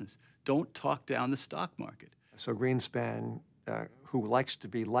business. Don't talk down the stock market. So Greenspan, who likes to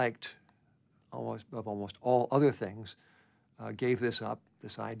be liked above almost all other things, gave this up,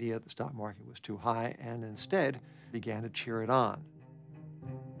 this idea that the stock market was too high, and instead began to cheer it on.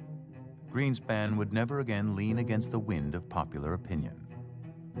 Greenspan would never again lean against the wind of popular opinion.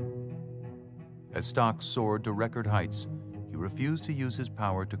 As stocks soared to record heights, he refused to use his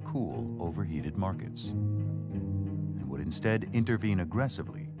power to cool overheated markets, and would instead intervene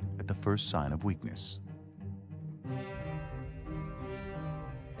aggressively at the first sign of weakness.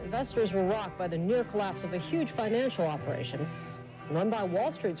 Investors were rocked by the near collapse of a huge financial operation run by Wall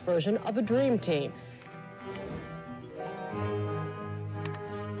Street's version of a dream team.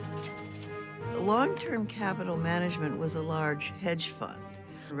 Long-term capital management was a large hedge fund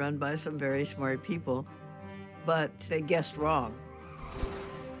run by some very smart people, but they guessed wrong.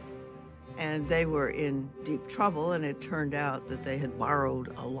 And they were in deep trouble, and it turned out that they had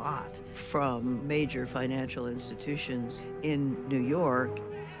borrowed a lot from major financial institutions in New York,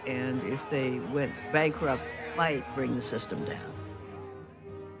 and if they went bankrupt, might bring the system down.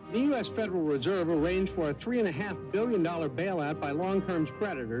 The U.S. Federal Reserve arranged for a $3.5 billion bailout by long-term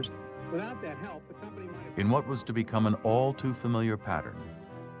creditors. Without that help, the company might have... In what was to become an all-too-familiar pattern,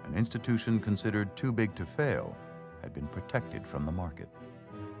 an institution considered too big to fail had been protected from the market.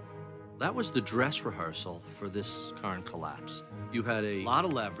 That was the dress rehearsal for this current collapse. You had a lot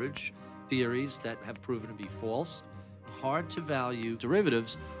of leverage, theories that have proven to be false, hard to value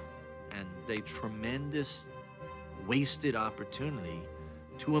derivatives, and a tremendous wasted opportunity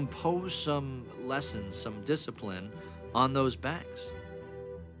to impose some lessons, some discipline on those banks.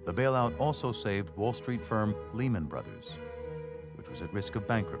 The bailout also saved Wall Street firm Lehman Brothers, which was at risk of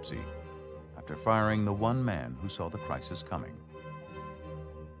bankruptcy after firing the one man who saw the crisis coming.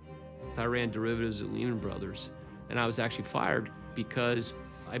 I ran derivatives at Lehman Brothers, and I was actually fired because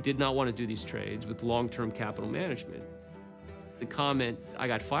I did not want to do these trades with long-term capital management. The comment I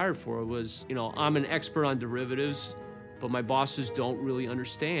got fired for was, you know, I'm an expert on derivatives, but my bosses don't really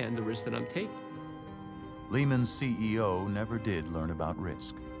understand the risk that I'm taking. Lehman's CEO never did learn about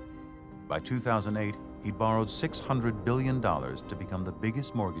risk. By 2008, he'd borrowed $600 billion to become the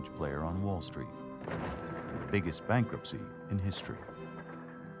biggest mortgage player on Wall Street and the biggest bankruptcy in history.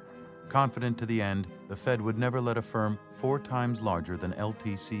 confident to the end the Fed would never let a firm 4 times larger than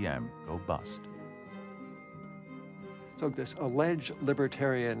LTCM go bust. So this alleged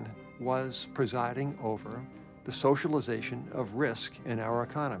libertarian was presiding over the socialization of risk in our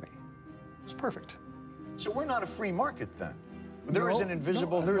economy. It's perfect. So we're not a free market then? There is an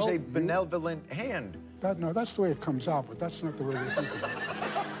invisible, there's a benevolent hand. No, that's the way it comes out, but that's not the way they think of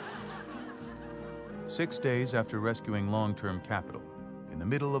it. 6 days after rescuing long-term capital, in the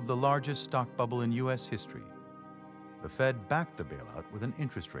middle of the largest stock bubble in U.S. history, the Fed backed the bailout with an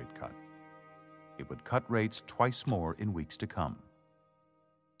interest rate cut. It would cut rates twice more in weeks to come.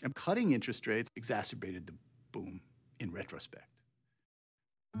 And cutting interest rates exacerbated the boom in retrospect.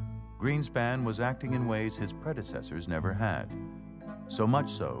 Greenspan was acting in ways his predecessors never had, so much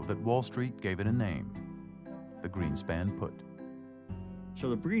so that Wall Street gave it a name, the Greenspan put. So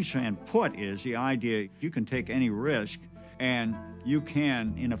the Greenspan put is the idea you can take any risk and you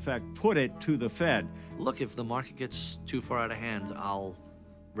can, in effect, put it to the Fed. Look, if the market gets too far out of hand, I'll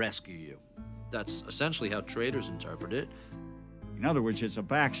rescue you. That's essentially how traders interpret it. In other words, it's a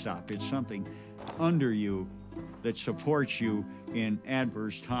backstop. It's something under you that supports you in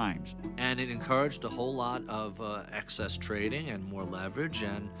adverse times. And it encouraged a whole lot of excess trading and more leverage,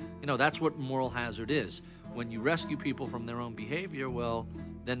 and that's what moral hazard is. When you rescue people from their own behavior, well,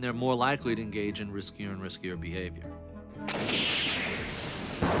 then they're more likely to engage in riskier and riskier behavior.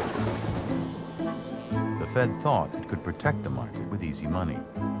 The Fed thought it could protect the market with easy money.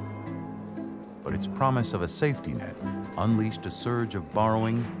 But its promise of a safety net unleashed a surge of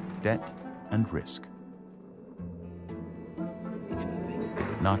borrowing, debt, and risk. It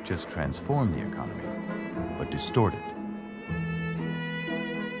would not just transform the economy, but distort it.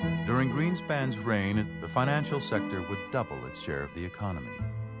 During Greenspan's reign, the financial sector would double its share of the economy.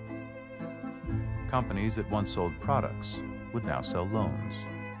 Companies that once sold products would now sell loans.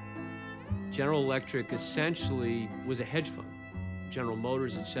 General Electric essentially was a hedge fund. General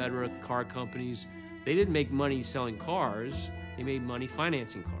Motors, etc., car companies, they didn't make money selling cars, they made money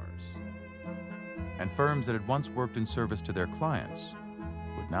financing cars. And firms that had once worked in service to their clients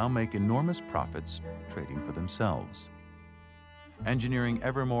would now make enormous profits trading for themselves, engineering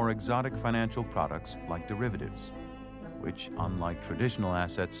ever more exotic financial products like derivatives, which, unlike traditional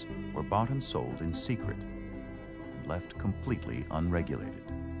assets, were bought and sold in secret and left completely unregulated.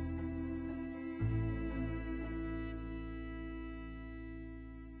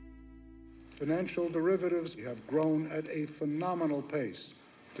 Financial derivatives have grown at a phenomenal pace.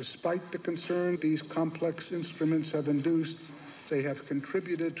 Despite the concern these complex instruments have induced, they have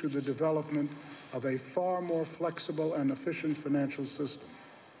contributed to the development of a far more flexible and efficient financial system.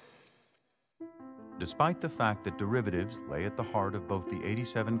 Despite the fact that derivatives lay at the heart of both the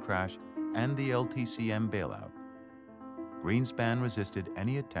 '87 crash and the LTCM bailout, Greenspan resisted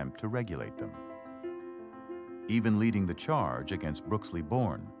any attempt to regulate them, even leading the charge against Brooksley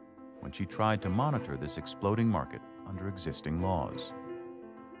Born when she tried to monitor this exploding market under existing laws.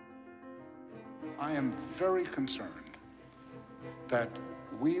 I am very concerned that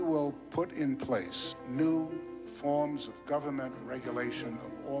we will put in place new forms of government regulation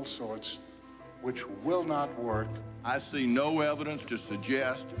of all sorts which will not work. I see no evidence to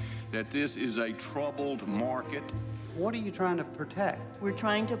suggest that this is a troubled market. What are you trying to protect? We're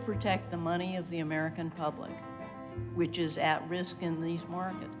trying to protect the money of the American public, which is at risk in these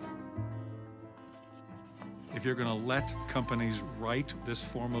markets. If you're going to let companies write this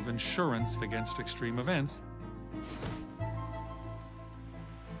form of insurance against extreme events,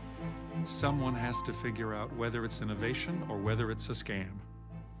 someone has to figure out whether it's innovation or whether it's a scam.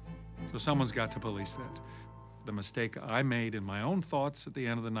 So someone's got to police that. The mistake I made in my own thoughts at the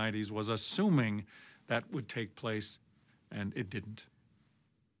end of the '90s was assuming that would take place, and it didn't.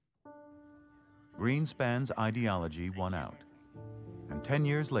 Greenspan's ideology won out, and 10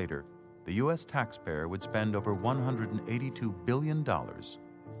 years later, the U.S. taxpayer would spend over $182 billion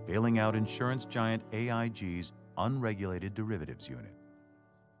bailing out insurance giant AIG's unregulated derivatives unit.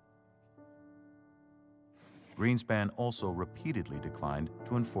 Greenspan also repeatedly declined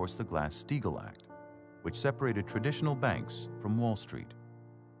to enforce the Glass-Steagall Act, which separated traditional banks from Wall Street.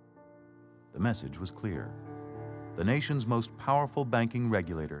 The message was clear. The nation's most powerful banking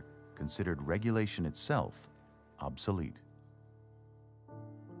regulator considered regulation itself obsolete.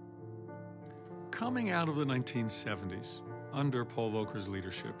 Coming out of the 1970s, under Paul Volcker's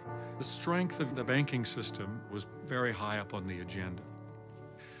leadership, the strength of the banking system was very high up on the agenda.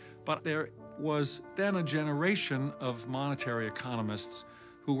 But there was then a generation of monetary economists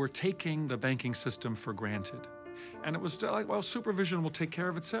who were taking the banking system for granted. And it was like, well, supervision will take care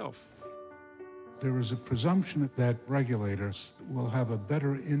of itself. There is a presumption that regulators will have a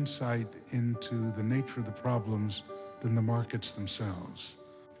better insight into the nature of the problems than the markets themselves.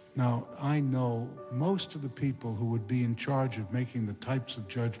 Now, I know most of the people who would be in charge of making the types of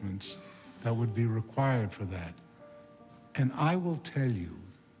judgments that would be required for that. And I will tell you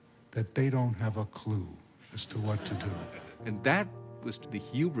that they don't have a clue as to what to do. And that was the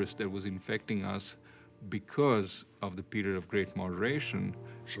hubris that was infecting us because of the period of great moderation.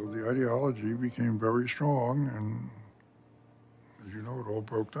 So the ideology became very strong, and as you know, it all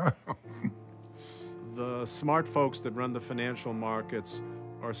broke down. The smart folks that run the financial markets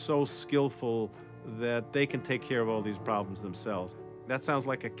are so skillful that they can take care of all these problems themselves. That sounds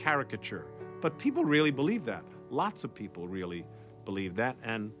like a caricature, but people really believe that. Lots of people really believe that,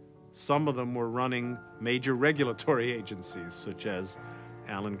 and some of them were running major regulatory agencies, such as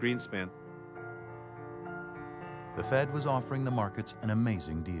Alan Greenspan. The Fed was offering the markets an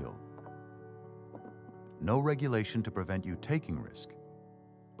amazing deal. No regulation to prevent you taking risk,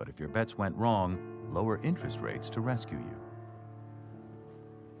 but if your bets went wrong, lower interest rates to rescue you.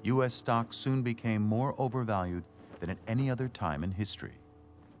 U.S. stocks soon became more overvalued than at any other time in history.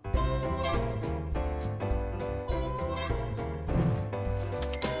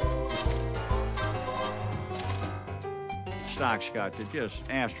 Stocks got to just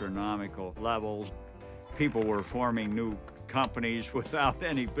astronomical levels. People were forming new companies without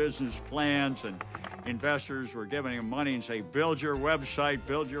any business plans, and investors were giving them money and say, build your website,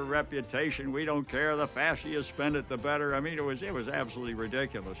 build your reputation, we don't care, the faster you spend it, the better. I mean, it was absolutely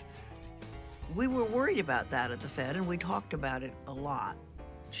ridiculous. We were worried about that at the Fed, and we talked about it a lot.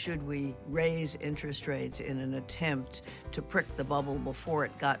 Should we raise interest rates in an attempt to prick the bubble before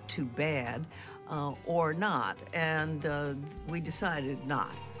it got too bad, or not? And we decided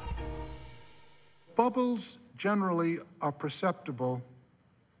not. Bubbles generally are perceptible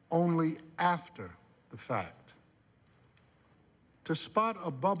only after the fact. To spot a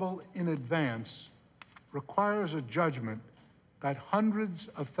bubble in advance requires a judgment that hundreds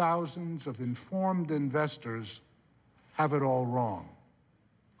of thousands of informed investors have it all wrong.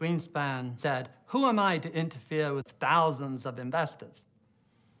 Greenspan said, "Who am I to interfere with thousands of investors?"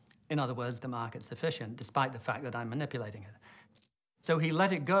 In other words, the market's efficient, despite the fact that I'm manipulating it. So he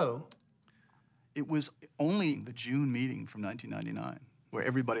let it go. It was only the June meeting from 1999 where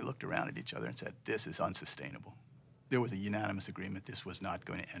everybody looked around at each other and said, this is unsustainable. There was a unanimous agreement this was not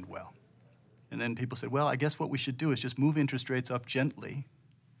going to end well. And then people said, well, I guess what we should do is just move interest rates up gently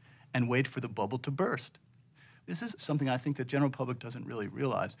and wait for the bubble to burst. This is something I think the general public doesn't really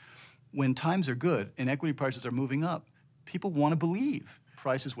realize. When times are good and equity prices are moving up, people want to believe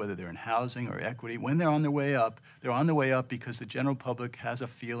prices, whether they're in housing or equity, when they're on their way up, they're on their way up because the general public has a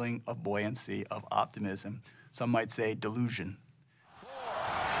feeling of buoyancy, of optimism. Some might say delusion. 4,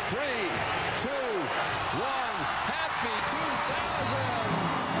 3, 2, 1, happy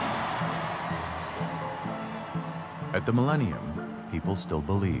 2000! At the millennium, people still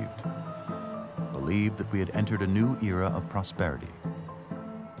believed that we had entered a new era of prosperity,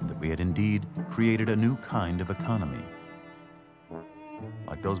 and that we had indeed created a new kind of economy.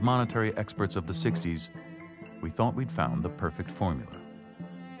 Like those monetary experts of the 60s, we thought we'd found the perfect formula.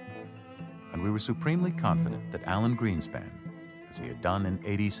 And we were supremely confident that Alan Greenspan, as he had done in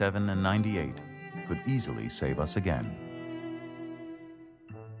 '87 and '98, could easily save us again.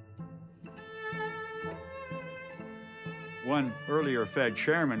 One earlier Fed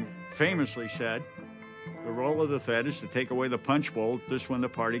chairman famously said, the role of the Fed is to take away the punch bowl just when the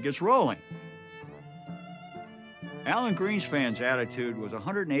party gets rolling. Alan Greenspan's attitude was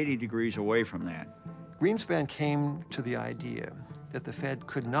 180 degrees away from that. Greenspan came to the idea that the Fed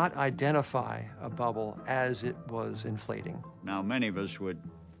could not identify a bubble as it was inflating. Now, many of us would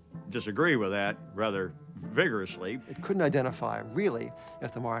disagree with that rather vigorously. It couldn't identify, really,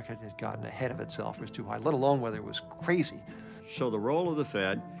 if the market had gotten ahead of itself, was too high, let alone whether it was crazy. So the role of the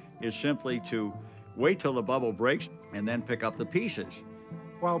Fed is simply to wait till the bubble breaks and then pick up the pieces.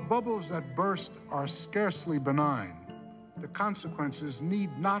 While bubbles that burst are scarcely benign, the consequences need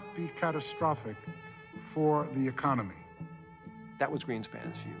not be catastrophic for the economy. That was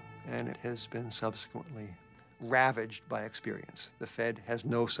Greenspan's view, and it has been subsequently ravaged by experience. The Fed has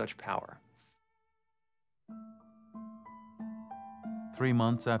no such power. 3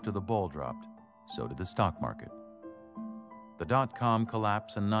 months after the ball dropped, so did the stock market. The dot-com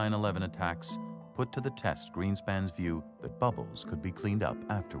collapse and 9/11 attacks put to the test Greenspan's view that bubbles could be cleaned up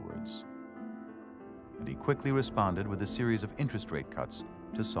afterwards. And he quickly responded with a series of interest rate cuts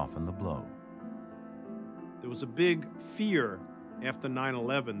to soften the blow. There was a big fear after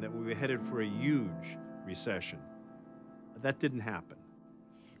 9/11 that we were headed for a huge recession. That didn't happen.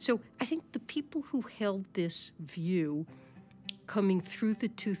 So I think the people who held this view coming through the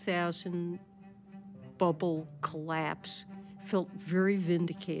 2000 bubble collapse felt very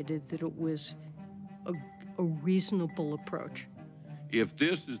vindicated that it was a reasonable approach. If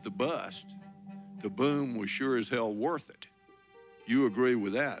this is the bust, the boom was sure as hell worth it. You agree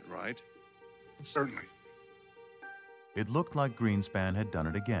with that, right? Certainly. It looked like Greenspan had done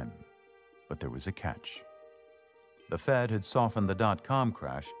it again, but there was a catch. The Fed had softened the dot-com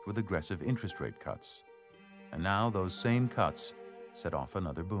crash with aggressive interest rate cuts, and now those same cuts set off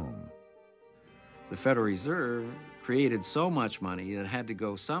another boom. The Federal Reserve created so much money that it had to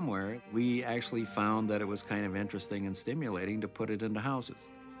go somewhere. We actually found that it was kind of interesting and stimulating to put it into houses.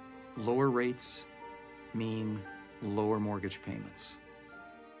 Lower rates mean lower mortgage payments.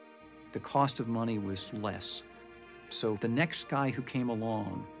 The cost of money was less. So the next guy who came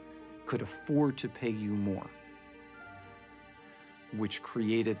along could afford to pay you more, which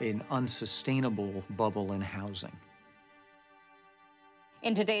created an unsustainable bubble in housing.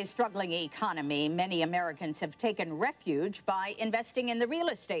 In today's struggling economy, many Americans have taken refuge by investing in the real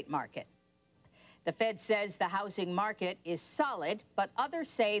estate market. The Fed says the housing market is solid, but others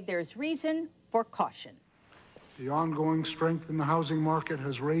say there's reason for caution. The ongoing strength in the housing market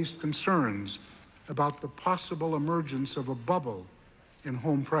has raised concerns about the possible emergence of a bubble in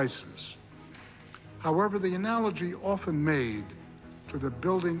home prices. However, the analogy often made to the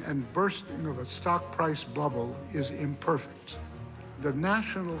building and bursting of a stock price bubble is imperfect. The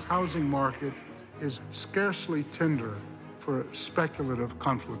national housing market is scarcely tender for speculative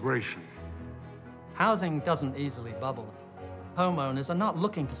conflagration. Housing doesn't easily bubble. Homeowners are not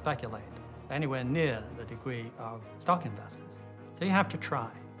looking to speculate anywhere near the degree of stock investors. So you have to try.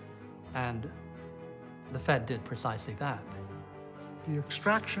 And the Fed did precisely that. The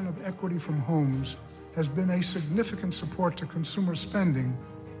extraction of equity from homes has been a significant support to consumer spending.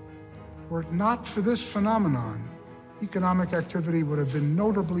 Were it not for this phenomenon, economic activity would have been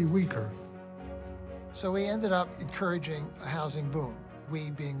notably weaker. So we ended up encouraging a housing boom.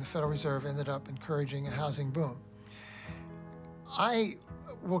 We, being the Federal Reserve, ended up encouraging a housing boom. I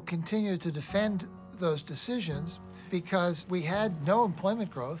will continue to defend those decisions because we had no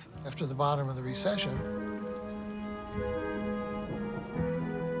employment growth after the bottom of the recession.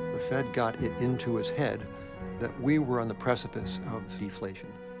 The Fed got it into its head that we were on the precipice of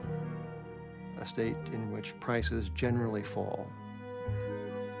deflation, a state in which prices generally fall.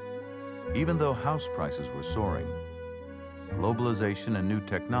 Even though house prices were soaring, globalization and new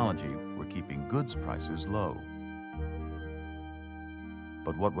technology were keeping goods prices low.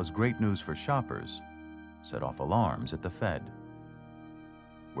 But what was great news for shoppers set off alarms at the Fed,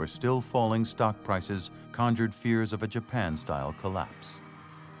 where still falling stock prices conjured fears of a Japan-style collapse.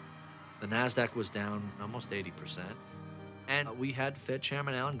 The NASDAQ was down almost 80%. And we had Fed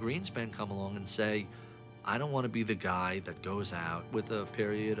Chairman Alan Greenspan come along and say, I don't want to be the guy that goes out with a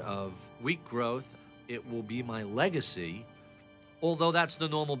period of weak growth. It will be my legacy. Although that's the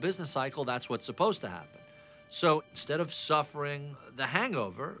normal business cycle, that's what's supposed to happen. So instead of suffering the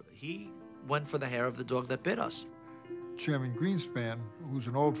hangover, he went for the hair of the dog that bit us. Chairman Greenspan, who's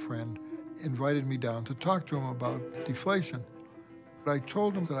an old friend, invited me down to talk to him about deflation. But I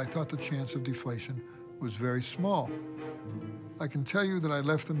told him that I thought the chance of deflation was very small. I can tell you that I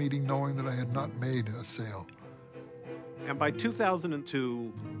left the meeting knowing that I had not made a sale. And by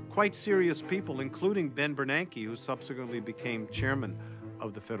 2002, quite serious people, including Ben Bernanke, who subsequently became chairman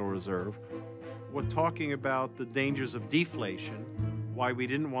of the Federal Reserve, were talking about the dangers of deflation, why we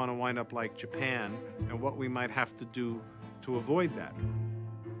didn't want to wind up like Japan, and what we might have to do to avoid that.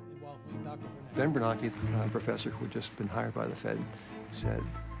 Ben Bernanke, the professor who had just been hired by the Fed, said,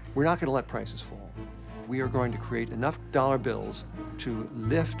 we're not going to let prices fall. We are going to create enough dollar bills to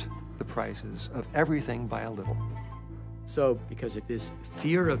lift the prices of everything by a little. So because of this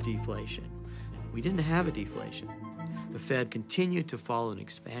fear of deflation, we didn't have a deflation. The Fed continued to follow an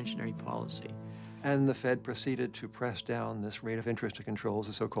expansionary policy. And the Fed proceeded to press down this rate of interest it controls,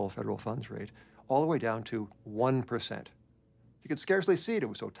 the so-called federal funds rate, all the way down to 1%. You could scarcely see it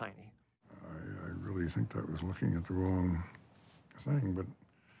was so tiny. I really think that was looking at the wrong thing, but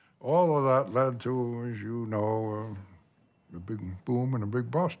all of that led to, as you know, a big boom and a big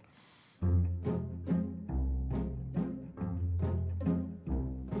bust.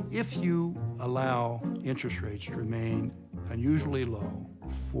 If you allow interest rates to remain unusually low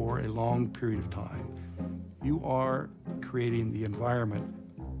for a long period of time, you are creating the environment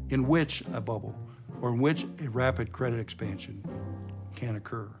in which a bubble or in which a rapid credit expansion can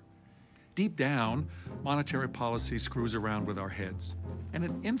occur. Deep down, monetary policy screws around with our heads, and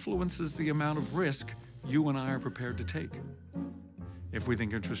it influences the amount of risk you and I are prepared to take. If we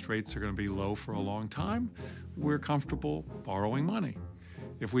think interest rates are going to be low for a long time, we're comfortable borrowing money.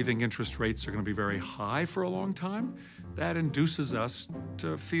 If we think interest rates are going to be very high for a long time, that induces us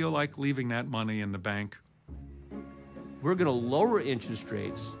to feel like leaving that money in the bank. We're going to lower interest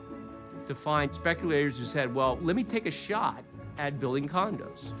rates to find speculators who said, well, let me take a shot at building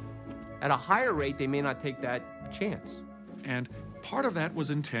condos. At a higher rate, they may not take that chance. And part of that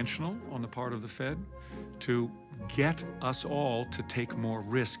was intentional on the part of the Fed to get us all to take more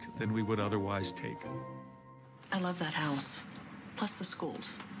risk than we would otherwise take. I love that house, plus the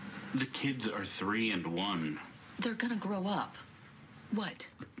schools. The kids are 3 and 1. They're gonna grow up. What?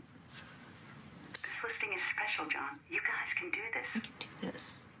 This listing is special, John. You guys can do this. We can do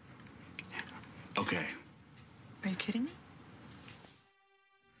this. Okay. Are you kidding me?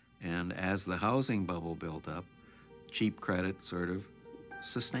 And as the housing bubble built up, cheap credit sort of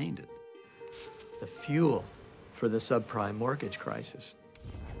sustained it. The fuel for the subprime mortgage crisis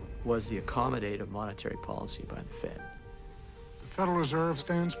was the accommodative monetary policy by the Fed. The Federal Reserve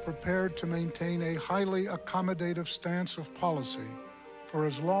stands prepared to maintain a highly accommodative stance of policy for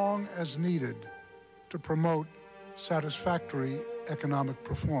as long as needed to promote satisfactory economic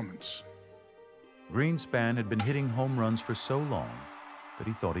performance. Greenspan had been hitting home runs for so long that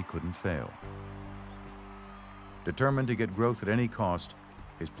he thought he couldn't fail. Determined to get growth at any cost,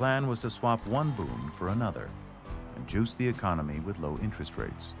 his plan was to swap one boom for another and juice the economy with low interest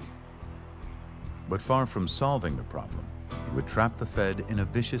rates. But far from solving the problem, he would trap the Fed in a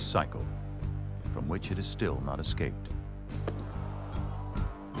vicious cycle from which it has still not escaped.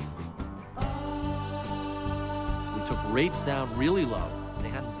 We took rates down really low. They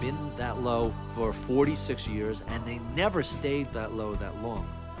hadn't been that low for 46 years, and they never stayed that low that long.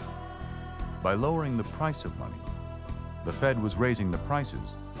 By lowering the price of money, the Fed was raising the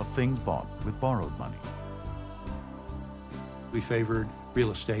prices of things bought with borrowed money. We favored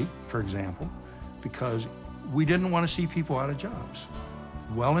real estate, for example, because we didn't want to see people out of jobs.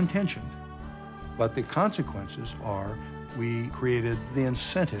 Well-intentioned, but the consequences are we created the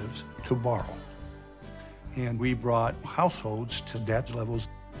incentives to borrow. And we brought households to debt levels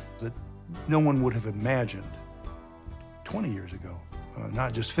that no one would have imagined 20 years ago,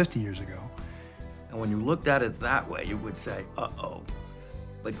 not just 50 years ago. And when you looked at it that way, you would say, uh-oh.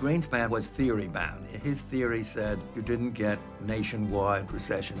 But Greenspan was theory-bound. His theory said you didn't get nationwide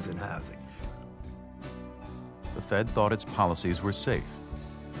recessions in housing. The Fed thought its policies were safe,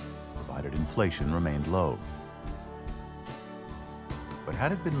 provided inflation remained low. But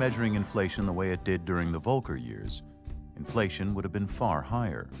had it been measuring inflation the way it did during the Volcker years, inflation would have been far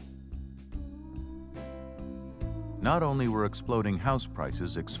higher. Not only were exploding house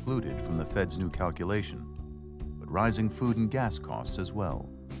prices excluded from the Fed's new calculation, but rising food and gas costs as well.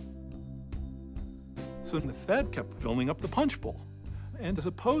 So the Fed kept filling up the punch bowl. And as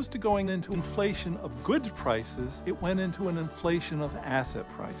opposed to going into inflation of goods prices, it went into an inflation of asset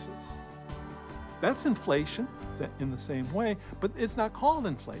prices. That's inflation in the same way, but it's not called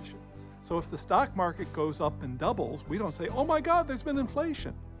inflation. So if the stock market goes up and doubles, we don't say, oh my God, there's been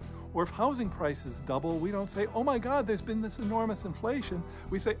inflation. Or if housing prices double, we don't say, oh my God, there's been this enormous inflation.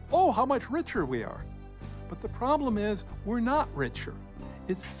 We say, oh, how much richer we are. But the problem is, we're not richer.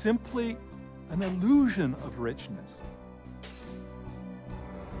 It's simply an illusion of richness.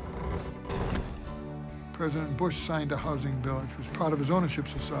 President Bush signed a housing bill, which was part of his ownership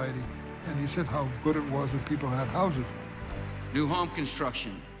society, and he said how good it was that people had houses. New home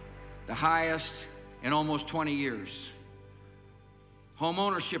construction, the highest in almost 20 years. Home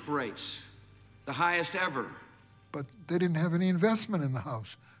ownership rates, the highest ever. But they didn't have any investment in the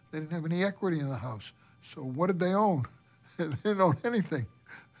house. They didn't have any equity in the house. So what did they own? They didn't own anything.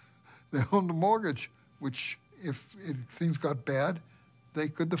 They owned a mortgage, which if things got bad, they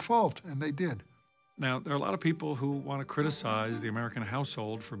could default, and they did. Now, there are a lot of people who want to criticize the American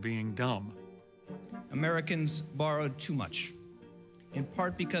household for being dumb. Americans borrowed too much, in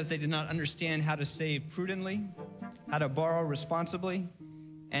part because they did not understand how to save prudently, how to borrow responsibly,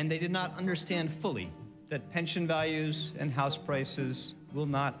 and they did not understand fully that pension values and house prices will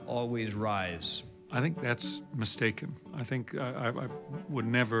not always rise. I think that's mistaken. I think I would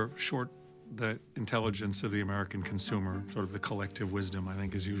never short the intelligence of the American consumer. Sort of the collective wisdom, I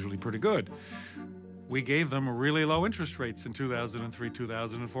think, is usually pretty good. We gave them really low interest rates in 2003,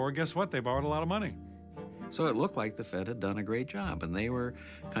 2004. Guess what? They borrowed a lot of money. So it looked like the Fed had done a great job, and they were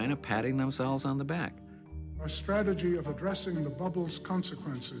kind of patting themselves on the back. Our strategy of addressing the bubble's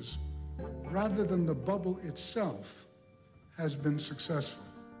consequences, rather than the bubble itself, has been successful.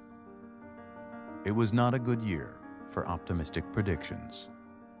 It was not a good year for optimistic predictions.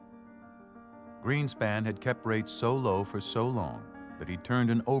 Greenspan had kept rates so low for so long that he turned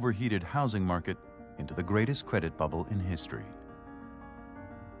an overheated housing market into the greatest credit bubble in history.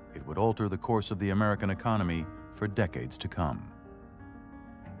 It would alter the course of the American economy for decades to come.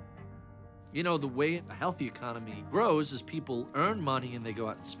 You know, the way a healthy economy grows is people earn money and they go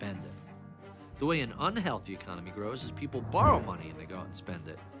out and spend it. The way an unhealthy economy grows is people borrow money and they go out and spend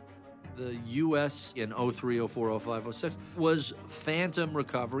it. The U.S. in 03, 04, 05, 06 was phantom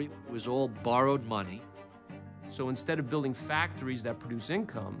recovery. It was all borrowed money. So instead of building factories that produce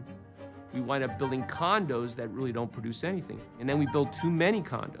income, we wind up building condos that really don't produce anything. And then we build too many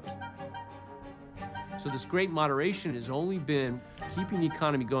condos. So this great moderation has only been keeping the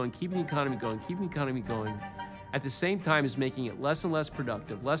economy going, keeping the economy going, keeping the economy going, at the same time as making it less and less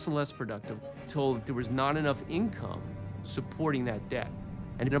productive, until there was not enough income supporting that debt.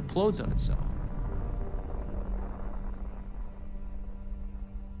 And it implodes on itself.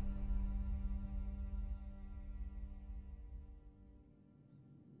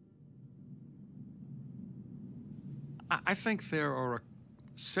 I think there are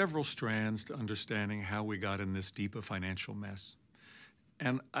several strands to understanding how we got in this deep a financial mess.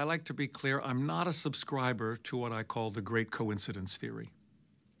 And I like to be clear, I'm not a subscriber to what I call the great coincidence theory.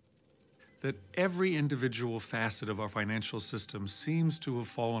 That every individual facet of our financial system seems to have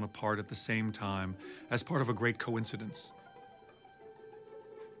fallen apart at the same time as part of a great coincidence.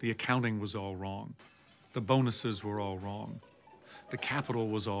 The accounting was all wrong. The bonuses were all wrong. The capital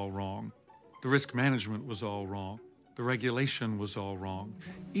was all wrong. The risk management was all wrong. The regulation was all wrong.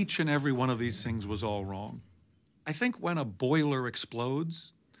 Each and every one of these things was all wrong. I think when a boiler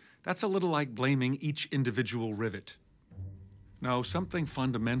explodes, that's a little like blaming each individual rivet. No, something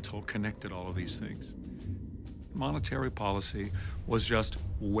fundamental connected all of these things. Monetary policy was just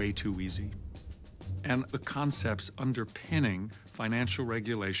way too easy. And the concepts underpinning financial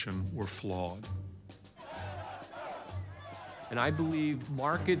regulation were flawed. And I believe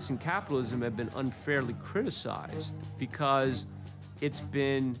markets and capitalism have been unfairly criticized because it's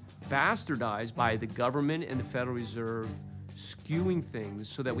been bastardized by the government and the Federal Reserve skewing things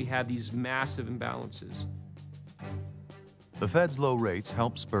so that we have these massive imbalances. The Fed's low rates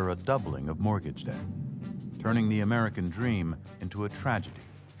helped spur a doubling of mortgage debt, turning the American dream into a tragedy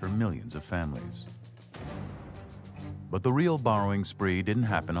for millions of families. But the real borrowing spree didn't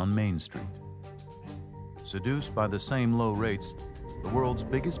happen on Main Street. Seduced by the same low rates, the world's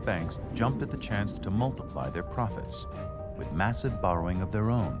biggest banks jumped at the chance to multiply their profits with massive borrowing of their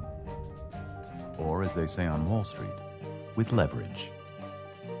own, or as they say on Wall Street, with leverage.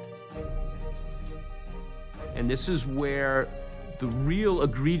 And this is where the real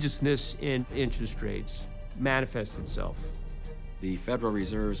egregiousness in interest rates manifests itself. The Federal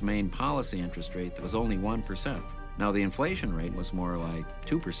Reserve's main policy interest rate was only 1%. Now the inflation rate was more like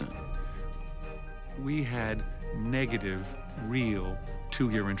 2%. We had negative, real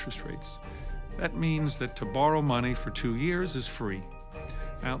 2-year interest rates. That means that to borrow money for 2 years is free.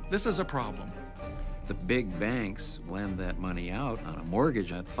 Now, this is a problem. The big banks lend that money out on a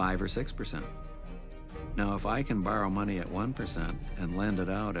mortgage at 5 or 6%. Now, if I can borrow money at 1% and lend it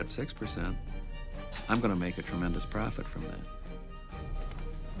out at 6%, I'm going to make a tremendous profit from that.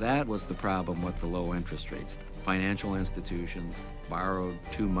 That was the problem with the low interest rates. Financial institutions borrowed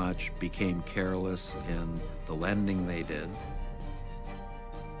too much, became careless in the lending they did.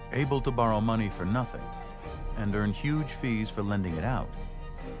 Able to borrow money for nothing and earn huge fees for lending it out,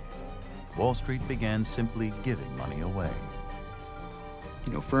 Wall Street began simply giving money away.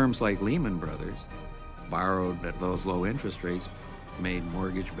 You know, firms like Lehman Brothers borrowed at those low interest rates, made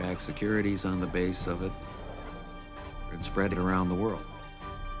mortgage-backed securities on the base of it, and spread it around the world.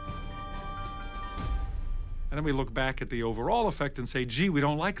 And then we look back at the overall effect and say, gee, we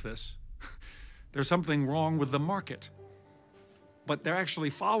don't like this. There's something wrong with the market. But they're actually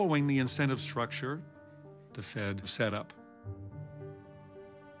following the incentive structure the Fed set up.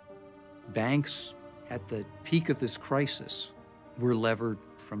 Banks at the peak of this crisis were levered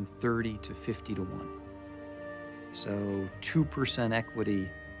from 30 to 50 to 1. So 2% equity,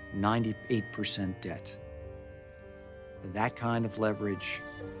 98% debt. That kind of leverage,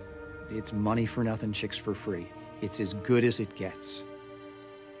 it's money for nothing, chicks for free. It's as good as it gets.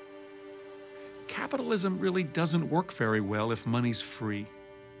 Capitalism really doesn't work very well if money's free.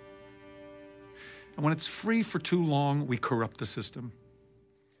 And when it's free for too long, we corrupt the system.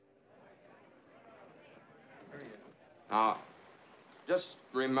 Now, just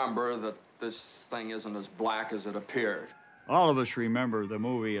remember that this thing isn't as black as it appeared. All of us remember the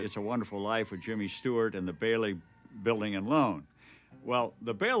movie It's a Wonderful Life with Jimmy Stewart and the Bailey Building and Loan. Well,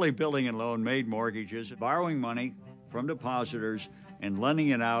 the Bailey Building and Loan made mortgages, borrowing money from depositors and lending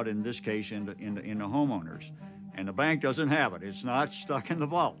it out, in this case, into homeowners. and the bank doesn't have it. It's not stuck in the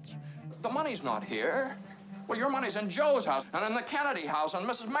vaults. The money's not here. Well, your money's in Joe's house, and in the Kennedy house, and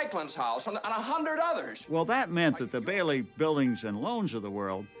Mrs. Maitland's house, and 100 others. Well, that meant that the Bailey Buildings and Loans of the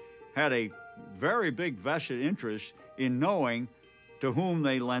world had a very big vested interest in knowing to whom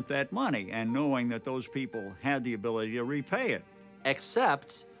they lent that money and knowing that those people had the ability to repay it.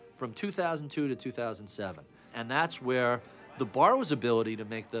 Except from 2002 to 2007. And that's where the borrower's ability to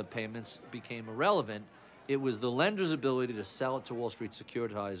make the payments became irrelevant. It was the lender's ability to sell it to Wall Street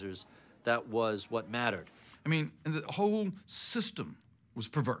securitizers that was what mattered. I mean, the whole system was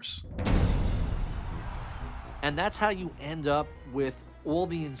perverse. And that's how you end up with all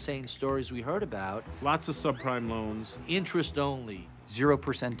the insane stories we heard about. Lots of subprime loans. Interest only.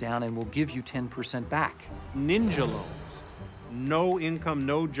 0% down and we'll give you 10% back. Ninja loans. No income,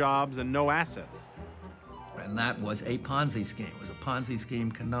 no jobs, and no assets. And that was a Ponzi scheme. It was a Ponzi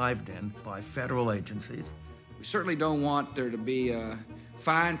scheme connived in by federal agencies. We certainly don't want there to be a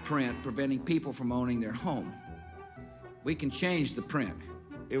fine print preventing people from owning their home. We can change the print.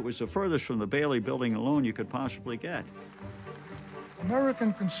 It was the furthest from the Bailey Building and Loan you could possibly get.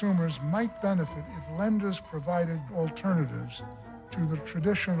 American consumers might benefit if lenders provided alternatives to the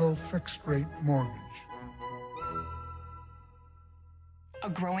traditional fixed-rate mortgage. A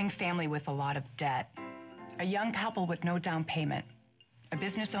growing family with a lot of debt, a young couple with no down payment, a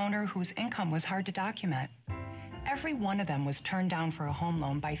business owner whose income was hard to document. Every one of them was turned down for a home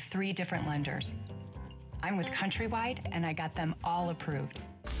loan by 3 different lenders. I'm with Countrywide, and I got them all approved.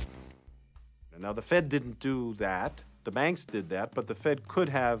 Now, the Fed didn't do that. The banks did that, but the Fed could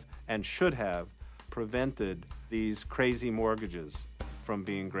have and should have prevented these crazy mortgages from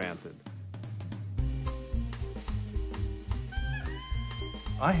being granted.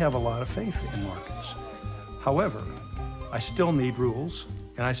 I have a lot of faith in markets. However, I still need rules,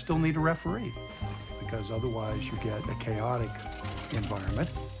 and I still need a referee, because otherwise you get a chaotic environment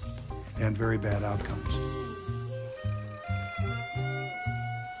and very bad outcomes.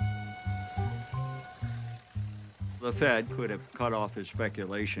 The Fed could have cut off his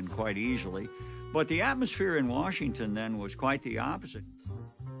speculation quite easily, but the atmosphere in Washington then was quite the opposite.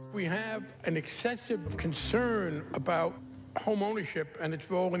 We have an excessive concern about home ownership and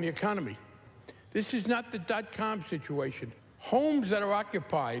its role in the economy. This is not the dot-com situation. Homes that are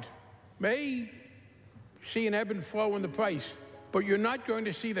occupied may see an ebb and flow in the price, but you're not going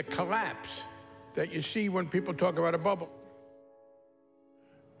to see the collapse that you see when people talk about a bubble.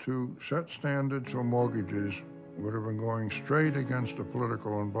 To set standards for mortgages would have been going straight against the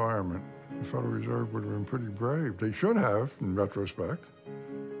political environment. The Federal Reserve would have been pretty brave. They should have, in retrospect.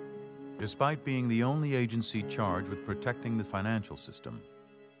 Despite being the only agency charged with protecting the financial system,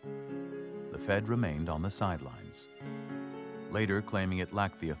 the Fed remained on the sidelines, later claiming it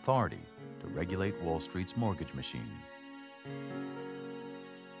lacked the authority to regulate Wall Street's mortgage machine.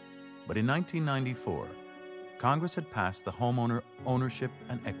 But in 1994, Congress had passed the Homeowner Ownership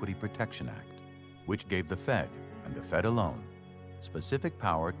and Equity Protection Act, which gave the Fed, and the Fed alone, specific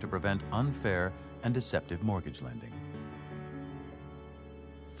power to prevent unfair and deceptive mortgage lending.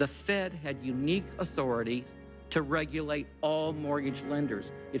 The Fed had unique authority to regulate all mortgage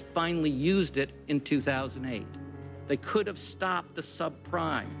lenders. It finally used it in 2008. They could have stopped the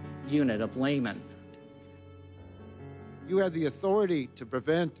subprime unit of Lehman. You had the authority to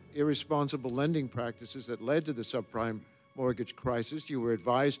prevent irresponsible lending practices that led to the subprime mortgage crisis. You were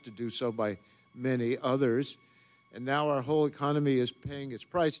advised to do so by many others, and now our whole economy is paying its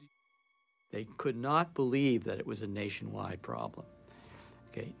price. They could not believe that it was a nationwide problem.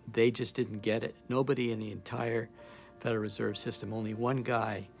 Okay, they just didn't get it. Nobody in the entire Federal Reserve System, only one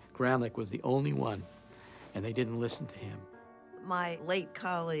guy, Gramlich, was the only one, and they didn't listen to him. My late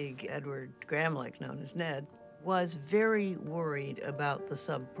colleague, Edward Gramlich, known as Ned, was very worried about the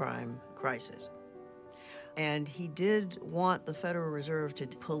subprime crisis. And he did want the Federal Reserve to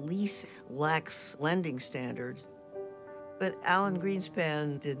police lax lending standards. But Alan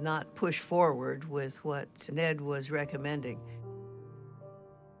Greenspan did not push forward with what Ned was recommending.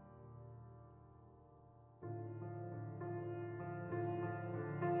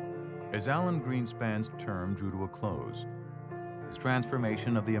 As Alan Greenspan's term drew to a close, his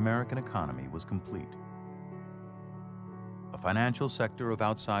transformation of the American economy was complete. A financial sector of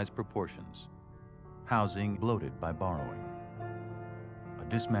outsized proportions, housing bloated by borrowing, a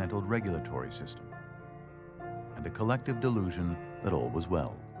dismantled regulatory system, and a collective delusion that all was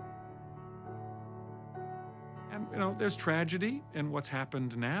well. And, you know, there's tragedy in what's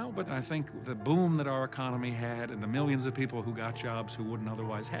happened now, but I think the boom that our economy had and the millions of people who got jobs who wouldn't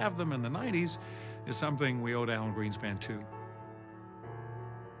otherwise have them in the 90s is something we owe to Alan Greenspan too.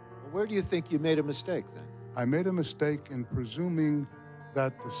 Where do you think you made a mistake then? I made a mistake in presuming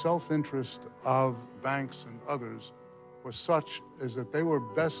that the self-interest of banks and others was such as that they were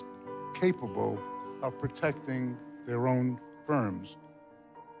best capable of protecting their own firms.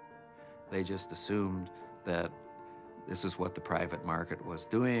 They just assumed that this is what the private market was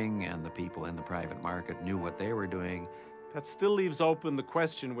doing, and the people in the private market knew what they were doing. That still leaves open the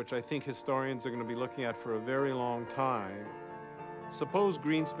question, which I think historians are going to be looking at for a very long time. Suppose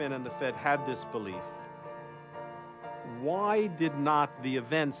Greenspan and the Fed had this belief. Why did not the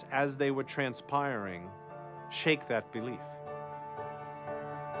events as they were transpiring shake that belief?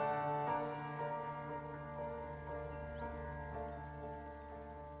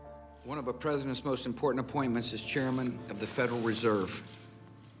 One of a president's most important appointments is chairman of the Federal Reserve.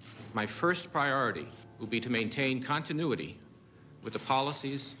 My first priority will be to maintain continuity with the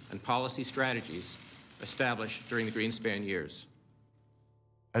policies and policy strategies established during the Greenspan years.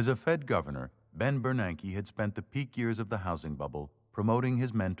 As a Fed governor, Ben Bernanke had spent the peak years of the housing bubble promoting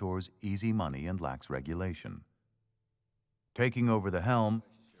his mentor's easy money and lax regulation. Taking over the helm,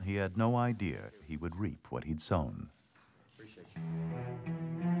 he had no idea he would reap what he'd sown.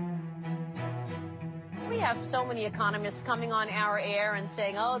 We have so many economists coming on our air and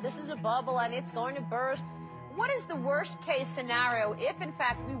saying, oh, this is a bubble and it's going to burst. What is the worst case scenario if, in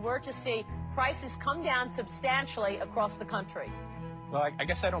fact, we were to see prices come down substantially across the country? Well, I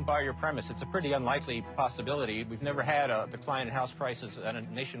guess I don't buy your premise. It's a pretty unlikely possibility. We've never had a decline in house prices on a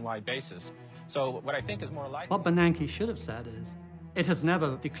nationwide basis. So what I think is more likely... What Bernanke should have said is, it has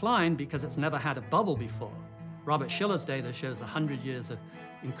never declined because it's never had a bubble before. Robert Shiller's data shows 100 years of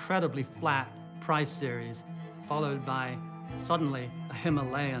incredibly flat price series, followed by suddenly a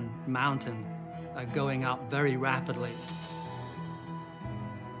Himalayan mountain going up very rapidly.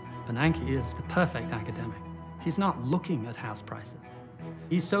 Bernanke is the perfect academic. He's not looking at house prices.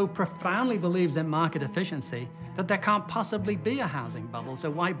 He so profoundly believes in market efficiency that there can't possibly be a housing bubble, so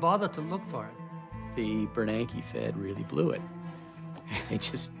why bother to look for it? The Bernanke Fed really blew it. They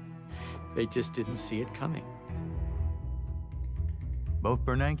just didn't see it coming. Both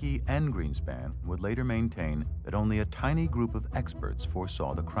Bernanke and Greenspan would later maintain that only a tiny group of experts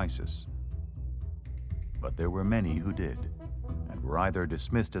foresaw the crisis. But there were many who did, and were either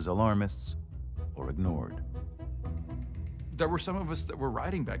dismissed as alarmists or ignored. There were some of us that were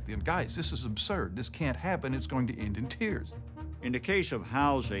writing back then, guys, this is absurd. This can't happen. It's going to end in tears. In the case of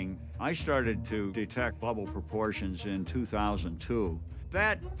housing, I started to detect bubble proportions in 2002.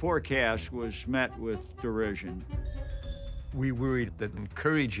 That forecast was met with derision. We worried that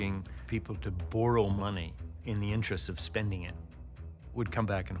encouraging people to borrow money in the interest of spending it would come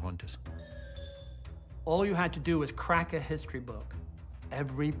back and haunt us. All you had to do was crack a history book.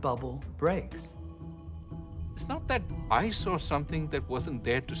 Every bubble breaks. It's not that I saw something that wasn't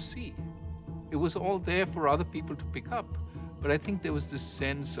there to see. It was all there for other people to pick up. But I think there was this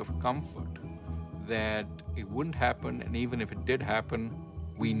sense of comfort that it wouldn't happen, and even if it did happen,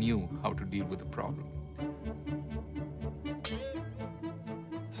 we knew how to deal with the problem.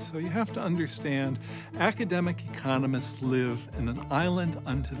 So you have to understand, academic economists live in an island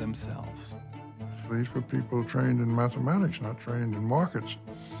unto themselves. These were people trained in mathematics, not trained in markets.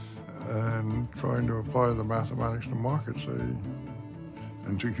 And trying to apply the mathematics to markets,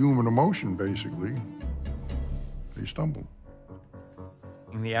 and to human emotion, basically, they stumbled.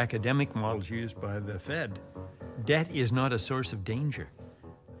 In the academic models used by the Fed, debt is not a source of danger.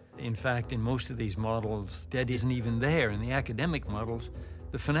 In fact, in most of these models, debt isn't even there. In the academic models,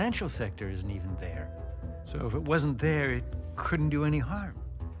 the financial sector isn't even there. So if it wasn't there, it couldn't do any harm.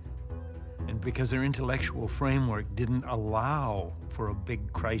 And because their intellectual framework didn't allow for a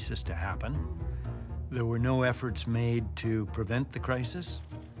big crisis to happen, there were no efforts made to prevent the crisis.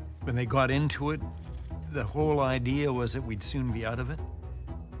 When they got into it, the whole idea was that we'd soon be out of it.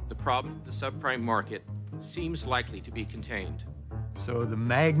 The problem, the subprime market, seems likely to be contained. So the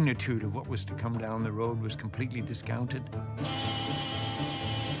magnitude of what was to come down the road was completely discounted.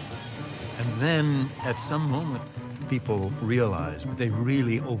 And then, at some moment, people realized they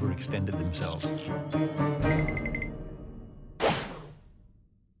really overextended themselves.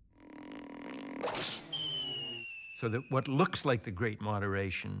 So that what looks like the Great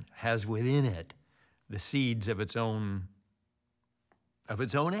Moderation has within it the seeds of its own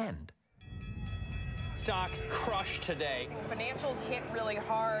end. Stocks crushed today. Financials hit really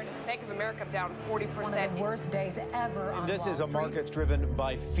hard. Bank of America down 40%. One of the worst days ever on This Wall is a Street. market driven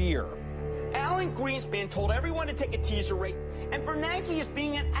by fear. Alan Greenspan told everyone to take a teaser rate, and Bernanke is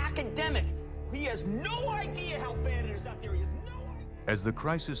being an academic. He has no idea how bad it is out there. He has no idea. As the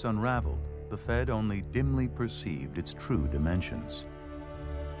crisis unraveled, the Fed only dimly perceived its true dimensions.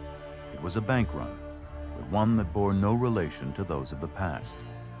 It was a bank run, but one that bore no relation to those of the past,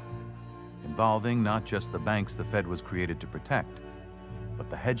 involving not just the banks the Fed was created to protect, but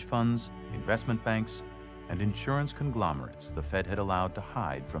the hedge funds, investment banks, and insurance conglomerates the Fed had allowed to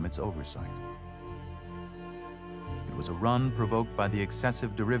hide from its oversight. It was a run provoked by the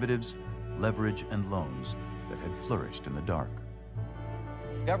excessive derivatives, leverage, and loans that had flourished in the dark.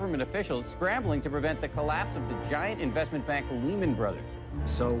 Government officials scrambling to prevent the collapse of the giant investment bank Lehman Brothers.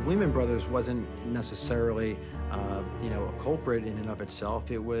 So Lehman Brothers wasn't necessarily, a culprit in and of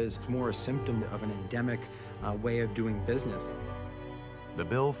itself. It was more a symptom of an endemic way of doing business. The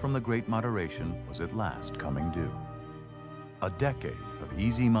bill from the Great Moderation was at last coming due. A decade of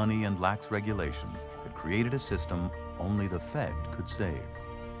easy money and lax regulation had created a system only the Fed could save.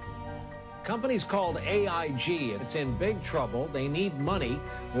 Company's called AIG. It's in big trouble. They need money,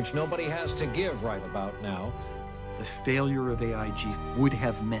 which nobody has to give right about now. The failure of AIG would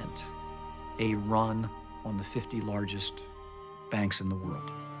have meant a run on the 50 largest banks in the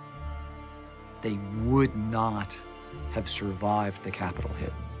world. They would not have survived the capital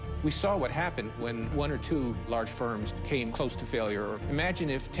hit. We saw what happened when 1 or 2 large firms came close to failure.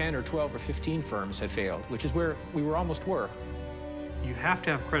 Imagine if 10 or 12 or 15 firms had failed, which is where we almost were. You have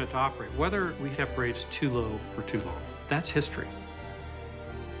to have credit to operate, whether we kept rates too low for too long. That's history.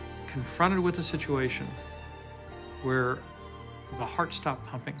 Confronted with a situation where the heart stopped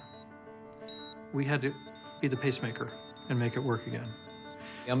pumping, we had to be the pacemaker and make it work again.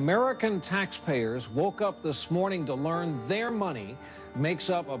 American taxpayers woke up this morning to learn their money makes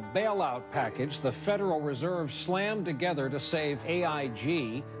up a bailout package the Federal Reserve slammed together to save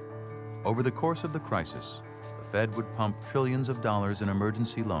AIG. Over the course of the crisis, the Fed would pump trillions of dollars in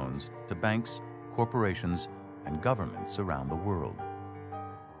emergency loans to banks, corporations, and governments around the world.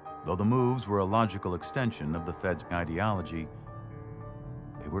 Though the moves were a logical extension of the Fed's ideology,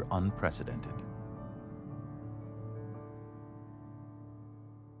 they were unprecedented.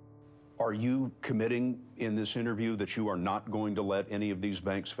 Are you committing in this interview that you are not going to let any of these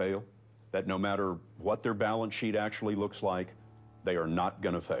banks fail? That no matter what their balance sheet actually looks like, they are not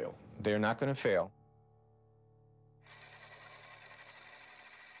going to fail? They're not going to fail.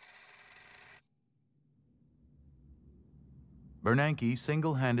 Bernanke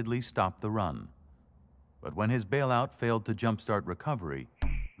single-handedly stopped the run. But when his bailout failed to jumpstart recovery,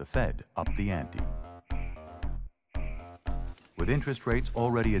 the Fed upped the ante. With interest rates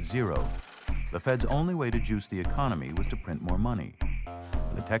already at zero, the Fed's only way to juice the economy was to print more money,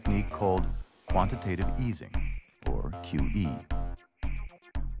 with a technique called quantitative easing, or QE.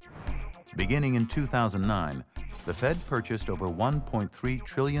 Beginning in 2009, the Fed purchased over $1.3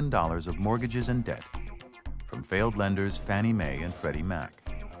 trillion of mortgages and debt from failed lenders Fannie Mae and Freddie Mac.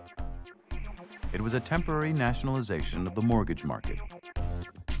 It was a temporary nationalization of the mortgage market.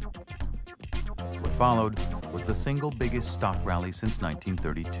 What followed was the single biggest stock rally since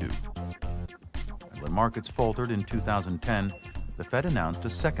 1932. And when markets faltered in 2010, the Fed announced a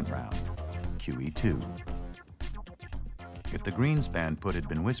second round, QE2. If the Greenspan put had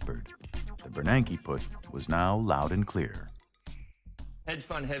been whispered, the Bernanke put was now loud and clear. Hedge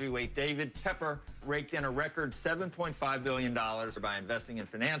fund heavyweight David Tepper raked in a record $7.5 billion by investing in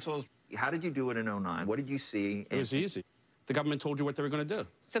financials. How did you do it in 2009? What did you see? It was easy. The government told you what they were going to do.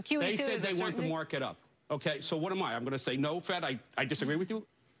 So QE2 They said is they want to mark it up. Okay, so what am I? I'm going to say, no, Fed, I disagree with you.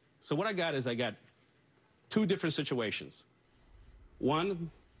 So what I got is I got 2 different situations.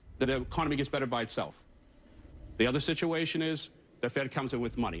 One, that the economy gets better by itself. The other situation is the Fed comes in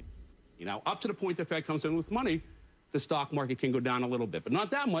with money. You know, up to the point the Fed comes in with money, the stock market can go down a little bit, but not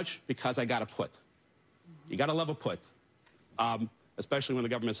that much because I got a put. You got to love a put, especially when the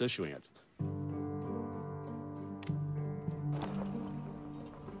government's issuing it.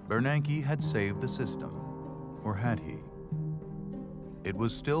 Bernanke had saved the system, or had he? It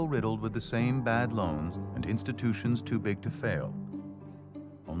was still riddled with the same bad loans and institutions too big to fail,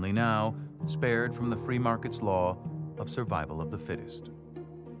 only now spared from the free market's law of survival of the fittest.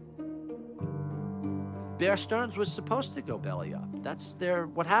 Bear Stearns was supposed to go belly up. That's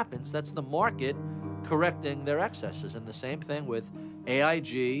what happens. That's the market correcting their excesses. And the same thing with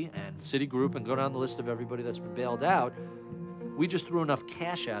AIG and Citigroup, and go down the list of everybody that's been bailed out. We just threw enough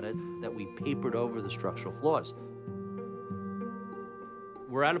cash at it that we papered over the structural flaws.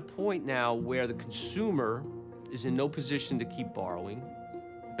 We're at a point now where the consumer is in no position to keep borrowing.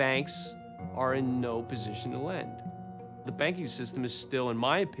 Banks are in no position to lend. The banking system is still, in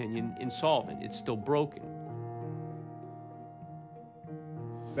my opinion, insolvent. It's still broken.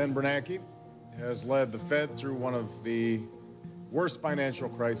 Ben Bernanke has led the Fed through one of the worst financial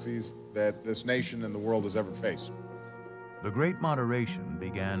crises that this nation and the world has ever faced. The Great Moderation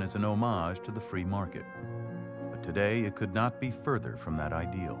began as an homage to the free market. But today, it could not be further from that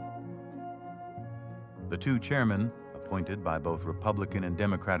ideal. The two chairmen, appointed by both Republican and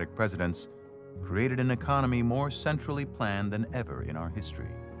Democratic presidents, created an economy more centrally planned than ever in our history.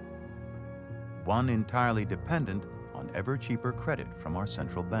 One entirely dependent on ever cheaper credit from our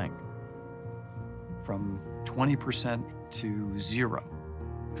central bank. From 20% to zero,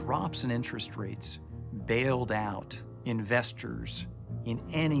 drops in interest rates bailed out investors in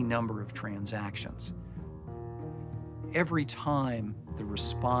any number of transactions. Every time the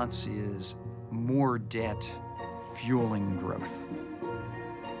response is more debt fueling growth.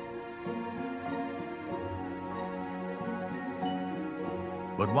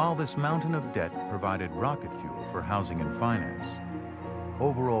 But while this mountain of debt provided rocket fuel for housing and finance,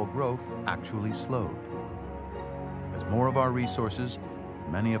 overall growth actually slowed, as more of our resources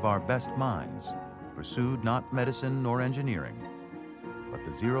and many of our best minds pursued not medicine nor engineering, but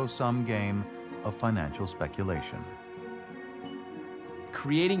the zero-sum game of financial speculation.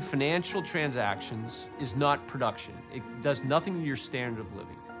 Creating financial transactions is not production. It does nothing to your standard of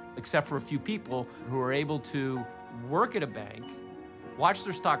living, except for a few people who are able to work at a bank, watch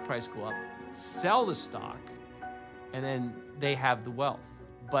their stock price go up, sell the stock, and then they have the wealth.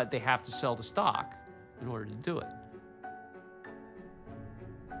 But they have to sell the stock in order to do it.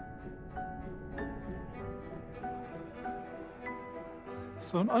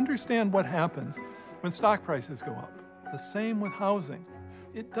 So understand what happens when stock prices go up. The same with housing.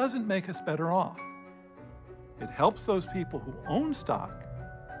 It doesn't make us better off. It helps those people who own stock,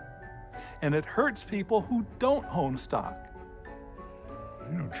 and it hurts people who don't own stock.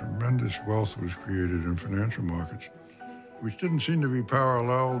 You know, tremendous wealth was created in financial markets, which didn't seem to be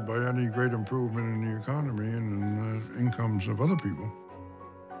paralleled by any great improvement in the economy and in the incomes of other people.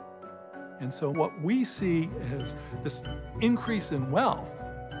 And so what we see as this increase in wealth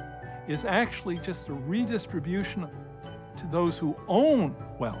is actually just a redistribution to those who own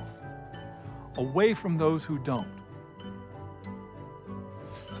wealth, away from those who don't.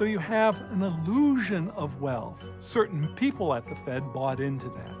 So you have an illusion of wealth. Certain people at the Fed bought into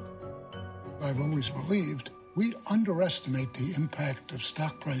that. I've always believed we underestimate the impact of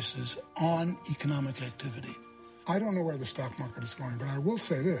stock prices on economic activity. I don't know where the stock market is going, but I will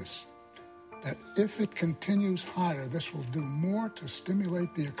say this, that if it continues higher, this will do more to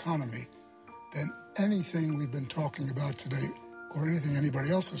stimulate the economy than anything we've been talking about today or anything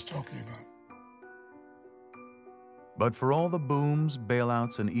anybody else is talking about. But for all the booms,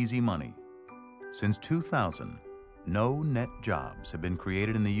 bailouts, and easy money, since 2000, no net jobs have been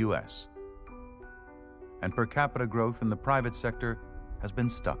created in the U.S., and per capita growth in the private sector has been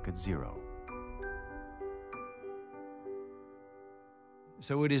stuck at zero.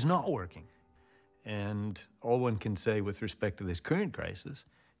 So it is not working. And all one can say with respect to this current crisis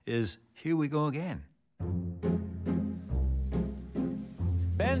is, here we go again.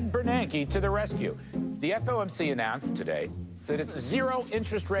 Ben Bernanke to the rescue. The FOMC announced today that its zero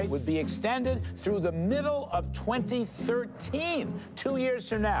interest rate would be extended through the middle of 2013, 2 years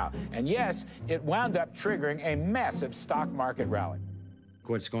from now. And yes, it wound up triggering a massive stock market rally.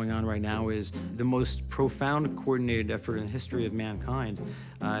 What's going on right now is the most profound coordinated effort in the history of mankind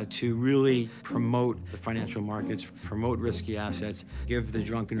to really promote the financial markets, promote risky assets, give the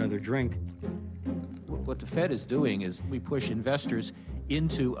drunk another drink. What the Fed is doing is we push investors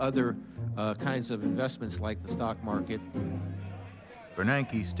into other kinds of investments like the stock market.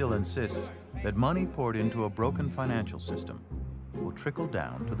 Bernanke still insists that money poured into a broken financial system will trickle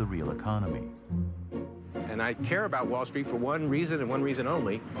down to the real economy. And I care about Wall Street for one reason and one reason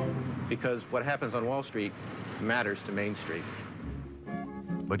only, because what happens on Wall Street matters to Main Street.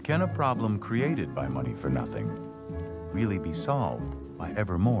 But can a problem created by money for nothing really be solved by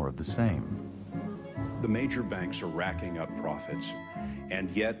ever more of the same? The major banks are racking up profits, and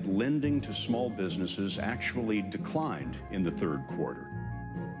yet lending to small businesses actually declined in the third quarter.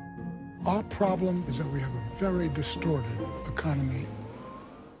 Our problem is that we have a very distorted economy.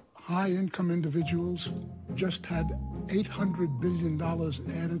 High-income individuals just had $800 billion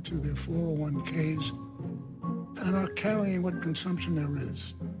added to their 401ks and are carrying what consumption there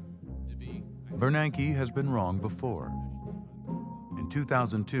is. Bernanke has been wrong before. In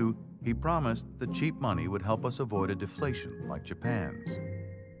 2002, he promised that cheap money would help us avoid a deflation like Japan's.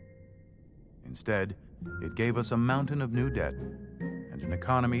 Instead, it gave us a mountain of new debt and an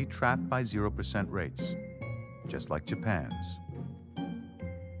economy trapped by 0% rates, just like Japan's.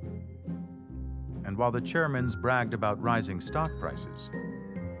 And while the chairmans bragged about rising stock prices,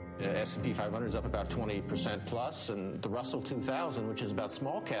 S&P 500 is up about 20% plus, and the Russell 2000, which is about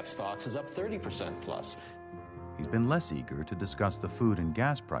small cap stocks, is up 30% plus. he's been less eager to discuss the food and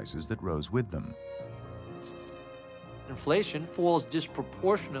gas prices that rose with them. Inflation falls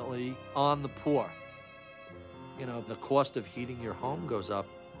disproportionately on the poor. You know, the cost of heating your home goes up,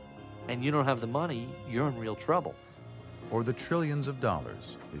 and you don't have the money, you're in real trouble. Or the trillions of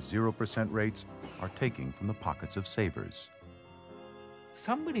dollars his 0% rates are taking from the pockets of savers.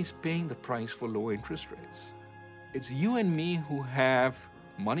 Somebody's paying the price for low interest rates. It's you and me who have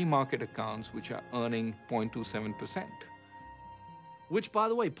money market accounts which are earning 0.27%. Which, by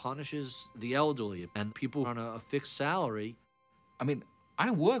the way, punishes the elderly and people on a fixed salary. I mean,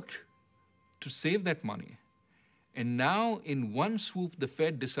 I worked to save that money. And now, in one swoop, the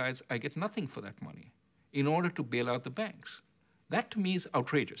Fed decides I get nothing for that money in order to bail out the banks. That, to me, is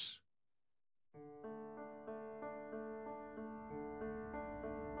outrageous.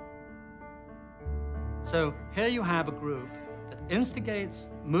 So here you have a group that instigates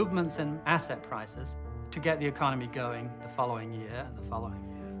movements in asset prices to get the economy going the following year and the following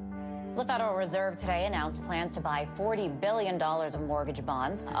year. The Federal Reserve today announced plans to buy $40 billion of mortgage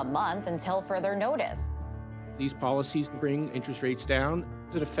bonds a month until further notice. These policies bring interest rates down.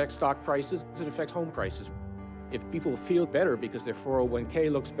 It affects stock prices. It affects home prices. If people feel better because their 401k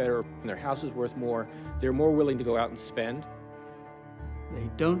looks better and their house is worth more, they're more willing to go out and spend. They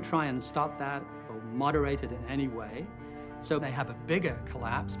don't try and stop that or moderate it in any way. So they have a bigger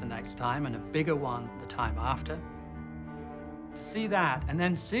collapse the next time and a bigger one the time after. To see that and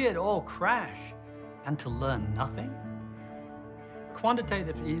then see it all crash and to learn nothing.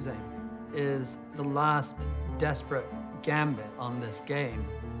 Quantitative easing is the last desperate gambit on this game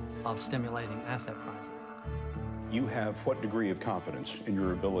of stimulating asset prices. You have what degree of confidence in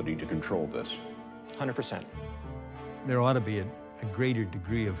your ability to control this? 100%. There ought to be a greater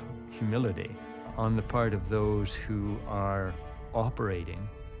degree of humility on the part of those who are operating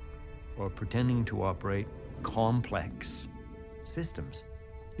or pretending to operate complex systems.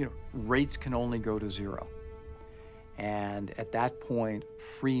 You know, rates can only go to zero. And at that point,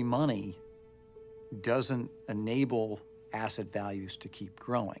 free money doesn't enable asset values to keep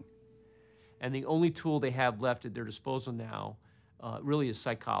growing. And the only tool they have left at their disposal now really is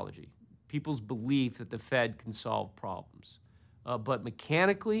psychology. People's belief that the Fed can solve problems. But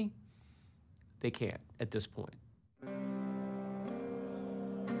mechanically, they can't at this point.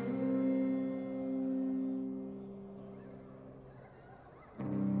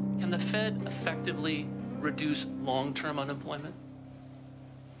 Can the Fed effectively reduce long-term unemployment?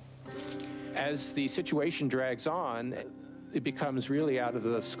 As the situation drags on, it becomes really out of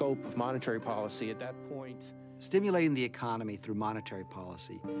the scope of monetary policy at that point. Stimulating the economy through monetary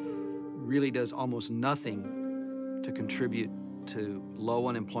policy really does almost nothing to contribute to low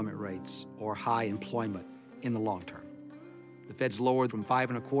unemployment rates or high employment in the long term. The Fed's lowered from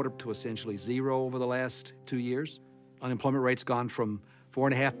 5.25% to essentially zero over the last 2 years. Unemployment rate's gone from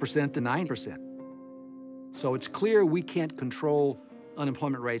 4.5% to 9%. So it's clear we can't control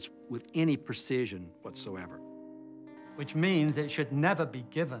unemployment rates with any precision whatsoever. Which means it should never be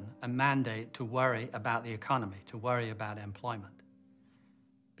given a mandate to worry about the economy, to worry about employment.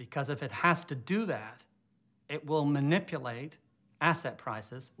 Because if it has to do that, it will manipulate asset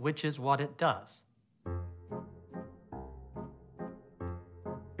prices, which is what it does.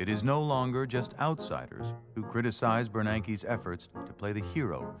 It is no longer just outsiders who criticize Bernanke's efforts to play the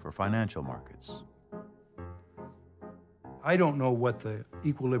hero for financial markets. I don't know what the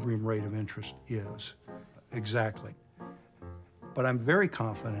equilibrium rate of interest is exactly, but I'm very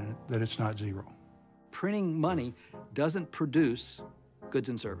confident that it's not zero. Printing money doesn't produce goods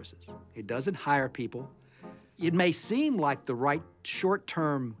and services. It doesn't hire people. It may seem like the right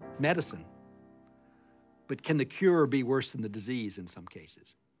short-term medicine, but can the cure be worse than the disease in some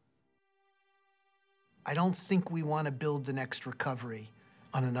cases? I don't think we want to build the next recovery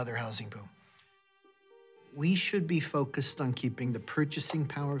on another housing boom. We should be focused on keeping the purchasing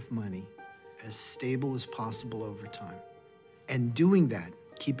power of money as stable as possible over time. And doing that,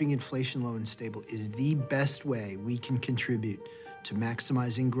 keeping inflation low and stable, is the best way we can contribute to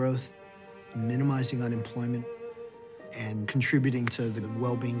maximizing growth, minimizing unemployment, and contributing to the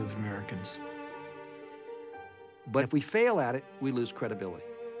well-being of Americans. But if we fail at it, we lose credibility.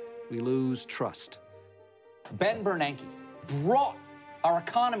 We lose trust. Ben Bernanke brought our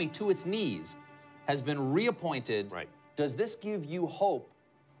economy to its knees, has been reappointed. Right. Does this give you hope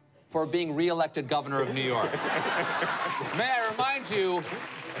for being reelected governor of New York? May I remind you,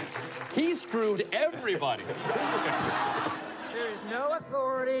 he screwed everybody. There is no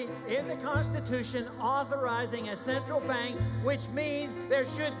authority in the Constitution authorizing a central bank, which means there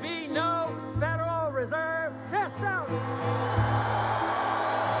should be no Federal Reserve System.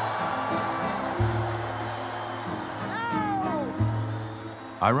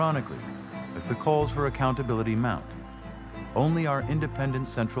 Ironically, as the calls for accountability mount, Only our independent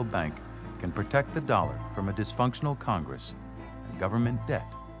central bank can protect the dollar from a dysfunctional Congress and government debt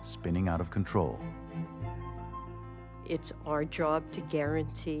spinning out of control. It's our job to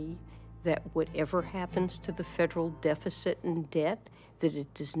guarantee that whatever happens to the federal deficit and debt, that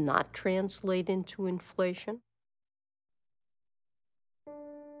it does not translate into inflation.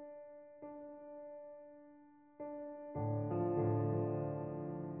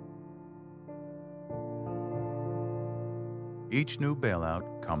 Each new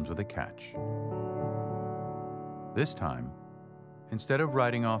bailout comes with a catch. This time, instead of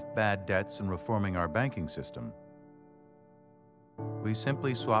writing off bad debts and reforming our banking system, we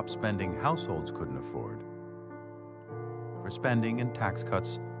simply swap spending households couldn't afford for spending and tax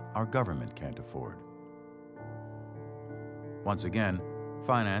cuts our government can't afford. Once again,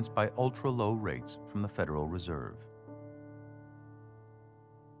 financed by ultra-low rates from the Federal Reserve.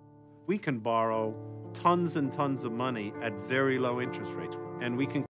 We can borrow tons and tons of money at very low interest rates, and we can